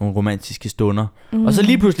Helena, nogle romantiske stunder. Og så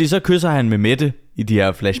lige pludselig, så kysser han med Mette i de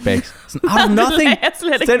her flashbacks. Sådan, out of nothing!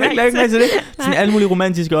 Slet ikke til det. Sådan alle mulige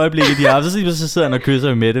romantiske øjeblikke, de har. Så sidder han og kysser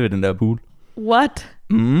med Mette ved den der pool. What?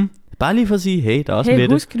 Bare lige for at sige, hey, der er også Mette.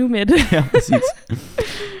 Hey, husk nu Mette. Ja, præcis.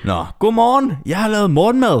 Nå, godmorgen. Jeg har lavet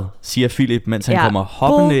morgenmad, siger Philip, mens han kommer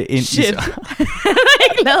hoppende ind i... Jeg har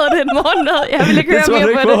ikke lavet den morgenmad. Jeg vil ikke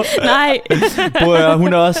høre mere på det. Nej.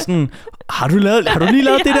 Hun er også sådan, har du lige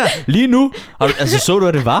lavet det der lige nu? Så du,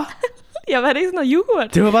 hvad det var? Ja, var det ikke sådan noget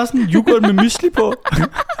yoghurt? Det var bare sådan yoghurt med mysli på.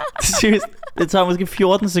 Det tager måske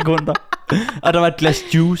 14 sekunder. Og der var et glas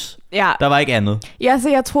juice. Ja. Der var ikke andet. Ja, så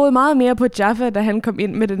jeg troede meget mere på Jaffa, da han kom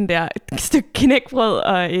ind med den der stykke knækbrød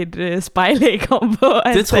og et spejlæg ovenpå.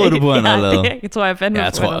 Det troede du på, han havde lavet? Det tror jeg fandme på,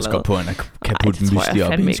 jeg tror også godt på, at han kan putte mysli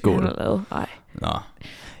op i en skål. Nå.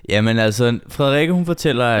 Jamen altså, Frederikke hun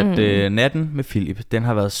fortæller, at natten med Philip, den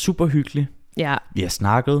har været super hyggelig. Ja. Vi har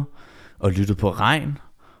snakket og lyttet på regn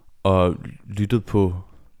og lyttet på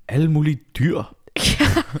alle mulige dyr.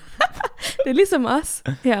 Det er ligesom os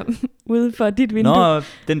her ude for dit vindue. Nå,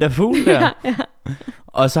 den der fugl der. Ja.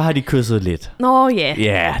 Og så har de kysset lidt. Nå ja.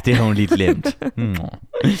 Ja, det har hun lige glemt.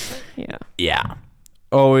 Ja.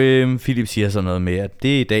 Og Philip siger så noget med, at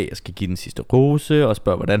det er i dag, jeg skal give den sidste rose, og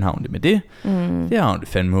spørger, hvordan har hun det med det. Det har hun det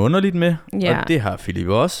fandme underligt med, og det har Philip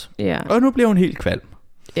også. Og nu bliver hun helt kvalm.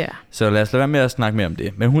 Så lad os lade være med at snakke mere om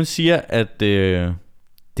det. Men hun siger, at det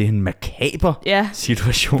er en makaber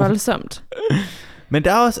situation. Voldsomt. Men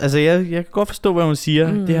der er også, altså jeg kan godt forstå, hvad hun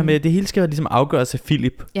siger. Det her med, at det hele skal ligesom afgøres af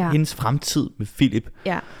Philip. Hendes fremtid med Philip.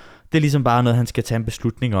 Det er ligesom bare noget, han skal tage en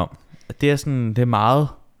beslutning om. Det er sådan, det er meget,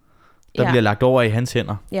 der bliver lagt over i hans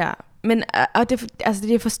hænder. Ja, men og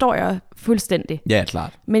det forstår jeg fuldstændig. Ja,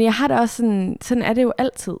 klart. Men jeg har det også sådan er det jo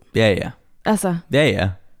altid. Ja. Altså. Ja.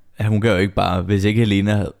 Hun gør jo ikke bare, hvis ikke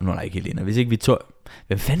Helena havde... Hvis ikke Victoria...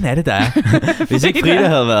 Hvad fanden er det, der er? Hvis ikke Frida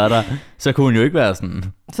havde været der, så kunne hun jo ikke være sådan...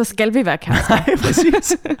 Så skal vi være kærester. Nej,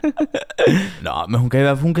 præcis. Nå, men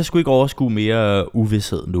hun kan sgu ikke overskue mere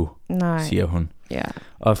uvished nu, siger hun. Ja.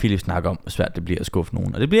 Og Philip snakker om, hvor svært det bliver at skuffe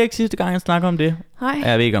nogen. Og det bliver ikke sidste gang, jeg snakker om det. Nej.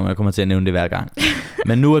 Jeg ved ikke, om jeg kommer til at nævne det hver gang.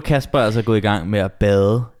 Men nu er Kasper altså gået i gang med at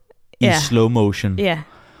bade i slow motion. Ja.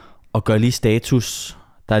 Og gør lige status.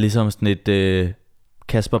 Der er ligesom sådan et...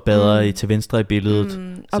 Kasper bader til venstre i billedet.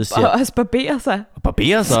 Så og også barberer sig. Og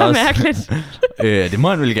barberer sig så også. Så mærkeligt. Det må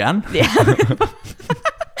han vel gerne. Ja.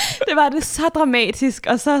 Det var det så dramatisk,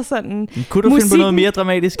 og så sådan... Kunne du finde på noget mere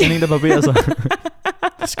dramatisk, end en, der barberer sig?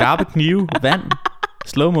 Skarpe knive, vand,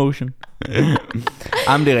 slow motion.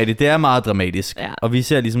 Jamen, det er rigtigt. Det er meget dramatisk. Ja. Og vi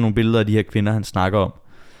ser ligesom nogle billeder af de her kvinder, han snakker om.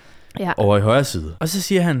 Over i højre side. Og så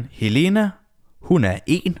siger han, Helena, hun er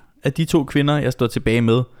en af de to kvinder, jeg står tilbage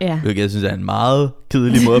med. Hvilket jeg synes er en meget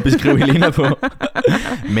kedelig måde at beskrive Helena på.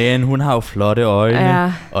 Men hun har jo flotte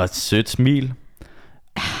øjne og et sødt smil.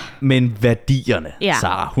 Men værdierne,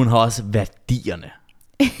 Sarah, hun har også værdierne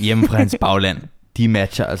hjemme fra hans bagland. De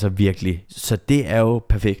matcher altså virkelig. Så det er jo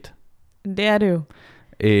perfekt. Det er det jo.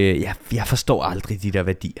 Jeg forstår aldrig de der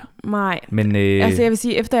værdier. Nej. Men, altså jeg vil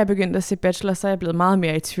sige, efter jeg begyndte at se Bachelor, så er jeg blevet meget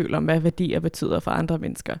mere i tvivl om, hvad værdier betyder for andre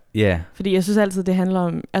mennesker. Ja. Fordi jeg synes altid, det handler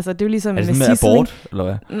om... Altså det er jo ligesom med abort, eller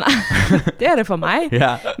hvad? Nej, det er det for mig.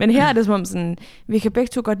 Men her er det som om sådan, vi kan begge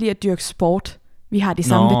to godt lide at dyrke sport. Vi har de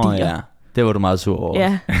samme værdier. Ja. Det var du meget sur over.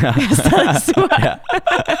 Ja, jeg er stadig sur.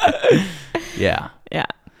 Ja.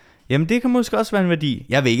 Jamen det kan måske også være en værdi.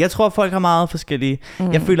 Jeg ved ikke, jeg tror folk har meget forskellige.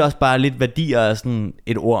 Jeg føler også bare lidt værdier er sådan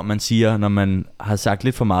et ord man siger, når man har sagt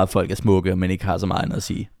lidt for meget, at folk er smukke, men ikke har så meget andet at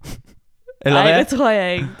sige. Eller nej,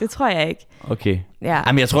 det tror jeg ikke. Okay.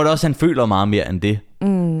 Jamen jeg tror da også, han føler meget mere end det.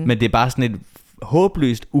 Men det er bare sådan et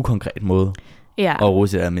håbløst, ukonkret måde at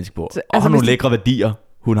rose det her menneske på. Altså, nogle lækre værdier,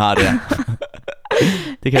 hun har der.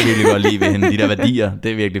 Det kan jeg virkelig godt lide ved hende. De der værdier,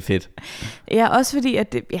 det er virkelig fedt. Ja, også fordi,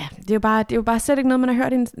 at det er jo bare slet ikke noget, man har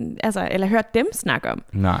hørt, eller hørt dem snakke om.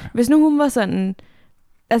 Nej. Hvis nu hun var sådan...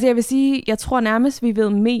 Altså jeg vil sige, jeg tror nærmest, vi ved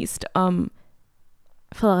mest om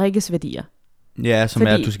Frederikkes værdier. Ja, som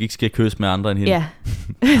fordi... er, at du ikke skal kysse med andre end hende. Ja,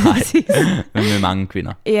 præcis. Men med mange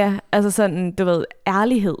kvinder. Ja, altså sådan, du ved,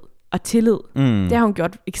 ærlighed og tillid. Det har hun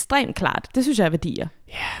gjort ekstremt klart. Det synes jeg er værdier.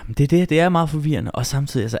 Ja, det er meget forvirrende. Og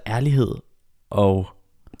samtidig altså ærlighed og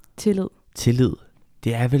tillid.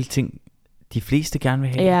 Det er vel ting, de fleste gerne vil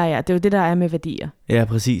have. Ja, det er jo det, der er med værdier. Ja,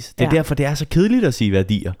 præcis. Det er derfor, det er så kedeligt at sige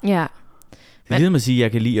værdier. Ja. Det er ligesom at sige, at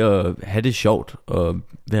jeg kan lide at have det sjovt og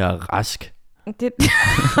være rask. Det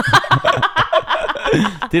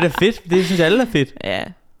det er da fedt. Det synes alle er fedt. Ja.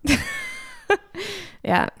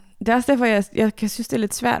 Ja, det er også derfor, jeg kan synes, det er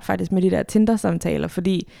lidt svært faktisk med de der Tinder-samtaler,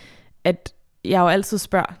 fordi at jeg jo altid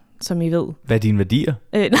spørger, som I ved. Hvad er dine værdier?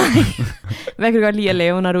 Nej, hvad kan du godt lide at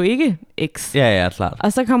lave, når du ikke X? Ja, klart.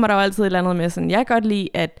 Og så kommer der jo altid et eller andet med sådan, jeg kan godt lide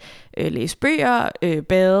at læse bøger,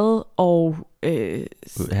 bade og...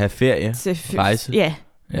 have ferie, rejse.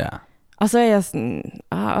 Ja. Og så er jeg sådan,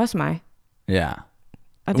 også mig. Ja.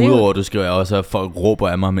 Udover du skriver også, at folk råber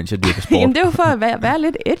af mig, mens jeg dyrker sport. Jamen det er jo for at være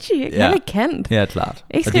lidt edgy, ikke? Ja. Lidt kant. Ja, klart.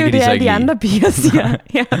 Ikke skrive det, de andre piger siger.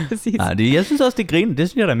 Ja, præcis. Nej, jeg synes også, det er griner. Det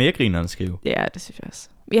synes jeg, der er mere griner at skrive. Ja, det synes jeg også.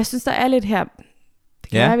 Jeg synes, der er lidt her.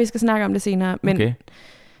 Det kan være, vi skal snakke om det senere. Men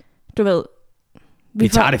du ved... Vi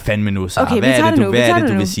tager det fandme nu, så. Okay, hvad er det,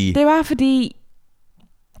 du vil sige? Det var fordi,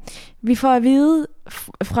 vi får at vide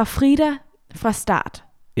fra Frida fra start,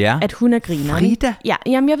 at hun er grineren. Frida? Ja,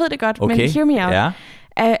 jamen jeg ved det godt, men hear me out. Ja.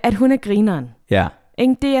 At hun er grineren. Ja.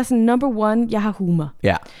 Det er sådan number 1, jeg har humor.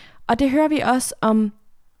 Ja. Og det hører vi også om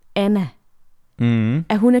Anna.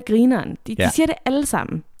 At hun er grineren. De siger det alle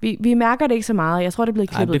sammen. Vi mærker det ikke så meget. Jeg tror, det er blevet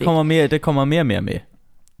klippet væk. Det kommer mere og mere med.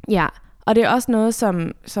 Ja, og det er også noget,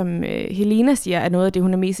 som Helena siger, er noget af det,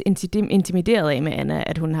 hun er mest intimideret af med Anna,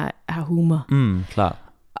 at hun har humor. Klart.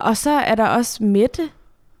 Og så er der også Mette,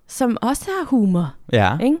 som også har humor.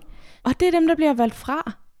 Ja. Ikke? Og det er dem, der bliver valgt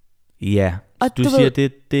fra. Ja, og du siger,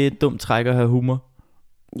 det er et dumt træk at have humor.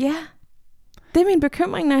 Ja, det er min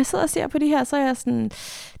bekymring, når jeg sidder og ser på de her, så er jeg sådan,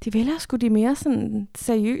 de vælger sgu de mere sådan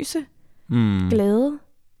seriøse, glade,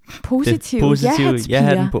 positive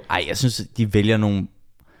ja-hatspiger. Ej, jeg synes, de vælger nogle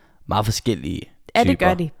meget forskellige typer. Ja,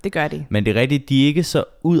 det gør de. Men det er rigtigt, de er ikke så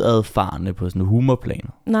udadfarende på sådan en humorplan.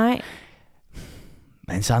 Nej.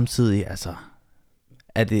 Men samtidig, altså...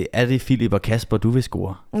 Er det Philip og Kasper, du vil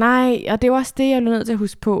score? Nej, og det er også det, jeg er nødt til at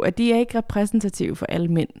huske på, at de er ikke repræsentative for alle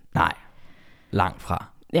mænd. Nej, langt fra.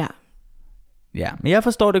 Ja. Ja, men jeg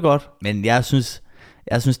forstår det godt, men jeg synes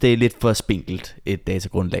det er lidt for spinkelt et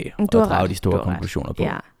datagrundlag at drage de store konklusioner på.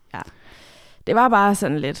 Ja. Det var bare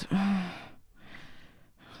sådan lidt,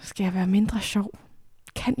 skal jeg være mindre sjov?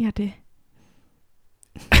 Kan jeg det?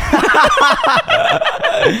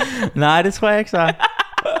 Nej, det tror jeg ikke så.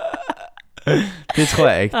 Det tror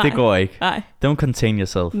jeg ikke. Det går ikke. Nej. Don't contain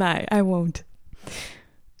yourself. Nej, I won't.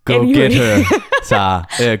 Go get her,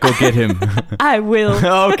 Sarah. Go get him. I will.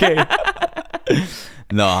 Okay.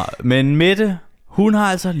 Nå, men Mette, hun har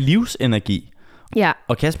altså livsenergi. Ja.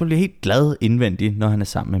 Og Kasper bliver helt glad indvendigt, når han er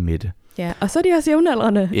sammen med Mette. Ja, og så er de også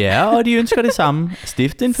jævnaldrende. Ja, og de ønsker det samme.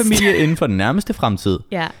 Stifte en familie inden for den nærmeste fremtid.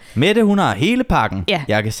 Ja. Mette, hun har hele pakken. Ja.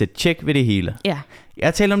 Jeg kan sætte tjek ved det hele. Ja.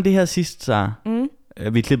 Jeg talte om det her sidst, Sarah.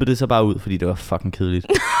 Vi klippede det så bare ud, fordi det var fucking kedeligt.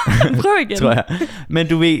 Prøv igen. Tror jeg. Men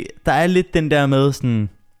du ved, der er lidt den der med sådan,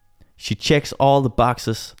 she checks all the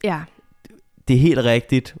boxes. Ja. Det er helt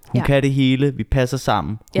rigtigt. Hun kan det hele. Vi passer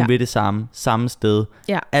sammen. Hun vil det samme sted.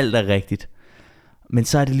 Ja. Alt er rigtigt. Men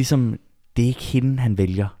så er det ligesom, det er ikke hende, han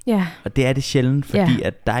vælger. Ja. Og det er det sjældent, fordi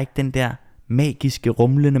at der er ikke den der magiske,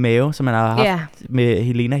 rumlende mave, som man har haft med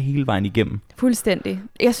Helena hele vejen igennem. Fuldstændig.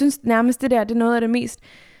 Jeg synes nærmest, det er noget af det mest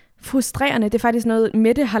frustrerende. Det er faktisk noget,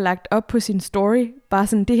 Mette har lagt op på sin story. Bare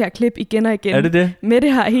sådan det her klip igen og igen. Er det det? Mette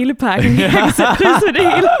har hele pakken. Jeg kan sætte pris på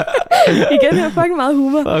det hele. Igen, jeg har fucking meget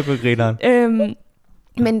humor. Fuck, hvor grineren.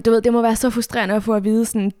 Men du ved, det må være så frustrerende at få at vide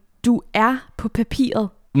sådan, du er på papiret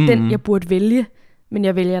den, jeg burde vælge, men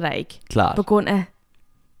jeg vælger dig ikke. Klart. På grund af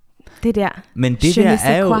det der. Men det der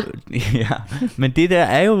er jo, men det der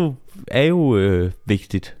er jo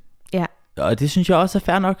vigtigt. Ja. Og det synes jeg også er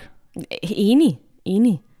fair nok.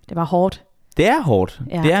 Enig. Det var hårdt. Det er hårdt.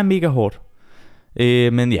 Ja. Det er mega hårdt.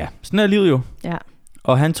 Men ja, sådan er livet jo. Ja.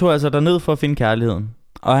 Og han tog altså derned for at finde kærligheden.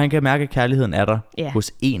 Og han kan mærke, at kærligheden er der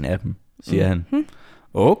hos en af dem, siger han.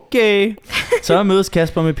 Okay. Så mødes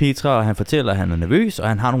Kasper med Petra, og han fortæller, at han er nervøs, og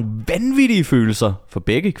han har nogle vanvittige følelser for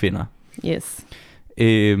begge kvinder. Yes.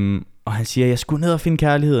 Og han siger, at jeg skulle ned og finde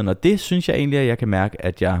kærligheden, og det synes jeg egentlig, at jeg kan mærke,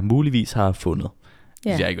 at jeg muligvis har fundet.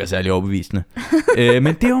 Det synes jeg ikke var særlig overbevisende.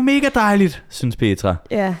 Men det var mega dejligt, synes Petra.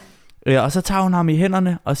 Ja. Og så tager hun ham i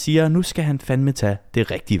hænderne og siger, nu skal han fandme tage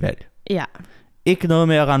det rigtige valg. Ja. Ikke noget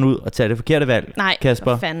med at rende ud og tage det forkerte valg. Nej,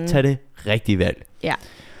 Kasper, tag det rigtige valg. Ja.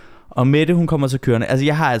 Og Mette, hun kommer så kørende. Altså,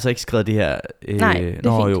 jeg har altså ikke skrevet det her. Nej, det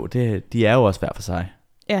er fint. Jo, de er jo også hver for sig.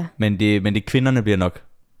 Ja. Men det kvinderne bliver nok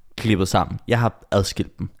klippet sammen. Jeg har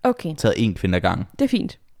adskilt dem. Okay. Taget en kvinde ad gangen. Det er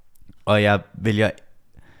fint. Og jeg vælger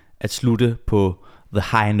at slutte på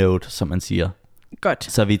the high note, som man siger.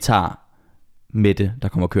 Godt. Så vi tager Mette, der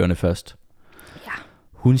kommer kørende først. Ja.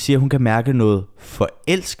 Hun siger, hun kan mærke noget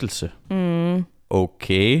forelskelse.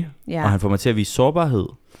 Okay. Ja. Og han får mig til at vise sårbarhed.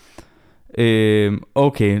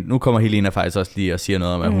 Okay, nu kommer Helena faktisk også lige og siger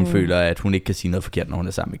noget om, at hun føler, at hun ikke kan sige noget forkert, når hun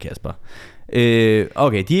er sammen med Kasper.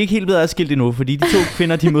 Okay, de er ikke helt blevet adskilt endnu, fordi de to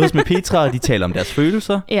kvinder, de mødes med Petra, og de taler om deres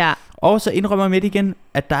følelser. Ja. Og så indrømmer Mette igen,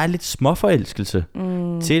 at der er lidt småforelskelse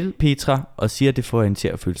til Petra, og siger, at det får hende til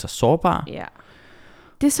at føle sig sårbar. Ja.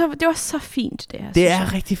 Det var så fint, det her. Det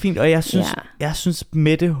er rigtig fint, og jeg synes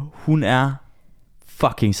Mette, hun er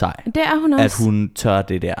fucking sej. Det er hun også. At hun tør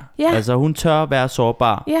det der. Ja. Altså hun tør være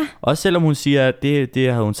sårbar. Ja. Også selvom hun siger, at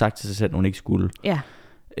det havde hun sagt til sig selv, hun ikke skulle. Ja.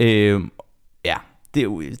 Ja, det er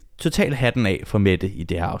jo totalt hatten af for Mette i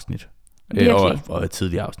det her afsnit. Og et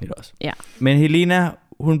tidligere afsnit også. Ja. Men Helena,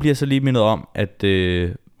 hun bliver så lige mindet om, at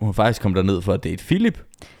hun faktisk kom derned for at date Philip.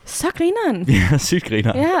 Så grineren. Ja, sygt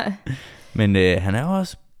griner. Ja. Men han er jo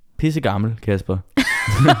også pisse gammel, Kasper.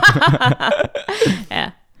 Ja.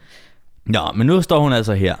 Nå, men nu står hun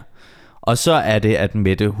altså her. Og så er det, at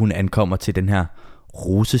Mette, hun ankommer til den her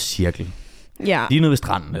rosecirkel. Ja. Lige nede ved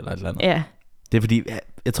stranden eller et eller andet. Ja. Det er fordi,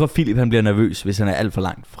 jeg tror Philip han bliver nervøs, hvis han er alt for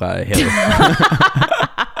langt fra havet.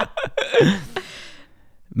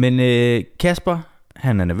 Men Kasper,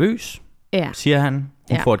 han er nervøs, siger han.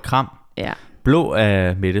 Hun får et kram. Ja. Blå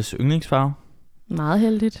er Mettes yndlingsfarve. Meget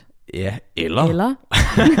heldigt. Ja, eller.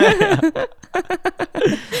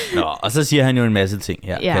 Nå, og så siger han jo en masse ting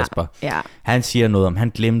her, Kasper. Ja. Han siger noget om, han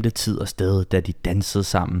glemte tid og sted, da de dansede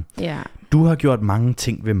sammen. Ja. Du har gjort mange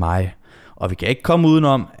ting ved mig, og vi kan ikke komme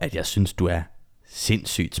udenom, at jeg synes, du er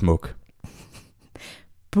sindssygt smuk.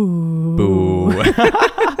 Buh.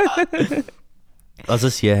 Og så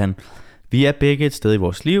siger han, vi er begge et sted i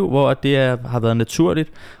vores liv, hvor det har været naturligt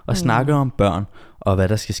at snakke om børn, og hvad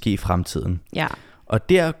der skal ske i fremtiden. Ja. Og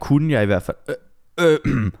der kunne jeg i hvert fald,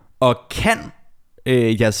 og kan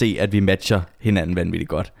jeg se, at vi matcher hinanden vanvittigt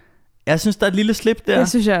godt. Jeg synes, der er et lille slip der. Det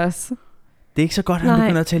synes jeg også. Det er ikke så godt, at han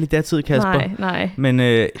begynder at tale i datid, Kasper. Nej. Men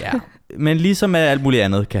men ligesom med alt muligt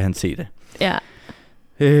andet, kan han se det. Ja.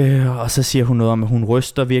 Og så siger hun noget om, at hun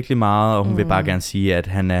ryster virkelig meget, og hun vil bare gerne sige, at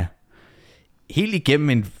han er helt igennem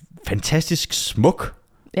en fantastisk smuk,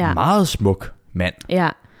 meget smuk mand. Ja.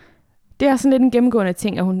 Det er sådan lidt en gennemgående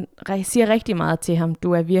ting, at hun siger rigtig meget til ham.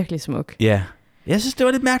 Du er virkelig smuk. Ja. Jeg synes, det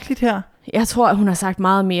var lidt mærkeligt her. Jeg tror, at hun har sagt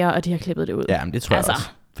meget mere, og de har klippet det ud. Ja, men det tror jeg også.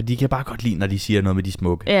 For de kan bare godt lide, når de siger noget med de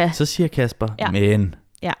smukke. Ja. Så siger Kasper, men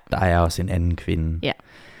der er også en anden kvinde. Ja.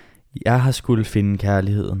 Jeg har skulle finde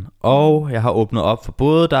kærligheden, og jeg har åbnet op for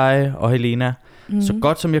både dig og Helena, så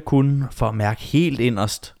godt som jeg kunne, for at mærke helt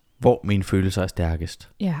inderst, hvor mine følelser er stærkest.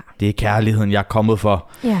 Ja. Det er kærligheden, jeg er kommet for.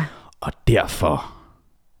 Ja. Og derfor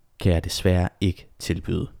kan jeg desværre ikke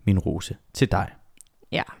tilbyde min rose til dig.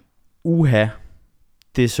 Ja. Uha,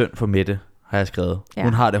 det er synd for Mette, har jeg skrevet. Ja.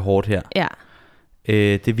 Hun har det hårdt her. Ja.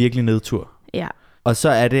 Det er virkelig nedtur. Ja. Og så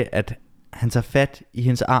er det, at han tager fat i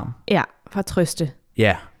hendes arm. Ja, for at trøste.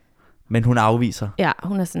 Ja, men hun afviser. Ja,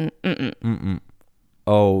 hun er sådan,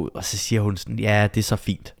 Og så siger hun sådan, ja, det er så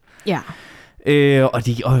fint. Ja.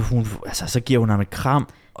 Og hun, altså, så giver hun ham et kram.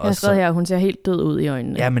 Jeg har skrevet her, hun ser helt død ud i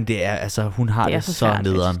øjnene. Ja, men det er, altså, hun har det så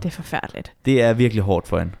nederen. Det er forfærdeligt. Det er virkelig hårdt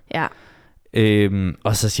for hende. Ja.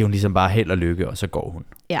 Og så siger hun ligesom bare held og lykke, og så går hun.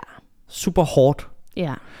 Ja. Super hårdt.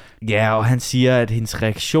 Ja. Ja, og han siger, at hendes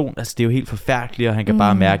reaktion, altså det er jo helt forfærdeligt, og han kan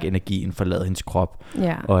bare mærke energien forlade hendes krop,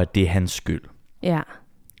 og at det er hans skyld. Ja.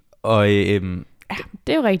 Og ja,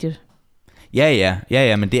 det er jo rigtigt.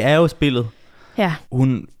 Ja, men det er jo spillet. Ja.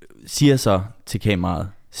 Hun siger så til kameraet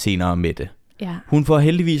senere Mette. Ja. Hun får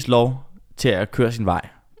heldigvis lov til at køre sin vej,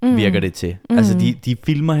 virker det til. Altså de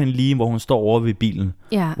filmer hende lige, hvor hun står over ved bilen,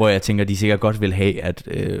 hvor jeg tænker, de sikkert godt vil have at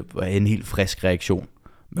en helt frisk reaktion.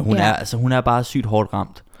 Men hun er bare sygt hårdt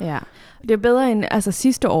ramt. Ja. Det er bedre end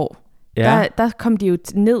sidste år. Ja. Der kom de jo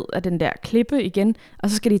ned af den der klippe igen, og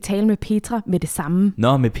så skal de tale med Petra med det samme.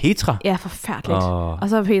 Nå, med Petra? Ja, forfærdeligt. Og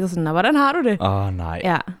så er Petra sådan, hvordan har du det? Nej.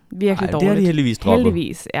 Ja, virkelig dårligt. Det har de heldigvis droppet.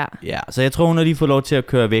 Heldigvis, ja. Ja, så jeg tror, hun har lige fået lov til at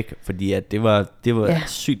køre væk, fordi at det var et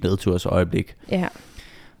sygt nedturs øjeblik. Ja.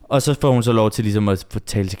 Og så får hun så lov til ligesom at få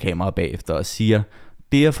tale til kameraet bagefter og siger,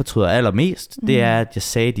 det jeg fortryder allermest, det er, at jeg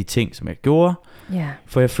sagde de ting, som jeg gjorde. Ja.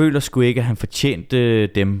 For jeg føler sgu ikke, at han fortjente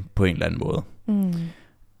dem på en eller anden måde.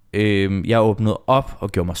 Jeg åbnede op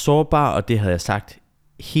og gjorde mig sårbar, og det havde jeg sagt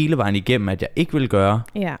hele vejen igennem, at jeg ikke ville gøre.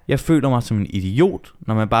 Ja. Jeg føler mig som en idiot,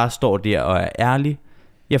 når man bare står der og er ærlig.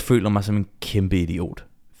 Jeg føler mig som en kæmpe idiot.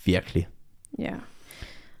 Virkelig. Ja.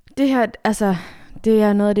 Det her, altså, det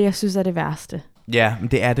er noget af det, jeg synes er det værste. Ja,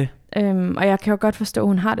 men det er det. Og jeg kan jo godt forstå, at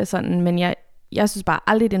hun har det sådan, men jeg synes bare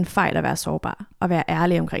aldrig, det er en fejl at være sårbar og være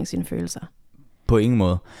ærlig omkring sine følelser. På ingen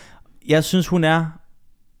måde. Jeg synes, hun er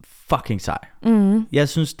fucking sej. Jeg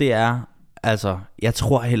synes, det er... Altså, jeg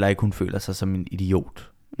tror heller ikke, hun føler sig som en idiot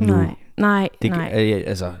nu. Nej.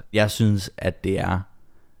 Altså, jeg synes, at det er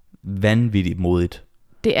vanvittigt modigt.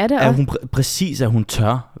 Det er det at også. hun præcis, at hun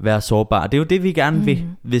tør være sårbar. Det er jo det, vi gerne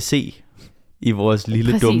vil se i vores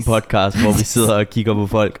lille dumme podcast, hvor vi sidder og kigger på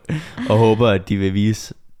folk og håber, at de vil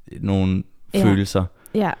vise nogle følelser.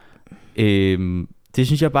 Ja. Det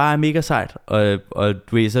synes jeg bare er mega sejt. Og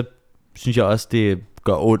du ved, så synes jeg også, det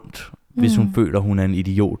gør ondt, hvis hun føler, hun er en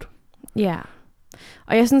idiot. Ja.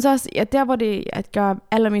 Og jeg synes også, at der hvor det gør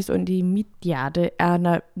allermest ondt i mit hjerte,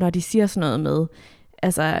 er når de siger sådan noget med,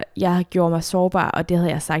 altså jeg har gjort mig sårbar, og det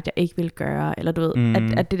havde jeg sagt, jeg ikke ville gøre. Eller du ved,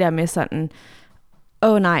 at det der med sådan,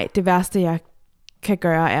 nej, det værste jeg kan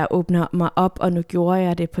gøre er at åbne mig op, og nu gjorde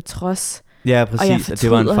jeg det på trods. Ja, præcis, og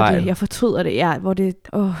det var en fejl. Jeg fortryder det, ja, hvor det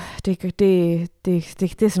er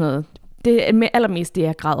sådan noget. Det er allermest det,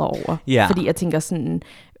 jeg græder over. Ja. Fordi jeg tænker sådan,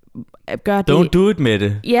 gør det. Don't do it med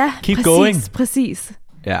det. Ja, Keep præcis, going. Præcis.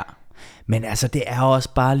 Ja. Men altså, det er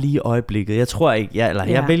også bare lige øjeblikket. Jeg tror ikke,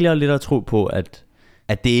 jeg vælger lidt at tro på, at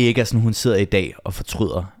det ikke er sådan, hun sidder i dag og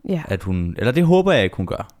fortryder. Ja. At hun, eller det håber jeg ikke, hun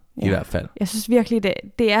gør, i hvert fald. Jeg synes virkelig,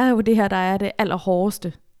 det er jo det her, der er det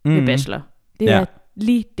allerhårdeste ved Bachelor. Det er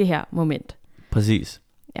lige det her moment. Præcis.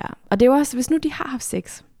 Ja, og det er jo også, hvis nu de har haft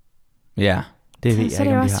sex. Ja, det ved jeg så ikke,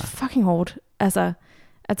 er det om jo de også har. fucking hårdt. Altså,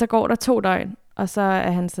 at så går der 2 døgn, og så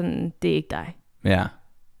er han sådan, det er ikke dig. Ja.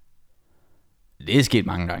 Det er sket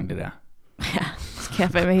mange gange, det der. Ja, det skal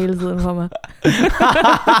jeg fandme hele tiden for mig.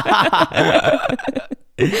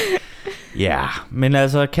 Ja, men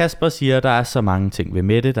altså Kasper siger, der er så mange ting ved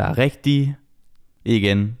Mette, der er rigtige.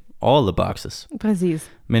 Igen, all the boxes.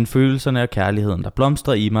 Præcis. Men følelserne og kærligheden, der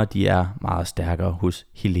blomstrer i mig, de er meget stærkere hos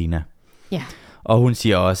Helena. Ja. Og hun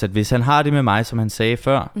siger også, at hvis han har det med mig, som han sagde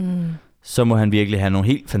før, så må han virkelig have nogle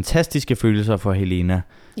helt fantastiske følelser for Helena.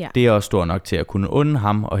 Ja. Det er også stor nok til at kunne unde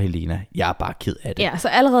ham og Helena. Jeg er bare ked af det. Ja, så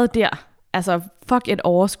allerede der, altså fuck et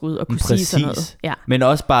overskud at kunne sige sådan noget. Ja. Men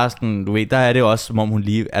også bare sådan, du ved, der er det også, som om hun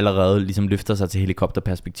lige allerede ligesom løfter sig til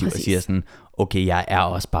helikopterperspektiv og siger sådan, okay, jeg er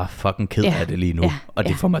også bare fucking ked af det lige nu. Og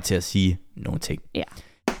det får mig til at sige nogle ting. Ja.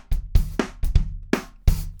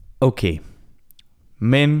 Okay,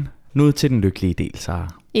 men nu til den lykkelige del, Sara.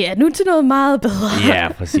 Ja, nu til noget meget bedre.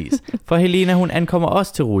 Ja, præcis. For Helena, hun ankommer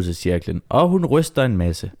også til rusecirklen, og hun ryster en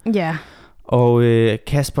masse. Ja. Og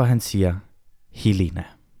Kasper, han siger, Helena.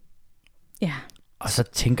 Ja. Og så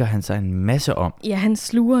tænker han sig en masse om. Ja, han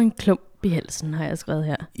sluger en klump i halsen, har jeg skrevet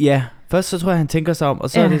her. Ja, først så tror jeg, han tænker sig om, og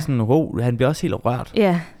så er det sådan, han bliver også helt rørt.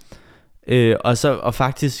 Ja. Og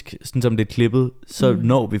faktisk, sådan som det er klippet, så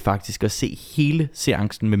når vi faktisk at se hele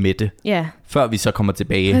seancen med Mette, før vi så kommer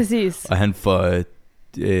tilbage. Præcis. Og han får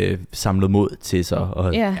samlet mod til sig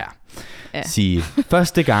og sige,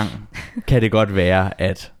 første gang kan det godt være,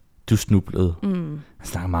 at du snublede. Han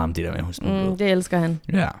snakker meget om det der med, at hun snublede. Det elsker han.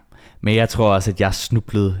 Ja, men jeg tror også, at jeg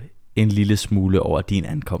snublede en lille smule over din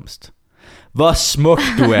ankomst. Hvor smuk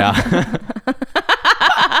du er.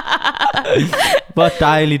 Hvor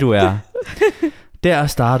dejlig du er. Der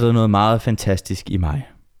startede noget meget fantastisk i mig.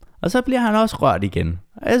 Og så bliver han også rørt igen.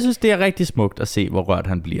 Og jeg synes, det er rigtig smukt at se, hvor rørt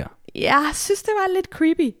han bliver. Jeg synes, det var lidt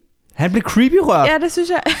creepy. Han blev creepy rørt? Ja, det synes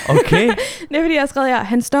jeg. Okay. Det er fordi, jeg har skrevet her,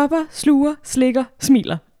 han stopper, sluger, slikker,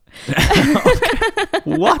 smiler. Okay.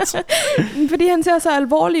 What? Fordi han ser så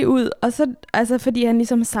alvorlig ud, og så, altså fordi han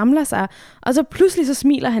ligesom samler sig, og så pludselig så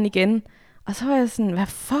smiler han igen. Og så var jeg sådan, hvad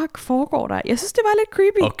fuck foregår der? Jeg synes, det var lidt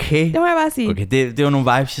creepy. Okay. Det må jeg bare sige. Okay, det var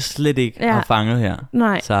nogle vibes, jeg slet ikke har fanget her.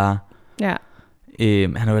 Nej. Så ja.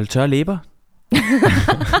 Han har vel tørre læber?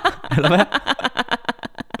 Eller hvad?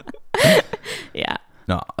 Ja.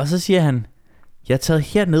 Nå, og så siger han, jeg er taget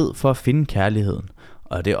herned for at finde kærligheden.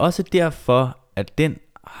 Og det er også derfor, at den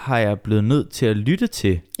har jeg blevet nødt til at lytte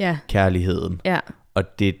til kærligheden. Ja.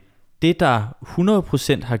 Og det er det, der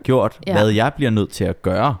 100% har gjort, hvad jeg bliver nødt til at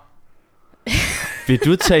gøre. Vil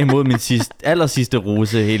du tage imod min aller sidste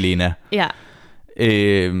rose, Helena? Ja.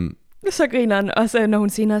 Så griner han også, når hun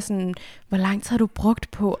senere sådan, hvor lang tid har du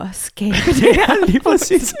brugt på at skabe det her? Lige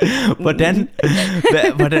præcis. Hvordan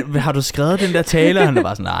har du skrevet den der tale? Og han er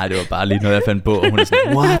bare sådan, nej, det var bare lige noget, jeg fandt på. Og hun er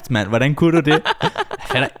sådan, what, mand? Hvordan kunne du det? Jeg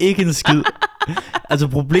fatter ikke en skid. Altså,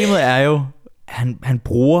 problemet er jo, han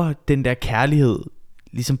bruger den der kærlighed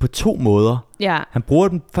ligesom på 2 måder. Ja. Han bruger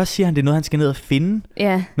den, først siger han, det er noget, han skal ned og finde.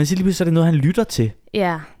 Ja. Men så lige pludselig så er det noget, han lytter til.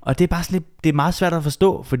 Ja. Og det er bare sådan lidt, det er meget svært at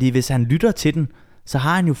forstå, fordi hvis han lytter til den, så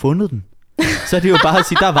har han jo fundet den. Så er det jo bare at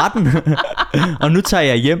sige, der var den. Og nu tager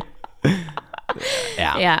jeg hjem.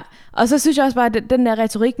 Ja. Og så synes jeg også bare, at den der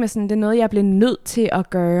retorik med sådan, det er noget, jeg blev nødt til at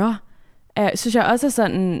gøre, synes jeg også er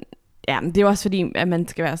sådan, ja, men det er jo også fordi, at man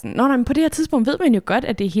skal være sådan, men på det her tidspunkt ved man jo godt,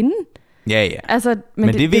 at det er hende. Ja. Altså,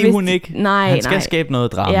 men det ved hun ikke. Nej, han skal skabe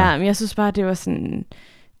noget drama. Ja, men jeg synes bare, det var sådan,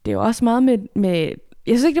 det er jo også meget med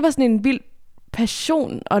jeg synes ikke, det var sådan en vild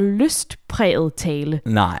passion og lystpræget tale.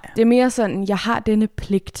 Nej. Det er mere sådan, jeg har denne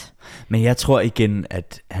pligt. Men jeg tror igen,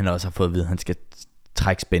 at han også har fået at vide, at han skal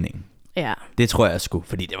trække spændingen. Ja. Det tror jeg sgu,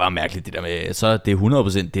 fordi det var mærkeligt det der med, så det er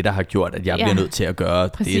 100% det, der har gjort, at jeg bliver nødt til at gøre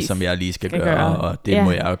det, som jeg lige skal gøre, og det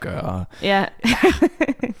må jeg gøre. Ja.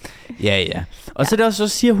 Ja. Og så, så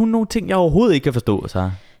siger hun nogle ting, jeg overhovedet ikke kan forstå,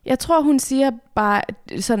 så. Jeg tror, hun siger bare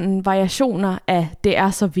sådan variationer af, det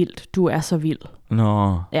er så vildt, du er så vild.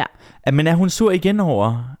 Nå. Ja. Men er hun sur igen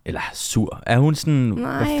over? Eller sur? Er hun sådan...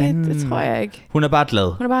 Nej, det tror jeg ikke. Hun er bare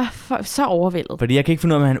glad. Hun er bare så overvældet. Fordi jeg kan ikke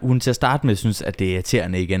finde ud af, om hun til at starte med synes, at det er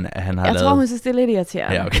irriterende igen, at han har lavet... Jeg tror, hun synes, det er lidt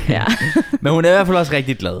irriterende. Ja, okay. Ja. Men hun er i hvert fald også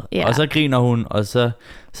rigtig glad. Ja. Og så griner hun, og så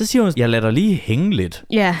siger hun, jeg lader dig lige hænge lidt.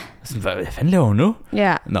 Ja. Sådan, hvad fanden laver hun nu?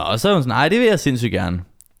 Ja. Nå, og så er hun sådan, nej, det vil jeg sindssygt gerne.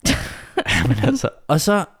 Men altså, og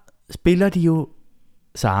så spiller de jo...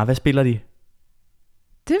 Sara, hvad spiller de?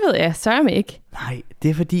 Det ved jeg sørme ikke. Nej, det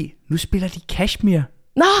er fordi, nu spiller de Kashmir.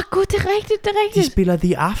 Nå, gud, det er rigtigt. De spiller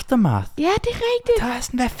The Aftermath. Ja, det er rigtigt. Der var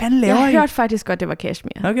sådan, hvad fanden laver I? Jeg hørte faktisk godt, det var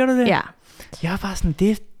Kashmir. Nå, gjorde du det? Ja. Jeg var bare sådan,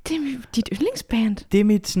 det er dit yndlingsband. Det er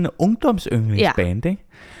mit sådan ungdomsyndlingsband, ikke?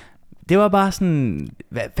 Det var bare sådan,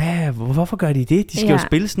 hvorfor gør de det? De skal jo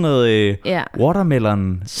spille sådan noget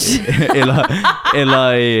Watermelon,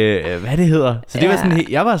 eller hvad det hedder. Så det var sådan,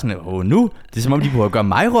 jeg var sådan, nu, det er som om de prøver at gøre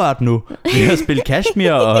mig rørt nu. Vi har spillet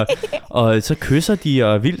Kashmir, og så kysser de,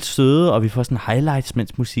 og er vildt søde, og vi får sådan highlights,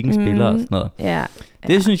 mens musikken spiller og sådan noget. Ja.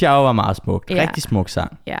 Det synes jeg jo var meget smukt. Rigtig smuk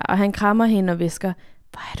sang. Ja, og han krammer hende og visker,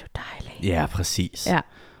 hvor er du dejlig. Ja, præcis. Ja.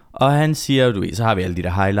 Og han siger, du ved, så har vi alle de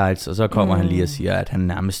der highlights, og så kommer han lige og siger, at han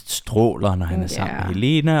nærmest stråler, når han er sammen med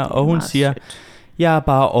Helena, og hun siger, jeg er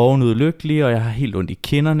bare ovenud lykkelig, og jeg har helt ondt i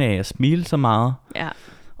kinderne af at smile så meget. Ja.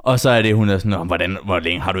 Og så er det, hun er sådan, hvor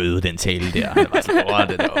længe har du øvet den tale der? Han var sådan,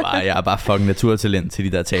 det der var bare, jeg er bare fucking naturtalent til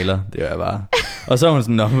de der taler, det er jeg bare. Og så er hun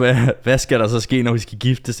sådan, hvad skal der så ske, når vi skal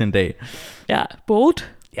giftes en dag? Ja, bold.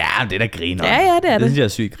 Ja, det er da griner. Ja, det er det. Det synes jeg er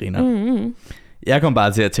sygt griner. Mm-hmm. Jeg kom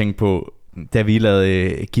bare til at tænke på, da vi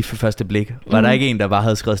lavede Gift ved første blik, var der ikke en, der bare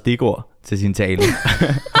havde skrevet stikord til sin tale?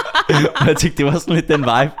 Og jeg tænkte, det var sådan lidt den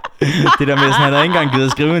vibe. Det der med, sådan, han havde ikke engang givet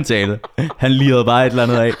at skrive en tale. Han lirede bare et eller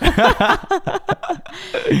andet af.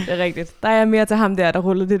 Det er rigtigt. Der er mere til ham der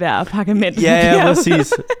rullede det der pergament. Ja,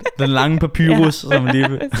 præcis. Den lange papyrus, som lige...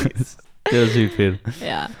 Det var sygt fedt.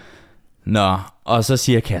 Ja. Nå, og så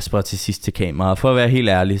siger Kasper til sidst til kameraet, for at være helt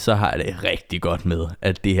ærlig, så har jeg det rigtig godt med,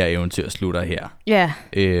 at det her eventyr slutter her. Ja.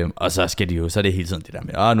 Og så skal de jo, så er det hele tiden det der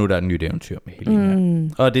med, nu er der et nyt eventyr med Helena.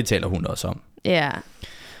 Og det taler hun også om. Ja.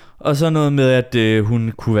 Og så noget med, at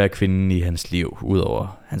hun kunne være kvinden i hans liv,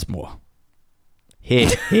 udover hans mor. He.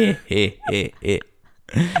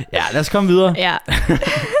 Ja, lad os komme videre. Ja.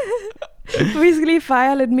 Vi skal lige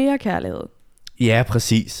fejre lidt mere kærlighed. Ja,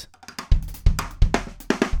 præcis.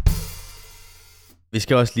 Vi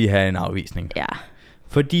skal også lige have en afvisning. Ja.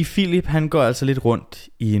 Fordi Philip, han går altså lidt rundt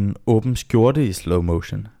i en åben skjorte i slow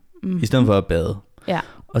motion, i stedet for at bade. Ja.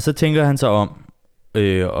 Og så tænker han sig om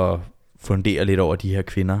og funderer lidt over de her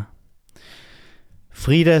kvinder.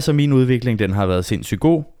 Frida, så min udvikling, den har været sindssygt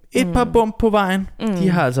god. Et par bump på vejen. De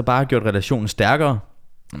har altså bare gjort relationen stærkere.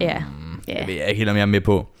 Ja. Det ved jeg ikke helt, om jeg er med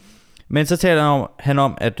på. Men så taler han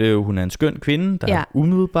om, at hun er en skøn kvinde, der er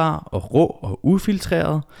umiddelbar og rå og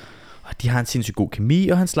ufiltreret. Og de har en sindssygt god kemi,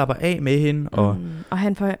 og han slapper af med hende. Og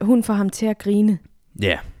hun får ham til at grine.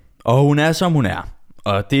 Ja, og hun er, som hun er.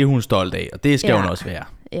 Og det er hun stolt af, og det skal hun også være.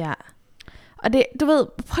 Ja. Og det, du ved,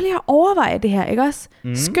 prøv lige at overveje det her, ikke også?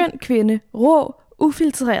 Skøn kvinde, rå,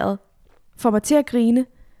 ufiltreret, får mig til at grine.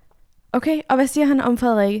 Okay, og hvad siger han om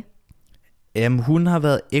Frederikke? Hun har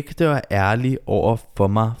været ægte og ærlig over for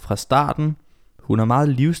mig fra starten. Hun er meget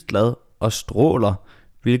livsglad og stråler,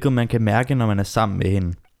 hvilket man kan mærke, når man er sammen med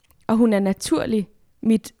hende. Og hun er naturlig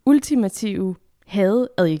mit ultimative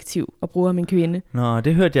hadeadjektiv at bruge om en kvinde. Nå,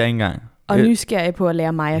 det hørte jeg ikke engang. Og nysgerrig på at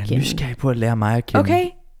lære mig at kende. Nysgerrig på at lære mig at kende. Okay.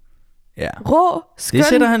 Ja. Rå, skøn, det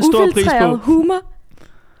sætter han stor pris på. humor,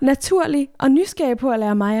 naturlig og nysgerrig på at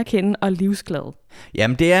lære mig at kende og livsglad.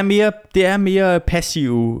 Jamen, det er mere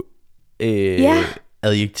passive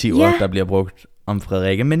adjektiver, der bliver brugt om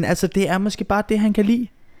Frederikke. Men altså, det er måske bare det, han kan lide.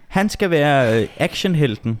 Han skal være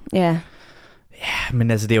actionhelten. Ja. Ja,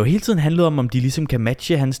 men altså, det er jo hele tiden handlet om de ligesom kan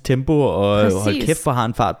matche hans tempo, og holde kæft for har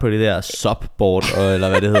han fart på det der subboard, eller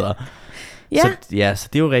hvad det hedder. Så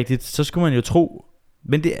det er jo rigtigt. Så skulle man jo tro.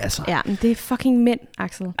 Men det er altså... Ja, men det er fucking mænd,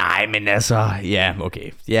 Axel. Nej, men altså... Ja,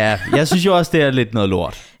 okay. Ja, jeg synes jo også, det er lidt noget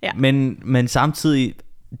lort. Ja. Men samtidig...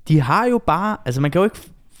 De har jo bare... Altså, man kan jo ikke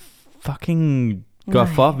fucking gøre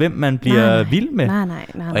for, hvem man bliver vild med. Nej.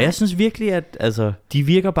 Og jeg synes virkelig, at altså, de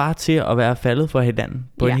virker bare til at være faldet for hinanden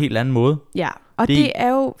på en helt anden måde. Ja, og det er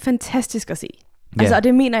jo fantastisk at se. Altså, og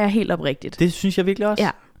det mener jeg helt oprigtigt. Det synes jeg virkelig også. Ja.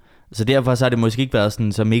 Så derfor så har det måske ikke været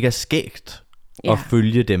sådan så mega skægt at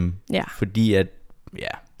følge dem. Ja. Fordi at,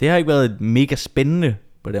 det har ikke været mega spændende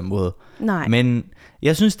på den måde. Nej. Men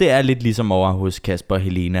jeg synes, det er lidt ligesom over hos Kasper og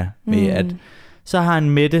Helena. Med at så har han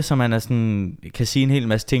Mette, som han er sådan, kan sige en hel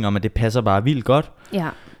masse ting om, at det passer bare vildt godt. Ja.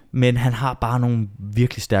 Men han har bare nogle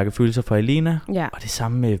virkelig stærke følelser for Helena. Ja. Og det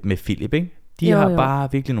samme med Philip, ikke? De har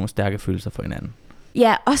bare virkelig nogle stærke følelser for hinanden.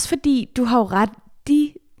 Ja, også fordi du har jo ret.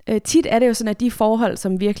 Tit er det jo sådan, at de forhold,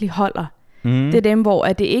 som virkelig holder, det er dem, hvor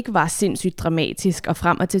at det ikke var sindssygt dramatisk og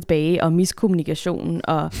frem og tilbage og miskommunikation.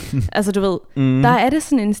 Og, altså du ved, der er det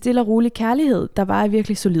sådan en stille og rolig kærlighed, der bare er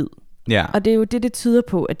virkelig solid. Ja. Og det er jo det tyder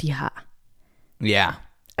på, at de har. Ja,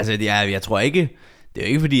 altså jeg tror ikke, det er jo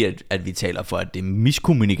ikke fordi, at vi taler for, at det er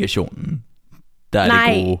miskommunikationen, der er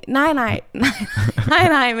det gode.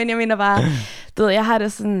 Nej, men jeg mener bare, du ved, jeg har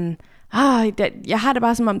det sådan, jeg har det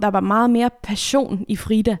bare som om, der var meget mere passion i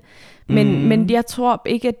Frida, men jeg tror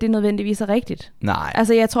ikke, at det nødvendigvis er rigtigt. Nej.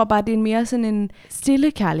 Altså jeg tror bare, det er mere sådan en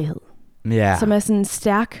stille kærlighed, som er sådan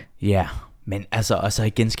stærk. Ja, men altså, og så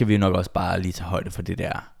igen skal vi jo nok også bare lige tage højde for det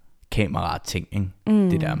der kamera-ting, ikke?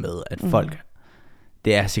 Det der med, at folk,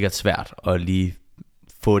 det er sikkert svært at lige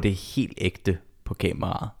få det helt ægte på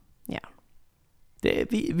kameraet. Ja.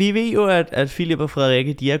 Vi ved jo, at Philip og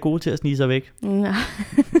Frederikke, de er gode til at snige sig væk. Ja.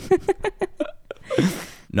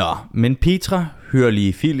 Nå, men Petra hører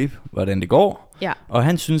lige Philip, hvordan det går. Ja. Og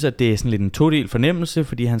han synes, at det er sådan lidt en todel fornemmelse,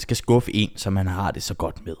 fordi han skal skuffe en, som han har det så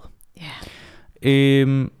godt med. Ja.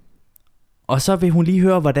 Og så vil hun lige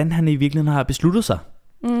høre, hvordan han i virkeligheden har besluttet sig.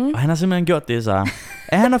 Og han har simpelthen gjort det, så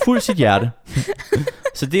at han har fulgt sit hjerte.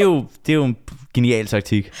 Så det er jo en genial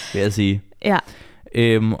taktik, vil jeg sige. Ja.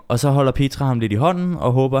 Og så holder Petra ham lidt i hånden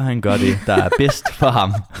og håber, at han gør det, der er bedst for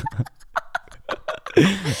ham.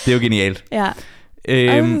 Det er jo genialt. Ja.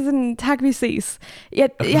 Sådan, tak, vi ses. Jeg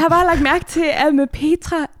har bare lagt mærke til, at med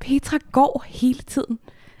Petra går hele tiden.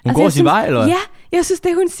 Hun går sin vej, eller? Ja, jeg synes,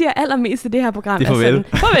 det hun siger allermest i det her program det er farvel.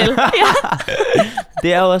 Farvel. Ja.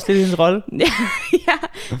 Det er jo også lidt hendes rolle. Ja,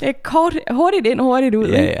 det er hurtigt ind, hurtigt ud.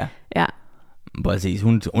 Ja. Præcis.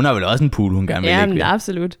 Hun har vel også en pool, hun gerne vil lægge ved. Ja,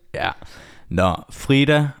 absolut. Ja. Nå,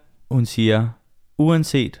 Frida, hun siger,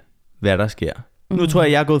 uanset hvad der sker. Nu tror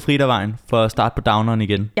jeg er gået Frida-vejen for at starte på downeren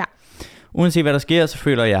igen. Ja. Uanset hvad der sker, så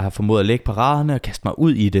føler jeg, at jeg har formået at lægge paraderne og kaste mig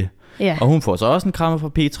ud i det. Ja. Og hun får så også en krammer fra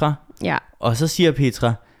Petra. Ja. Og så siger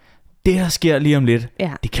Petra, det der sker lige om lidt,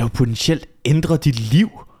 det kan jo potentielt ændre dit liv.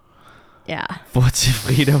 Ja. Hvor til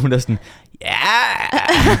Frida, hun er sådan,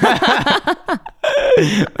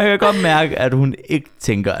 Man kan godt mærke, at hun ikke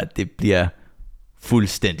tænker, at det bliver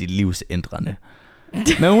fuldstændig livsændrende.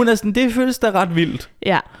 Men hun er sådan, det føles da ret vildt.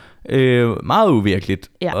 Ja. Meget uvirkeligt.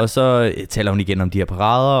 Ja. Og så taler hun igen om de her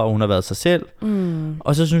parader, og hun har været sig selv.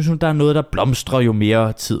 Og så synes hun, der er noget, der blomstrer, jo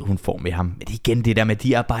mere tid hun får med ham. Men det er igen det der med, at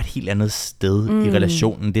de er bare et helt andet sted i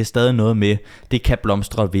relationen. Det er stadig noget med, det kan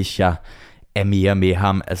blomstre, hvis jeg er mere med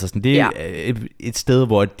ham. Altså sådan, det er et sted,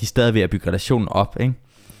 hvor de stadig er ved at bygge relationen op, ikke?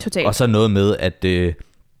 Totalt. Og så noget med, at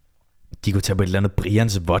de kunne tage på et eller andet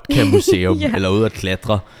Brians Vodka Museum, eller ud og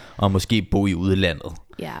klatre, og måske bo i udlandet.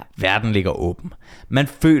 Ja. Verden ligger åben. Man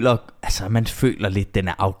føler lidt, den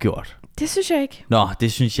er afgjort. Det synes jeg ikke. Nå,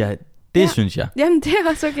 det synes jeg. Synes jeg. Jamen, det er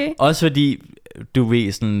også okay. Også fordi, du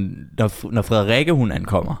ved, sådan, når Frederikke hun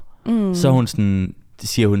ankommer, så hun sådan,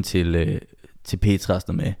 siger hun til Petra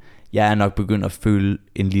sådan med, jeg er nok begyndt at føle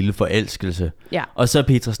en lille forelskelse. Ja. Og så er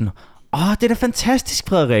Petra sådan, det er da fantastisk,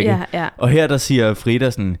 Frederikke. Ja. Og her der siger Frida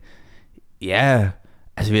sådan,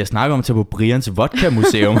 altså vi har snakket om at tage på Brians Vodka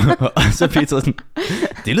Museum. Og så Petra sådan,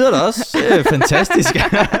 det lyder da også fantastisk.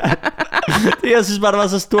 Jeg synes bare, der var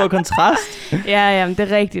så stor kontrast. Ja, det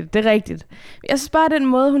er rigtigt. Jeg synes bare, den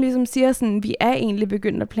måde, hun ligesom siger sådan, vi er egentlig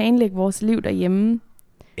begyndt at planlægge vores liv derhjemme.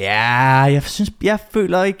 Ja, jeg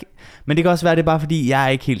føler ikke... Men det kan også være, det er bare fordi,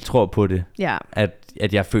 jeg ikke helt tror på det. Ja.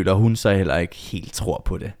 At jeg føler, at hun så heller ikke helt tror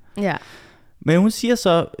på det. Ja. Men hun siger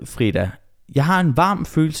så, Frida, jeg har en varm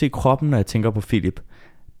følelse i kroppen, når jeg tænker på Philip.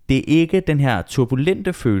 Det er ikke den her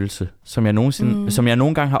turbulente følelse, som jeg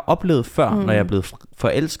nogle gange har oplevet før, når jeg er blevet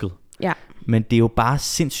forelsket. Ja. Men det er jo bare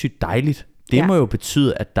sindssygt dejligt. Det må jo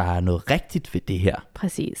betyde, at der er noget rigtigt ved det her.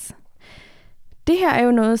 Præcis. Det her er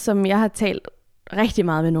jo noget, som jeg har talt rigtig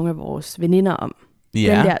meget med nogle af vores veninder om.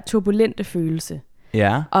 Ja. Den der turbulente følelse.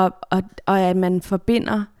 Ja. Og at man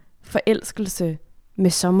forbinder forelskelse med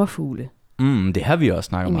sommerfugle. Det har vi også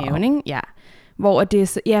snakket meget om. Ikke? Ja. Hvor det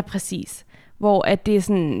er ja, præcis. Hvor at det er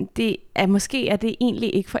sådan, måske er det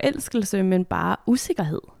egentlig ikke forelskelse, men bare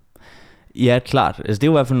usikkerhed. Ja, klart. Altså, det er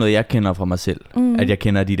jo i hvert fald noget, jeg kender fra mig selv. At jeg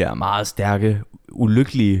kender de der meget stærke,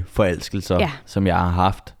 ulykkelige forelskelser, som jeg har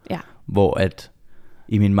haft. Ja. Hvor at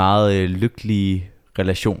i min meget lykkelige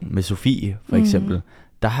relation med Sofie, for eksempel,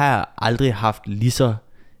 der har jeg aldrig haft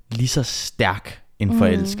lige så stærk en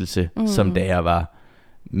forelskelse, som da jeg var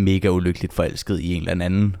mega ulykkeligt forelsket i en eller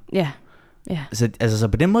anden. Ja. Ja. Så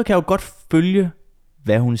på den måde kan jeg jo godt følge,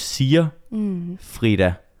 hvad hun siger,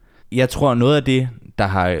 Frida. Jeg tror noget af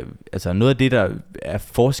det, der er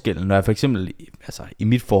forskellen, når jeg for eksempel, i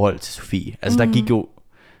mit forhold til Sofie, der gik jo,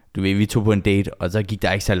 du ved, vi tog på en date, og så gik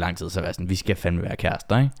der ikke så lang tid, så var jeg sådan, vi skal fandme være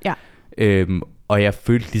kærester, ikke? Ja. Og jeg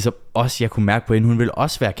følte ligesom også, jeg kunne mærke på hende, hun ville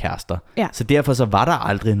også være kærester. Ja. Så derfor så var der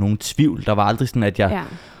aldrig nogen tvivl. Der var aldrig sådan, at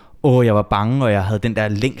jeg var bange, og jeg havde den der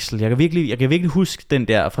længsel. Jeg kan virkelig huske den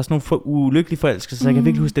der, fra sådan nogle ulykkelige forelskelser, så jeg kan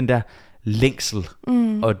virkelig huske den der længsel,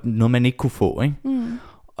 og noget man ikke kunne få, ikke?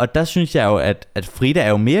 Og der synes jeg jo, at Frida er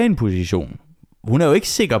jo mere i en position. Hun er jo ikke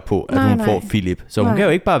sikker på, at hun får Philip. Så hun kan jo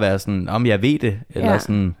ikke bare være sådan, om jeg ved det, eller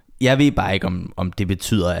sådan. Jeg ved bare ikke, om det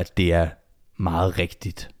betyder, at det er meget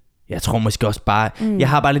rigtigt. Jeg tror måske også bare, jeg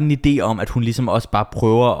har bare lidt en idé om, at hun ligesom også bare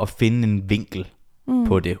prøver at finde en vinkel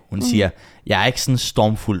på det. Hun siger, jeg er ikke sådan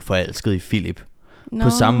stormfuldt forelsket i Philip. På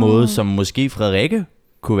samme måde, som måske Frederikke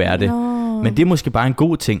kunne være det. Men det er måske bare en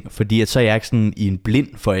god ting, fordi at så er jeg ikke sådan i en blind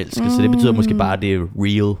forelskelse. Så det betyder måske bare, at det er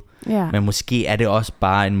real. Yeah. Men måske er det også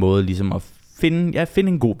bare en måde ligesom at finde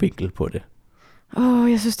en god vinkel på det.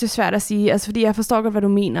 Jeg synes, det er svært at sige, fordi jeg forstår godt, hvad du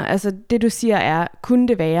mener. Altså, det du siger er, kunne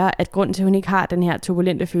det være, at grunden til, at hun ikke har den her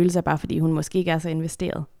turbulente følelse, er bare fordi hun måske ikke er så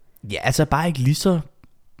investeret? Ja, bare ikke lige så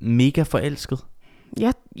mega forelsket.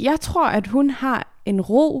 Jeg tror, at hun har en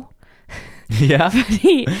ro. Ja,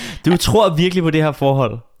 fordi du tror virkelig på det her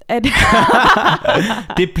forhold.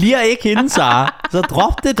 Det bliver ikke hende, Sara. Så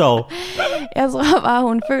drop det dog. Jeg tror bare,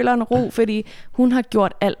 hun føler en ro, fordi hun har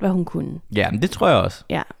gjort alt, hvad hun kunne. Ja, men det tror jeg også.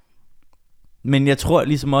 Ja. Men jeg tror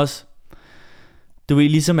ligesom også, du ved,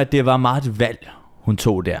 ligesom at det var meget et valg, hun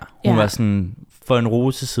tog der. Hun var sådan, for en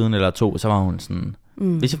rose siden eller to, så var hun sådan,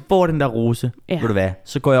 hvis jeg får den der rose, ved du hvad,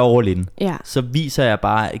 så går jeg all in. Ja. Så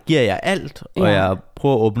giver jeg alt, og jeg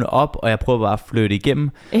prøver at åbne op, og jeg prøver bare at flytte igennem,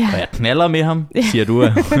 og jeg knaller med ham, siger du.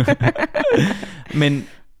 Men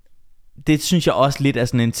det synes jeg også lidt er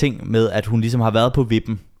sådan en ting med, at hun ligesom har været på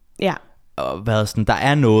vippen. Ja. Og været sådan, der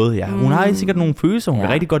er noget, Hun har sikkert nogle følelser, hun kan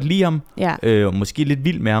rigtig godt lide ham, og måske lidt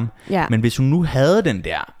vild med ham. Ja. Men hvis hun nu havde den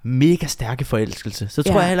der mega stærke forelskelse, så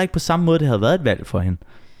tror jeg heller ikke på samme måde, det havde været et valg for hende.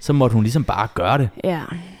 Så måtte hun ligesom bare gøre det. Ja,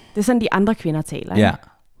 det er sådan, de andre kvinder taler. Ikke? Ja.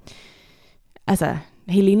 Altså,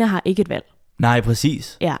 Helena har ikke et valg. Nej,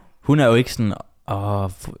 præcis. Ja. Hun er jo ikke sådan,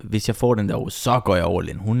 hvis jeg får den der, så går jeg all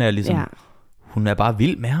in. Hun er ligesom, hun er bare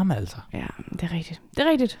vild med ham, altså. Ja, det er rigtigt. Det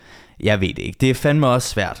er rigtigt. Jeg ved det ikke. Det er fandme også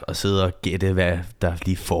svært at sidde og gætte, hvad der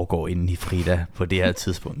lige foregår inde i Frida på det her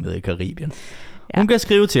tidspunkt nede i Karibien. Ja. Hun kan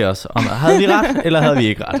skrive til os, om havde vi ret, eller havde vi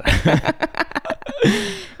ikke ret.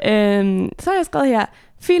 Så har jeg skrevet her,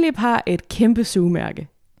 Philip har et kæmpe sugemærke.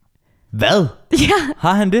 Hvad? Ja.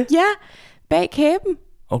 Har han det? Ja, bag kæben.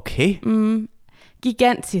 Okay.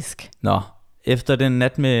 Gigantisk. Nå, efter den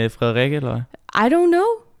nat med Frederikke, eller hvad? I don't know.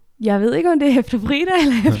 Jeg ved ikke, om det er efter Frida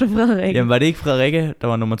eller efter Frederikke. Jamen, var det ikke Frederikke, der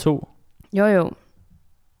var nummer 2?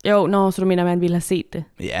 Jo, så du mener, man ville have set det?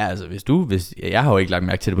 Ja, altså, jeg har jo ikke lagt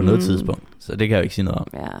mærke til det på noget tidspunkt, så det kan jeg jo ikke sige noget om.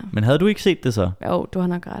 Ja. Men havde du ikke set det så? Jo, du har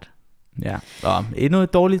nok ret. Ja, endnu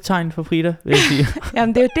et dårligt tegn for Frida, vil jeg sige.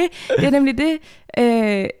 Jamen, det er jo det. Det er nemlig det.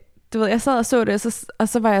 Du ved, jeg sad og så det, og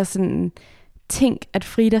så var jeg sådan, tænk, at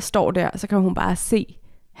Frida står der, så kan hun bare se,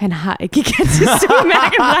 han har et gigantisk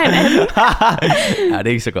sugemærke fra hinanden. Ja, det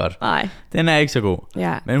er ikke så godt. Nej. Den er ikke så god.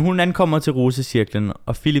 Ja. Men hun ankommer til rosecirklen,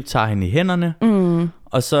 og Philip tager hende i hænderne,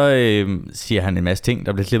 og så siger han en masse ting.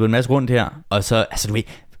 Der bliver klippet en masse rundt her. Og så, altså du ved,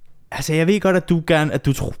 Altså, jeg ved godt, at du gerne, at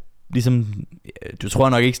du ligesom, du tror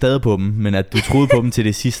nok ikke stadig på dem, men at du troede på dem til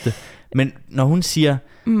det sidste. Men når hun siger,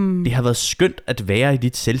 det har været skønt at være i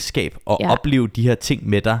dit selskab og opleve de her ting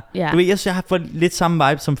med dig. Du ved, jeg har fået lidt samme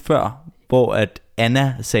vibe som før, hvor at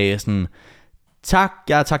Anna sagde sådan, tak,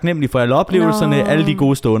 jeg er taknemmelig for alle oplevelserne, alle de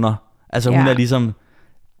gode stunder. Altså hun er ligesom,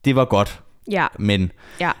 det var godt. Men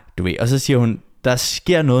du ved, og så siger hun, der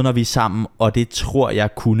sker noget, når vi er sammen, og det tror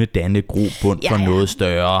jeg kunne danne grobund for noget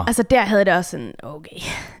større. Altså der havde det også sådan, okay.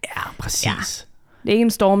 Ja, præcis. Det er ikke en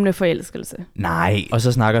stormende forelskelse. Nej, og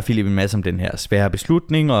så snakker Philip en masse om den her svære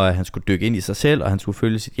beslutning, og at han skulle dykke ind i sig selv, og han skulle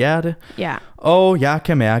følge sit hjerte. Ja. Og jeg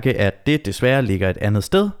kan mærke, at det desværre ligger et andet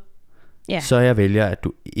sted, så jeg vælger, at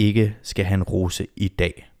du ikke skal have en rose i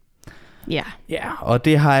dag. Ja. Ja, og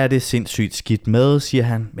det har jeg det sindssygt skidt med, siger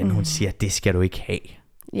han, men hun siger, at det skal du ikke have.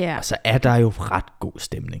 Ja. Og så er der jo ret god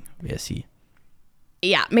stemning, vil jeg sige.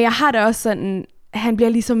 Ja, men jeg har det også sådan, han bliver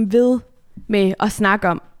ligesom ved med at snakke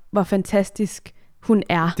om, hvor fantastisk hun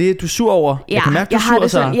er. Det er du sur over? Ja, jeg kan mærke, du har sur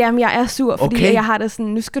det sådan, så. jamen jeg er sur, fordi jeg har det sådan,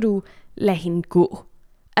 nu skal du lade hende gå.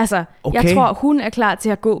 Altså, jeg tror, hun er klar til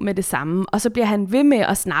at gå med det samme, og så bliver han ved med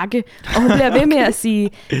at snakke, og hun bliver ved med at sige,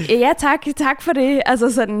 ja tak for det,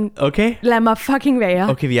 altså sådan, lad mig fucking være.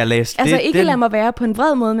 Okay, vi har læst altså ikke lad mig være på en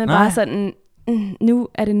vred måde, men bare sådan, nu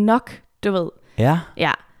er det nok, du ved. Ja?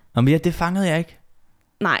 Ja. Nå, men det fangede jeg ikke.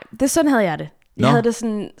 Nej, sådan havde jeg det. Jeg havde det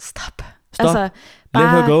sådan, stop. Altså, bare,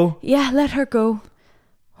 let her go. Ja, let her go.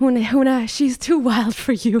 Hun er, she's too wild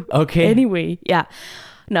for you. Okay. Anyway, ja.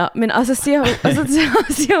 Nå, men og så siger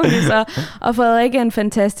hun, så, og Frederik er en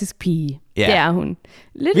fantastisk pige. Yeah. Det er hun.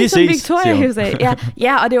 Lidt vi ligesom ses, Victoria sagde.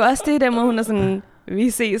 Ja, og det er jo også det, der hvor hun er sådan, vi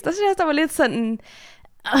ses. Der synes jeg, der var lidt sådan,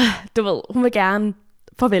 du ved, hun vil gerne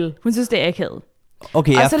farvel. Hun synes, det er akavet.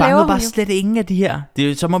 Okay, jeg fangede bare slet ingen af de her. Det er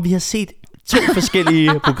jo som om, vi har set 2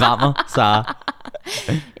 forskellige programmer, Sara.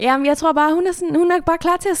 Jamen, jeg tror bare, hun er bare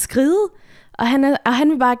klar til at skride. Og han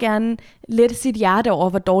vil bare gerne lette sit hjerte over,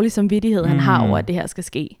 hvor dårlig samvittighed han har over, at det her skal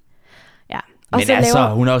ske. Ja. Og men så altså,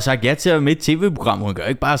 hun har jo sagt ja til at være med i et tv-program. Hun kan jo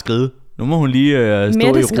ikke bare skride. Nu må hun lige stå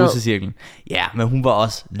i rusecirklen. Ja, men hun var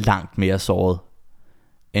også langt mere såret,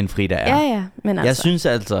 end Frida er. Ja, men altså. Jeg synes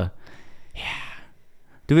altså,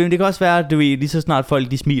 du ved, det kan også være, at lige så snart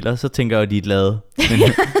folk de smiler, så tænker jeg, at de er glade.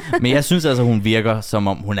 Men jeg synes altså, hun virker, som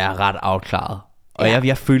om hun er ret afklaret. Og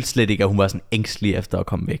jeg følte slet ikke, at hun var sådan ængstelig efter at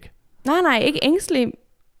komme væk. Nej, ikke ængstelig.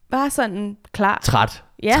 Bare sådan klar. Træt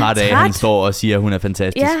af, at han står og siger, at hun er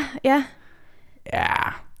fantastisk. Ja,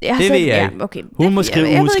 det ved jeg ikke. Okay. Hun må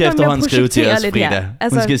skrive, hun skal efterhånden skrive til os, Frida.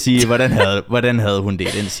 Altså, hun skal sige, hvordan havde hun det,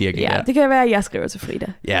 den cirkel der. Det kan være, at jeg skriver til Frida.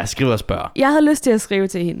 Ja, skriv og spørg. Jeg havde lyst til at skrive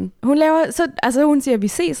til hende. Hun siger, at vi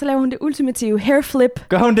ses, så laver hun det ultimative hair flip.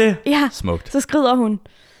 Gør hun det? Ja. Smukt. Så skrider hun.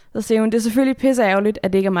 Så siger hun, det er selvfølgelig pisseærgerligt,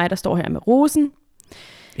 at det ikke er mig, der står her med rosen.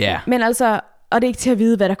 Ja. Men altså, og det er ikke til at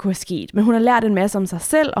vide, hvad der kunne have sket. Men hun har lært en masse om sig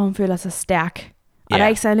selv, og hun føler sig stærk. Og der er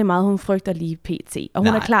ikke særlig meget, hun frygter lige pt. Og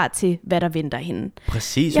hun er klar til, hvad der venter hende.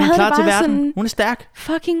 Præcis, hun er klar til verden. Sådan, hun er stærk.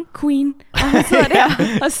 Fucking queen. Og hun sidder der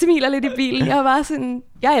og smiler lidt i bilen. Jeg er bare sådan,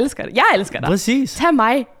 jeg elsker det. Jeg elsker dig. Præcis. Tag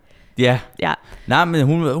mig. Ja. Nej, men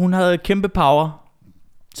hun havde kæmpe power,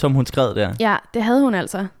 som hun skrev der. Ja, det havde hun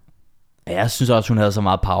altså. Jeg synes også, hun havde så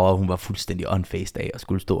meget power, at hun var fuldstændig unfazed af og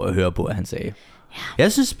skulle stå og høre på, hvad han sagde. Ja.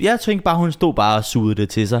 Jeg tænkte bare, hun stod bare og sugede det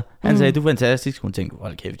til sig. Han sagde, du er fantastisk. Hun tænkte,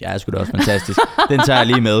 hold kæft, jeg er sgu da også fantastisk. Den tager jeg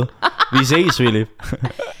lige med. Vi ses, Philip.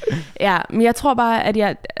 Ja, men jeg tror bare, at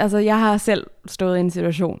jeg har selv stået i en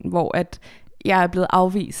situation, hvor at jeg er blevet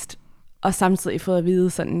afvist, og samtidig fået at vide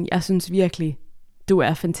sådan, jeg synes virkelig, du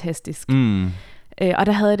er fantastisk. Og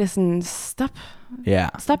der havde jeg det sådan, stop med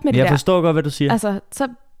det der. Jeg forstår godt, hvad du siger. Altså,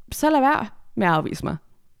 så lad være med at afvise mig.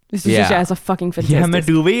 Hvis du synes, jeg er så fucking fantastisk. Ja, men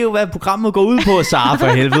du ved jo, hvad programmet går ud på, Sara, for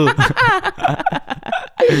helvede.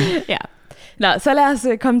 Ja. Nå, så lad os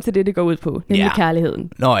komme til det går ud på, nemlig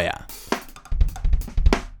kærligheden. Nå ja.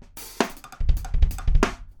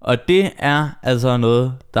 Og det er altså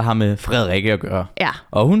noget, der har med Frederikke at gøre. Ja.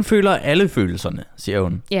 Og hun føler alle følelserne, siger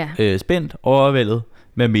hun. Ja. Spændt, overvældet,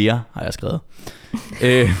 med mere, har jeg skrevet.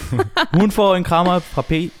 Hun får en krammer fra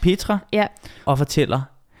Petra, og fortæller,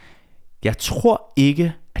 jeg tror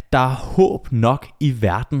ikke, at der er håb nok i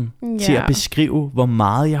verden til at beskrive, hvor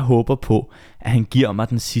meget jeg håber på, at han giver mig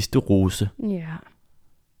den sidste rose. Ja.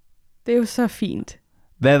 Det er jo så fint.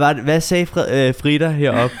 Hvad sagde Frida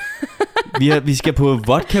heroppe? vi skal på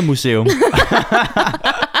vodka-museum.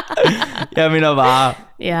 Jeg mener bare,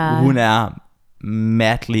 hun er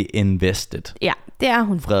madly invested. Ja, det er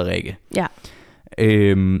hun. Frederikke. Ja.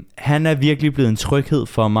 Han er virkelig blevet en tryghed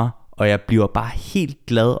for mig, og jeg bliver bare helt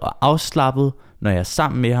glad og afslappet, når jeg er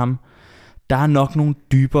sammen med ham. der er nok nogle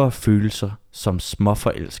dybere følelser, som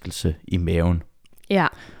småforelskelse i maven. Ja.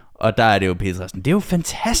 Og der er det jo Petra sådan, det er jo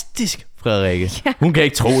fantastisk, Frederikke. Ja. Hun kan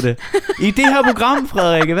ikke tro det. I det her program,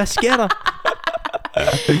 Frederikke, hvad sker der?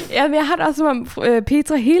 Jamen, jeg har det også som om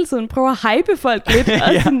Petra hele tiden prøver at hype folk lidt.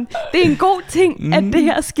 Og sådan, det er en god ting, at det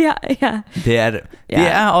her sker. Ja. Det er det. Ja. Det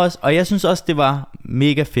er også, og jeg synes også, det var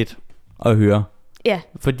mega fedt at høre. Ja.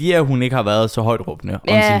 Fordi at hun ikke har været så højt råbende om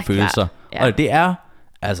sine følelser. Ja. Og det er,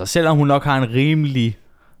 altså selvom hun nok har en rimelig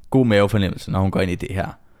god mavefornemmelse, når hun går ind i det her,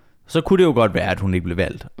 så kunne det jo godt være, at hun ikke blev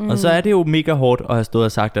valgt. Og så er det jo mega hårdt at have stået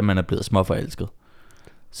og sagt, at man er blevet småforelsket.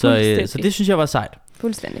 Så det synes jeg var sejt.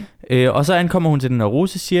 Fuldstændig. Og så ankommer hun til den her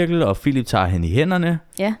rosecirkel, og Philip tager hende i hænderne.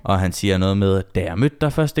 Ja. Og han siger noget med, da jeg mødte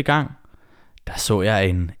dig første gang, der så jeg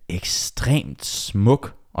en ekstremt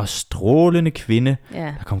smuk og strålende kvinde,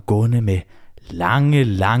 der kom gående med lange,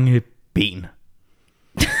 lange ben.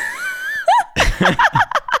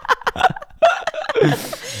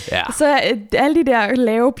 Ja. Så alle de der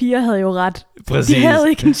lave piger havde jo ret. Præcis. De havde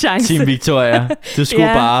ikke en chance. Team Victoria, du skulle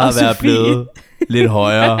bare være blevet lidt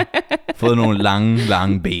højere, fået nogle lange,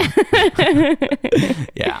 lange ben.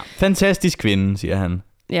 Ja, fantastisk kvinde, siger han.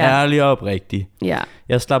 Ja. Ærlig og oprigtig. Ja.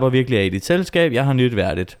 Jeg slapper virkelig af i dit selskab. Jeg har nydt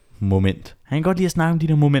hvert et moment. Han kan godt lide at snakke om de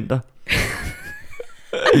der momenter.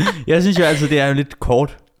 Jeg synes jo altid, det er jo lidt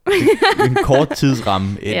kort. En kort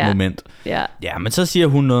tidsramme, et moment. Ja, men så siger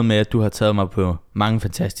hun noget med, at du har taget mig på mange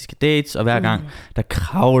fantastiske dates, og hver gang, der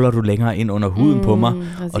kravler du længere ind under huden på mig,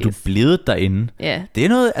 og du er blevet derinde. Det er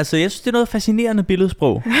noget, altså jeg synes, det er noget fascinerende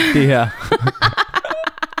billedsprog, det her.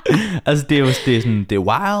 Altså det er wild, men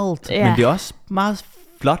det er også meget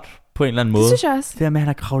flot på en eller anden måde. Det synes jeg også. Det der med, at han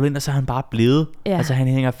har kravlet ind, og så er han bare blevet. Altså han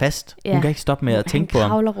hænger fast. Hun kan ikke stoppe med at tænke på ham. Han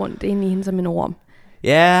kravler rundt ind i hende som en orm.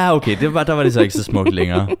 Ja, okay, der var det så ikke så smukt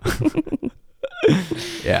længere.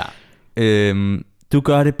 Ja. Du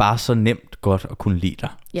gør det bare så nemt godt at kunne lide dig,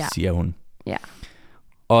 siger hun. Ja.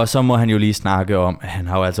 Og så må han jo lige snakke om, at han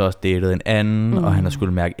har jo altså også datet en anden, og han har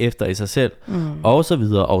skulle mærke efter i sig selv, og så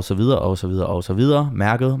videre, og så videre, og så videre, og så videre.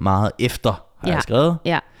 Mærket meget efter, har jeg skrevet.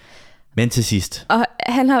 Ja. Men til sidst. Og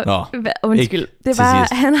han har... undskyld. Det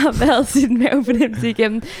var, han har været sin mavefornemmelse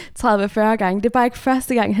igennem 30-40 gange. Det er bare ikke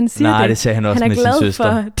første gang, han siger det. Nej, det sagde han også med sin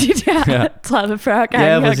søster. Han er glad for de der 30-40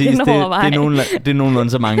 gange at genoverveje. Det er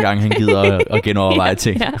nogenlunde så mange gange, han gider at genoverveje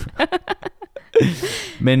ting. Ja.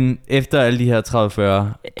 Men efter alle de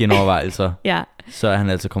her 30-40 genovervejelser, så er han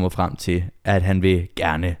altså kommet frem til, at han vil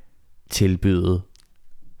gerne tilbyde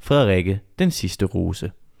Frederikke den sidste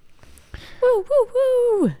rose.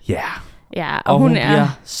 Ja. Ja, og hun er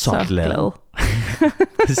så glad.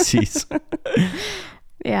 Præcis.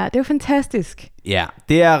 Ja, det er jo fantastisk. Ja,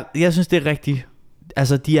 jeg synes det er rigtigt.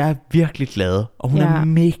 Altså de er virkelig glade, og hun er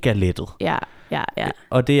mega lettet. Ja.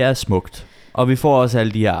 Og det er smukt. Og vi får også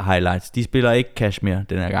alle de her highlights. De spiller ikke Kashmir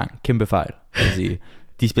den her gang. Kæmpe fejl.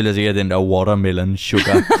 De spiller sikkert den der Watermelon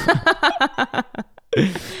Sugar.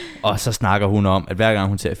 Og så snakker hun om, at hver gang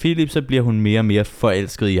hun ser Philip, så bliver hun mere og mere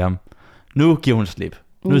forelsket i ham. Nu giver hun slip.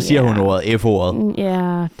 Nu siger hun ordet, F-ordet.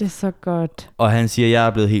 Ja, det er så godt. Og han siger, at jeg er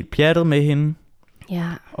blevet helt pjattet med hende. Ja.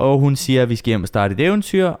 Og hun siger, at vi skal hjem og starte et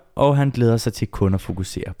eventyr. Og han glæder sig til kun at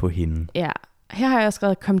fokusere på hende. Ja, her har jeg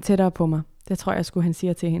skrevet, kom tættere på mig. Det tror jeg skulle han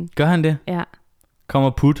siger til hende. Gør han det? Ja. Kom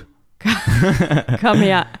og put. Kom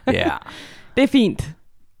her. Ja. Det er fint.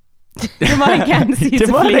 Det må han gerne sige til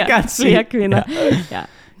flere kvinder.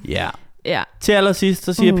 Ja. Til allersidst,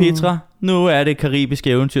 så siger Petra, nu er det karibiske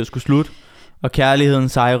eventyr skulle slut. Og kærligheden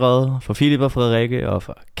sejrede for Philip og Frederikke og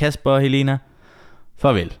for Kasper og Helena.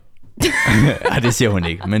 Farvel. Ja, det siger hun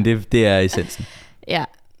ikke, men det er essensen. Ja,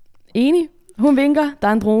 enig. Hun vinker, der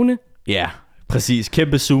er en drone. Ja, præcis.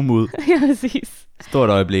 Kæmpe zoom ud. Ja, præcis. Stort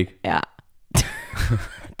øjeblik. Ja.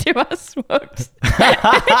 Det var smukt.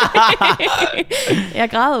 Jeg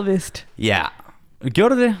græd vist. Ja.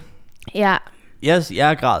 Gjorde du det? Ja.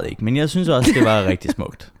 Jeg græd ikke, men jeg synes også, det var rigtig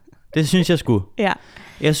smukt. Det synes jeg skulle. Ja.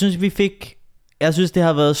 Jeg synes, det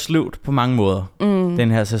har været sløvt på mange måder,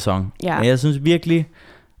 den her sæson. Ja. Men jeg synes virkelig,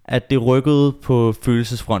 at det rykkede på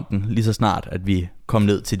følelsesfronten lige så snart, at vi kom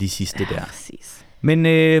ned til de sidste der. Præcis. Men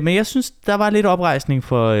jeg synes, der var lidt oprejsning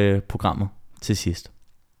for programmet til sidst.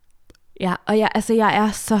 Ja, og jeg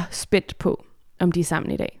er så spændt på, om de er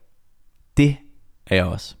sammen i dag. Det er jeg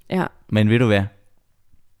også. Ja. Men ved du hvad?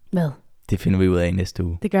 Hvad? Det finder vi ud af i næste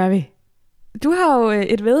uge. Det gør vi. Du har jo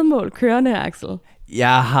et væddemål kørende, Axel.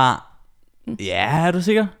 Jeg har... Ja, er du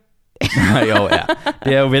sikker? Jo, ja.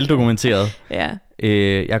 Det er jo veldokumenteret. Ja.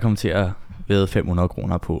 Jeg kommer til at vædde 500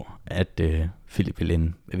 kroner på, at Philip vil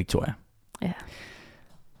ende med Victoria. Ja.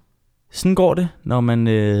 Sådan går det, når man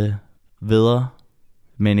vædder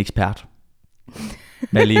med en ekspert.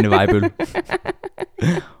 Malene Weibøl.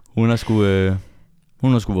 Hun har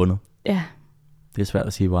sgu vundet. Ja. Det er svært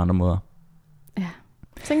at sige på andre måder. Ja.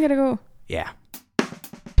 Sådan kan det gå. Ja.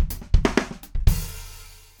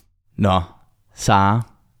 Nå, Sara.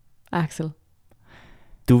 Axel.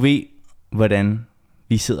 Du ved, hvordan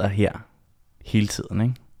vi sidder her hele tiden,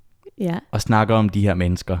 ikke? Ja. Og snakker om de her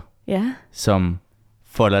mennesker, Ja. som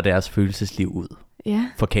folder deres følelsesliv ud Ja.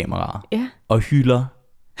 for kameraet. Ja. Og hylder,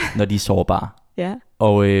 når de er sårbare. Ja.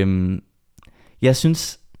 Og jeg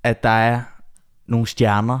synes, at der er nogle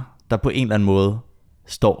stjerner, der på en eller anden måde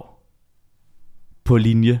står på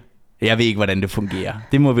linje. Jeg ved ikke, hvordan det fungerer.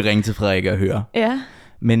 Det må vi ringe til Frederik og høre. Ja.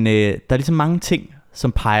 Men der er ligesom mange ting,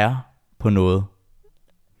 som peger på noget.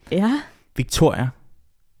 Ja. Victoria.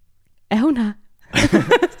 Er hun her?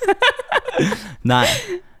 Nej,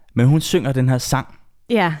 men hun synger den her sang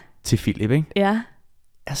Ja. til Philip, ikke? Ja.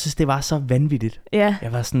 Jeg synes, det var så vanvittigt. Ja.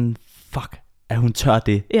 Jeg var sådan, fuck, at hun tør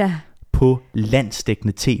det Ja. på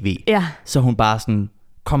landsdækkende tv. Ja. Så hun bare sådan,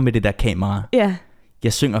 kom med det der kamera. Ja.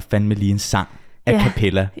 Jeg synger fandme lige en sang af Ja.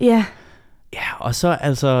 cappella. Ja. Ja, og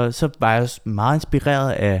så var jeg meget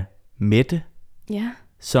inspireret af Mette, Ja.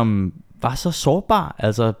 som var så sårbar.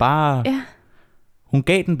 Altså bare, Ja. hun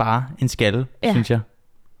gav den bare en skalle, Ja. synes jeg.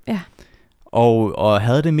 Ja. Og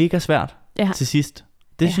havde det mega svært Ja. til sidst.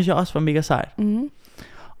 Det Ja. synes jeg også var mega sejt. Mm.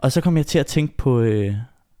 Og så kom jeg til at tænke på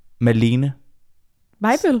Malene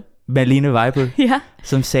Weibøl, Ja.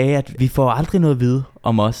 som sagde, at vi får aldrig noget at vide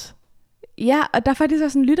om os. Ja, og der er faktisk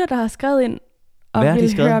også en lytter, der har skrevet ind og Hvad har de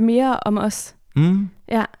vil skrevet? høre mere om os. Mm.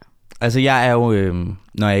 Ja. Altså jeg er jo,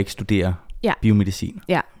 når jeg ikke studerer Ja. biomedicin,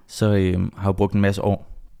 Ja. så har jeg brugt en masse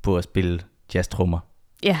år på at spille jazztrummer.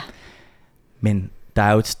 Ja. Men der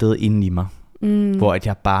er jo et sted inde i mig, hvor at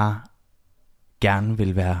jeg bare gerne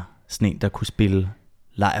vil være sådan en, der kunne spille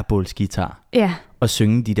lejrbålsguitar Ja. og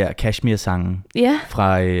synge de der Kashmir-sange Ja.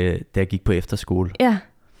 fra da jeg gik på efterskole. Ja.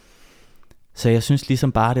 Så jeg synes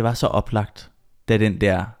ligesom bare, det var så oplagt, da den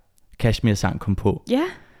der Kashmir-sang kom på, Ja.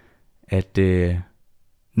 at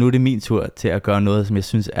nu er det min tur til at gøre noget, som jeg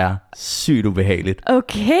synes er sygt ubehageligt.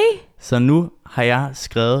 Okay. Så nu har jeg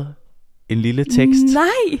skrevet en lille tekst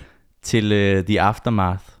Nej. til The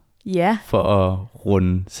Aftermath Ja. for at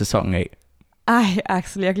runde sæsonen af. Ej,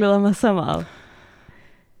 Axel, jeg glæder mig så meget.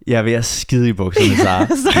 Jeg er ved at skide i bukserne, Sara.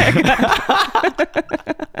 Så er jeg godt.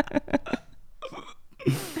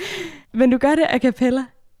 Men du gør det a cappella?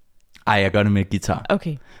 Ej, jeg gør det med guitar.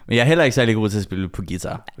 Okay. Men jeg er heller ikke særlig god til at spille på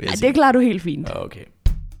guitar. Ej, det klarer du helt fint. Okay.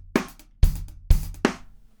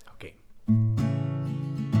 Okay.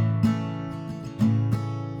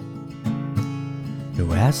 Nu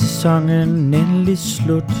er sæsonen endelig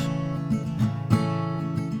slut.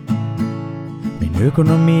 Min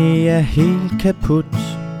økonomi er helt kaput.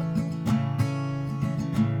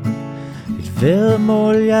 Et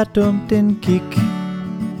væddemål, jeg dumt indgik.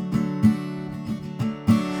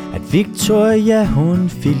 At Victoria, hun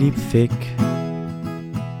Philip fik.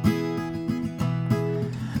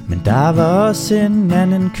 Men der var også en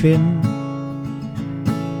anden kvinde.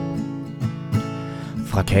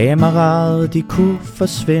 Fra kameraet, de kunne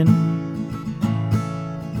forsvinde.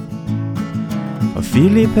 Og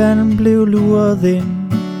Philip, han blev luret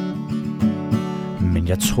ind. Men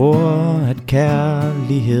jeg tror, at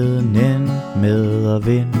kærligheden endte med at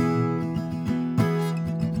vinde.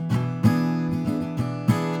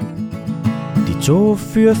 De to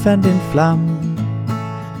fyr fandt en flamme.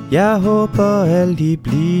 Jeg håber, at de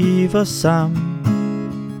bliver sammen.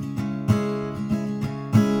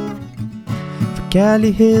 For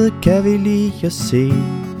kærlighed kan vi lide at se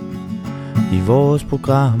i vores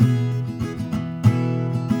program.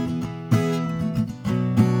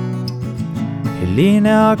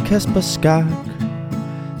 Helena og Kasper Skak,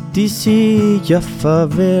 de siger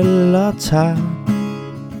farvel og tak.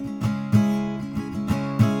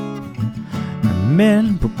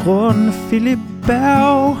 Men på grund af Philip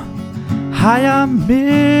Berg har jeg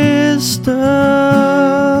mistet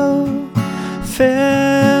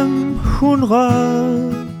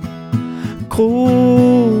 500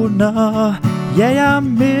 kroner. Ja, jeg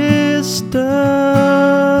mistet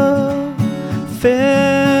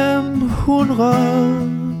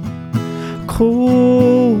 500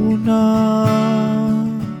 kroner.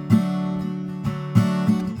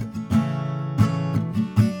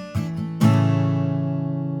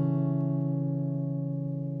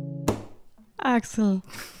 Axel,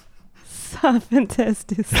 så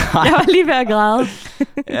fantastisk. Jeg var lige ved at græde.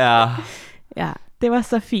 Ja. Ja, det var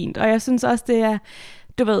så fint. Og jeg synes også, det er,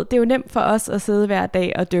 du ved, det er jo nemt for os at sidde hver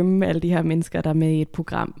dag og dømme alle de her mennesker, der er med i et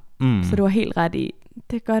program. Så du har helt ret i,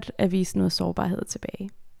 det er godt at vise noget sårbarhed tilbage.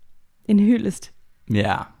 En hyldest.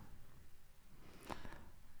 Ja.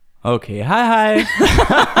 Okay, hej.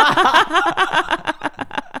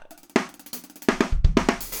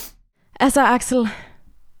 Altså Axel,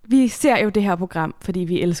 vi ser jo det her program, fordi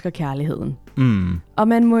vi elsker kærligheden. Og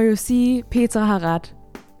man må jo sige, Petra har ret.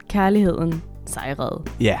 Kærligheden sejrede.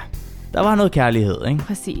 Ja, der var noget kærlighed, ikke?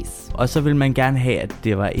 Præcis. Og så vil man gerne have, at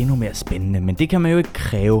det var endnu mere spændende, men det kan man jo ikke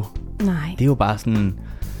kræve. Nej. Det er jo bare sådan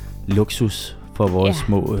luksus for vores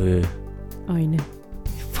små... øjne.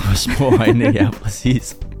 For små øjne, ja,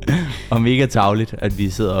 præcis. Og mega tarveligt, at vi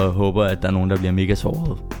sidder og håber, at der er nogen, der bliver mega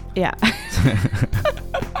såret. Ja.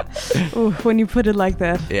 When you put it like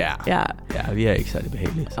that. Ja, vi er ikke særlig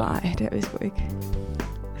behagelige. Nej, det er vi sgu ikke.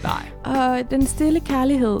 Nej. Og den stille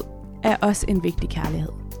kærlighed er også en vigtig kærlighed.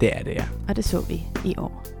 Det er det, ja. Og det så vi i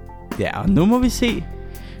år. Ja, og nu må vi se,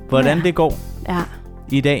 hvordan det går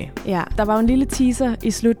i dag. Ja, der var jo en lille teaser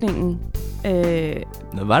i slutningen.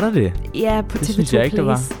 Var der det? Ja, på TV2 Det synes jeg ikke, der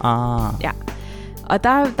var. Ja. Og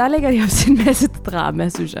der lægger de også en masse drama,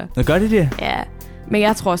 synes jeg. Nå, gør de det? Ja, men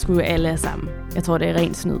jeg tror sgu, alle er sammen. Jeg tror, det er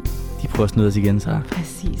rent snyd. De prøver at snyde os igen, så.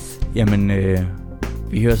 Præcis. Jamen,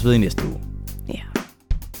 vi høres ved i næste uge. Ja.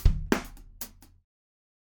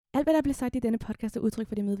 Alt, hvad der bliver sagt i denne podcast, er udtryk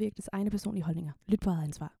for de medvirkendes egne personlige holdninger. Lyt på eget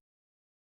ansvar.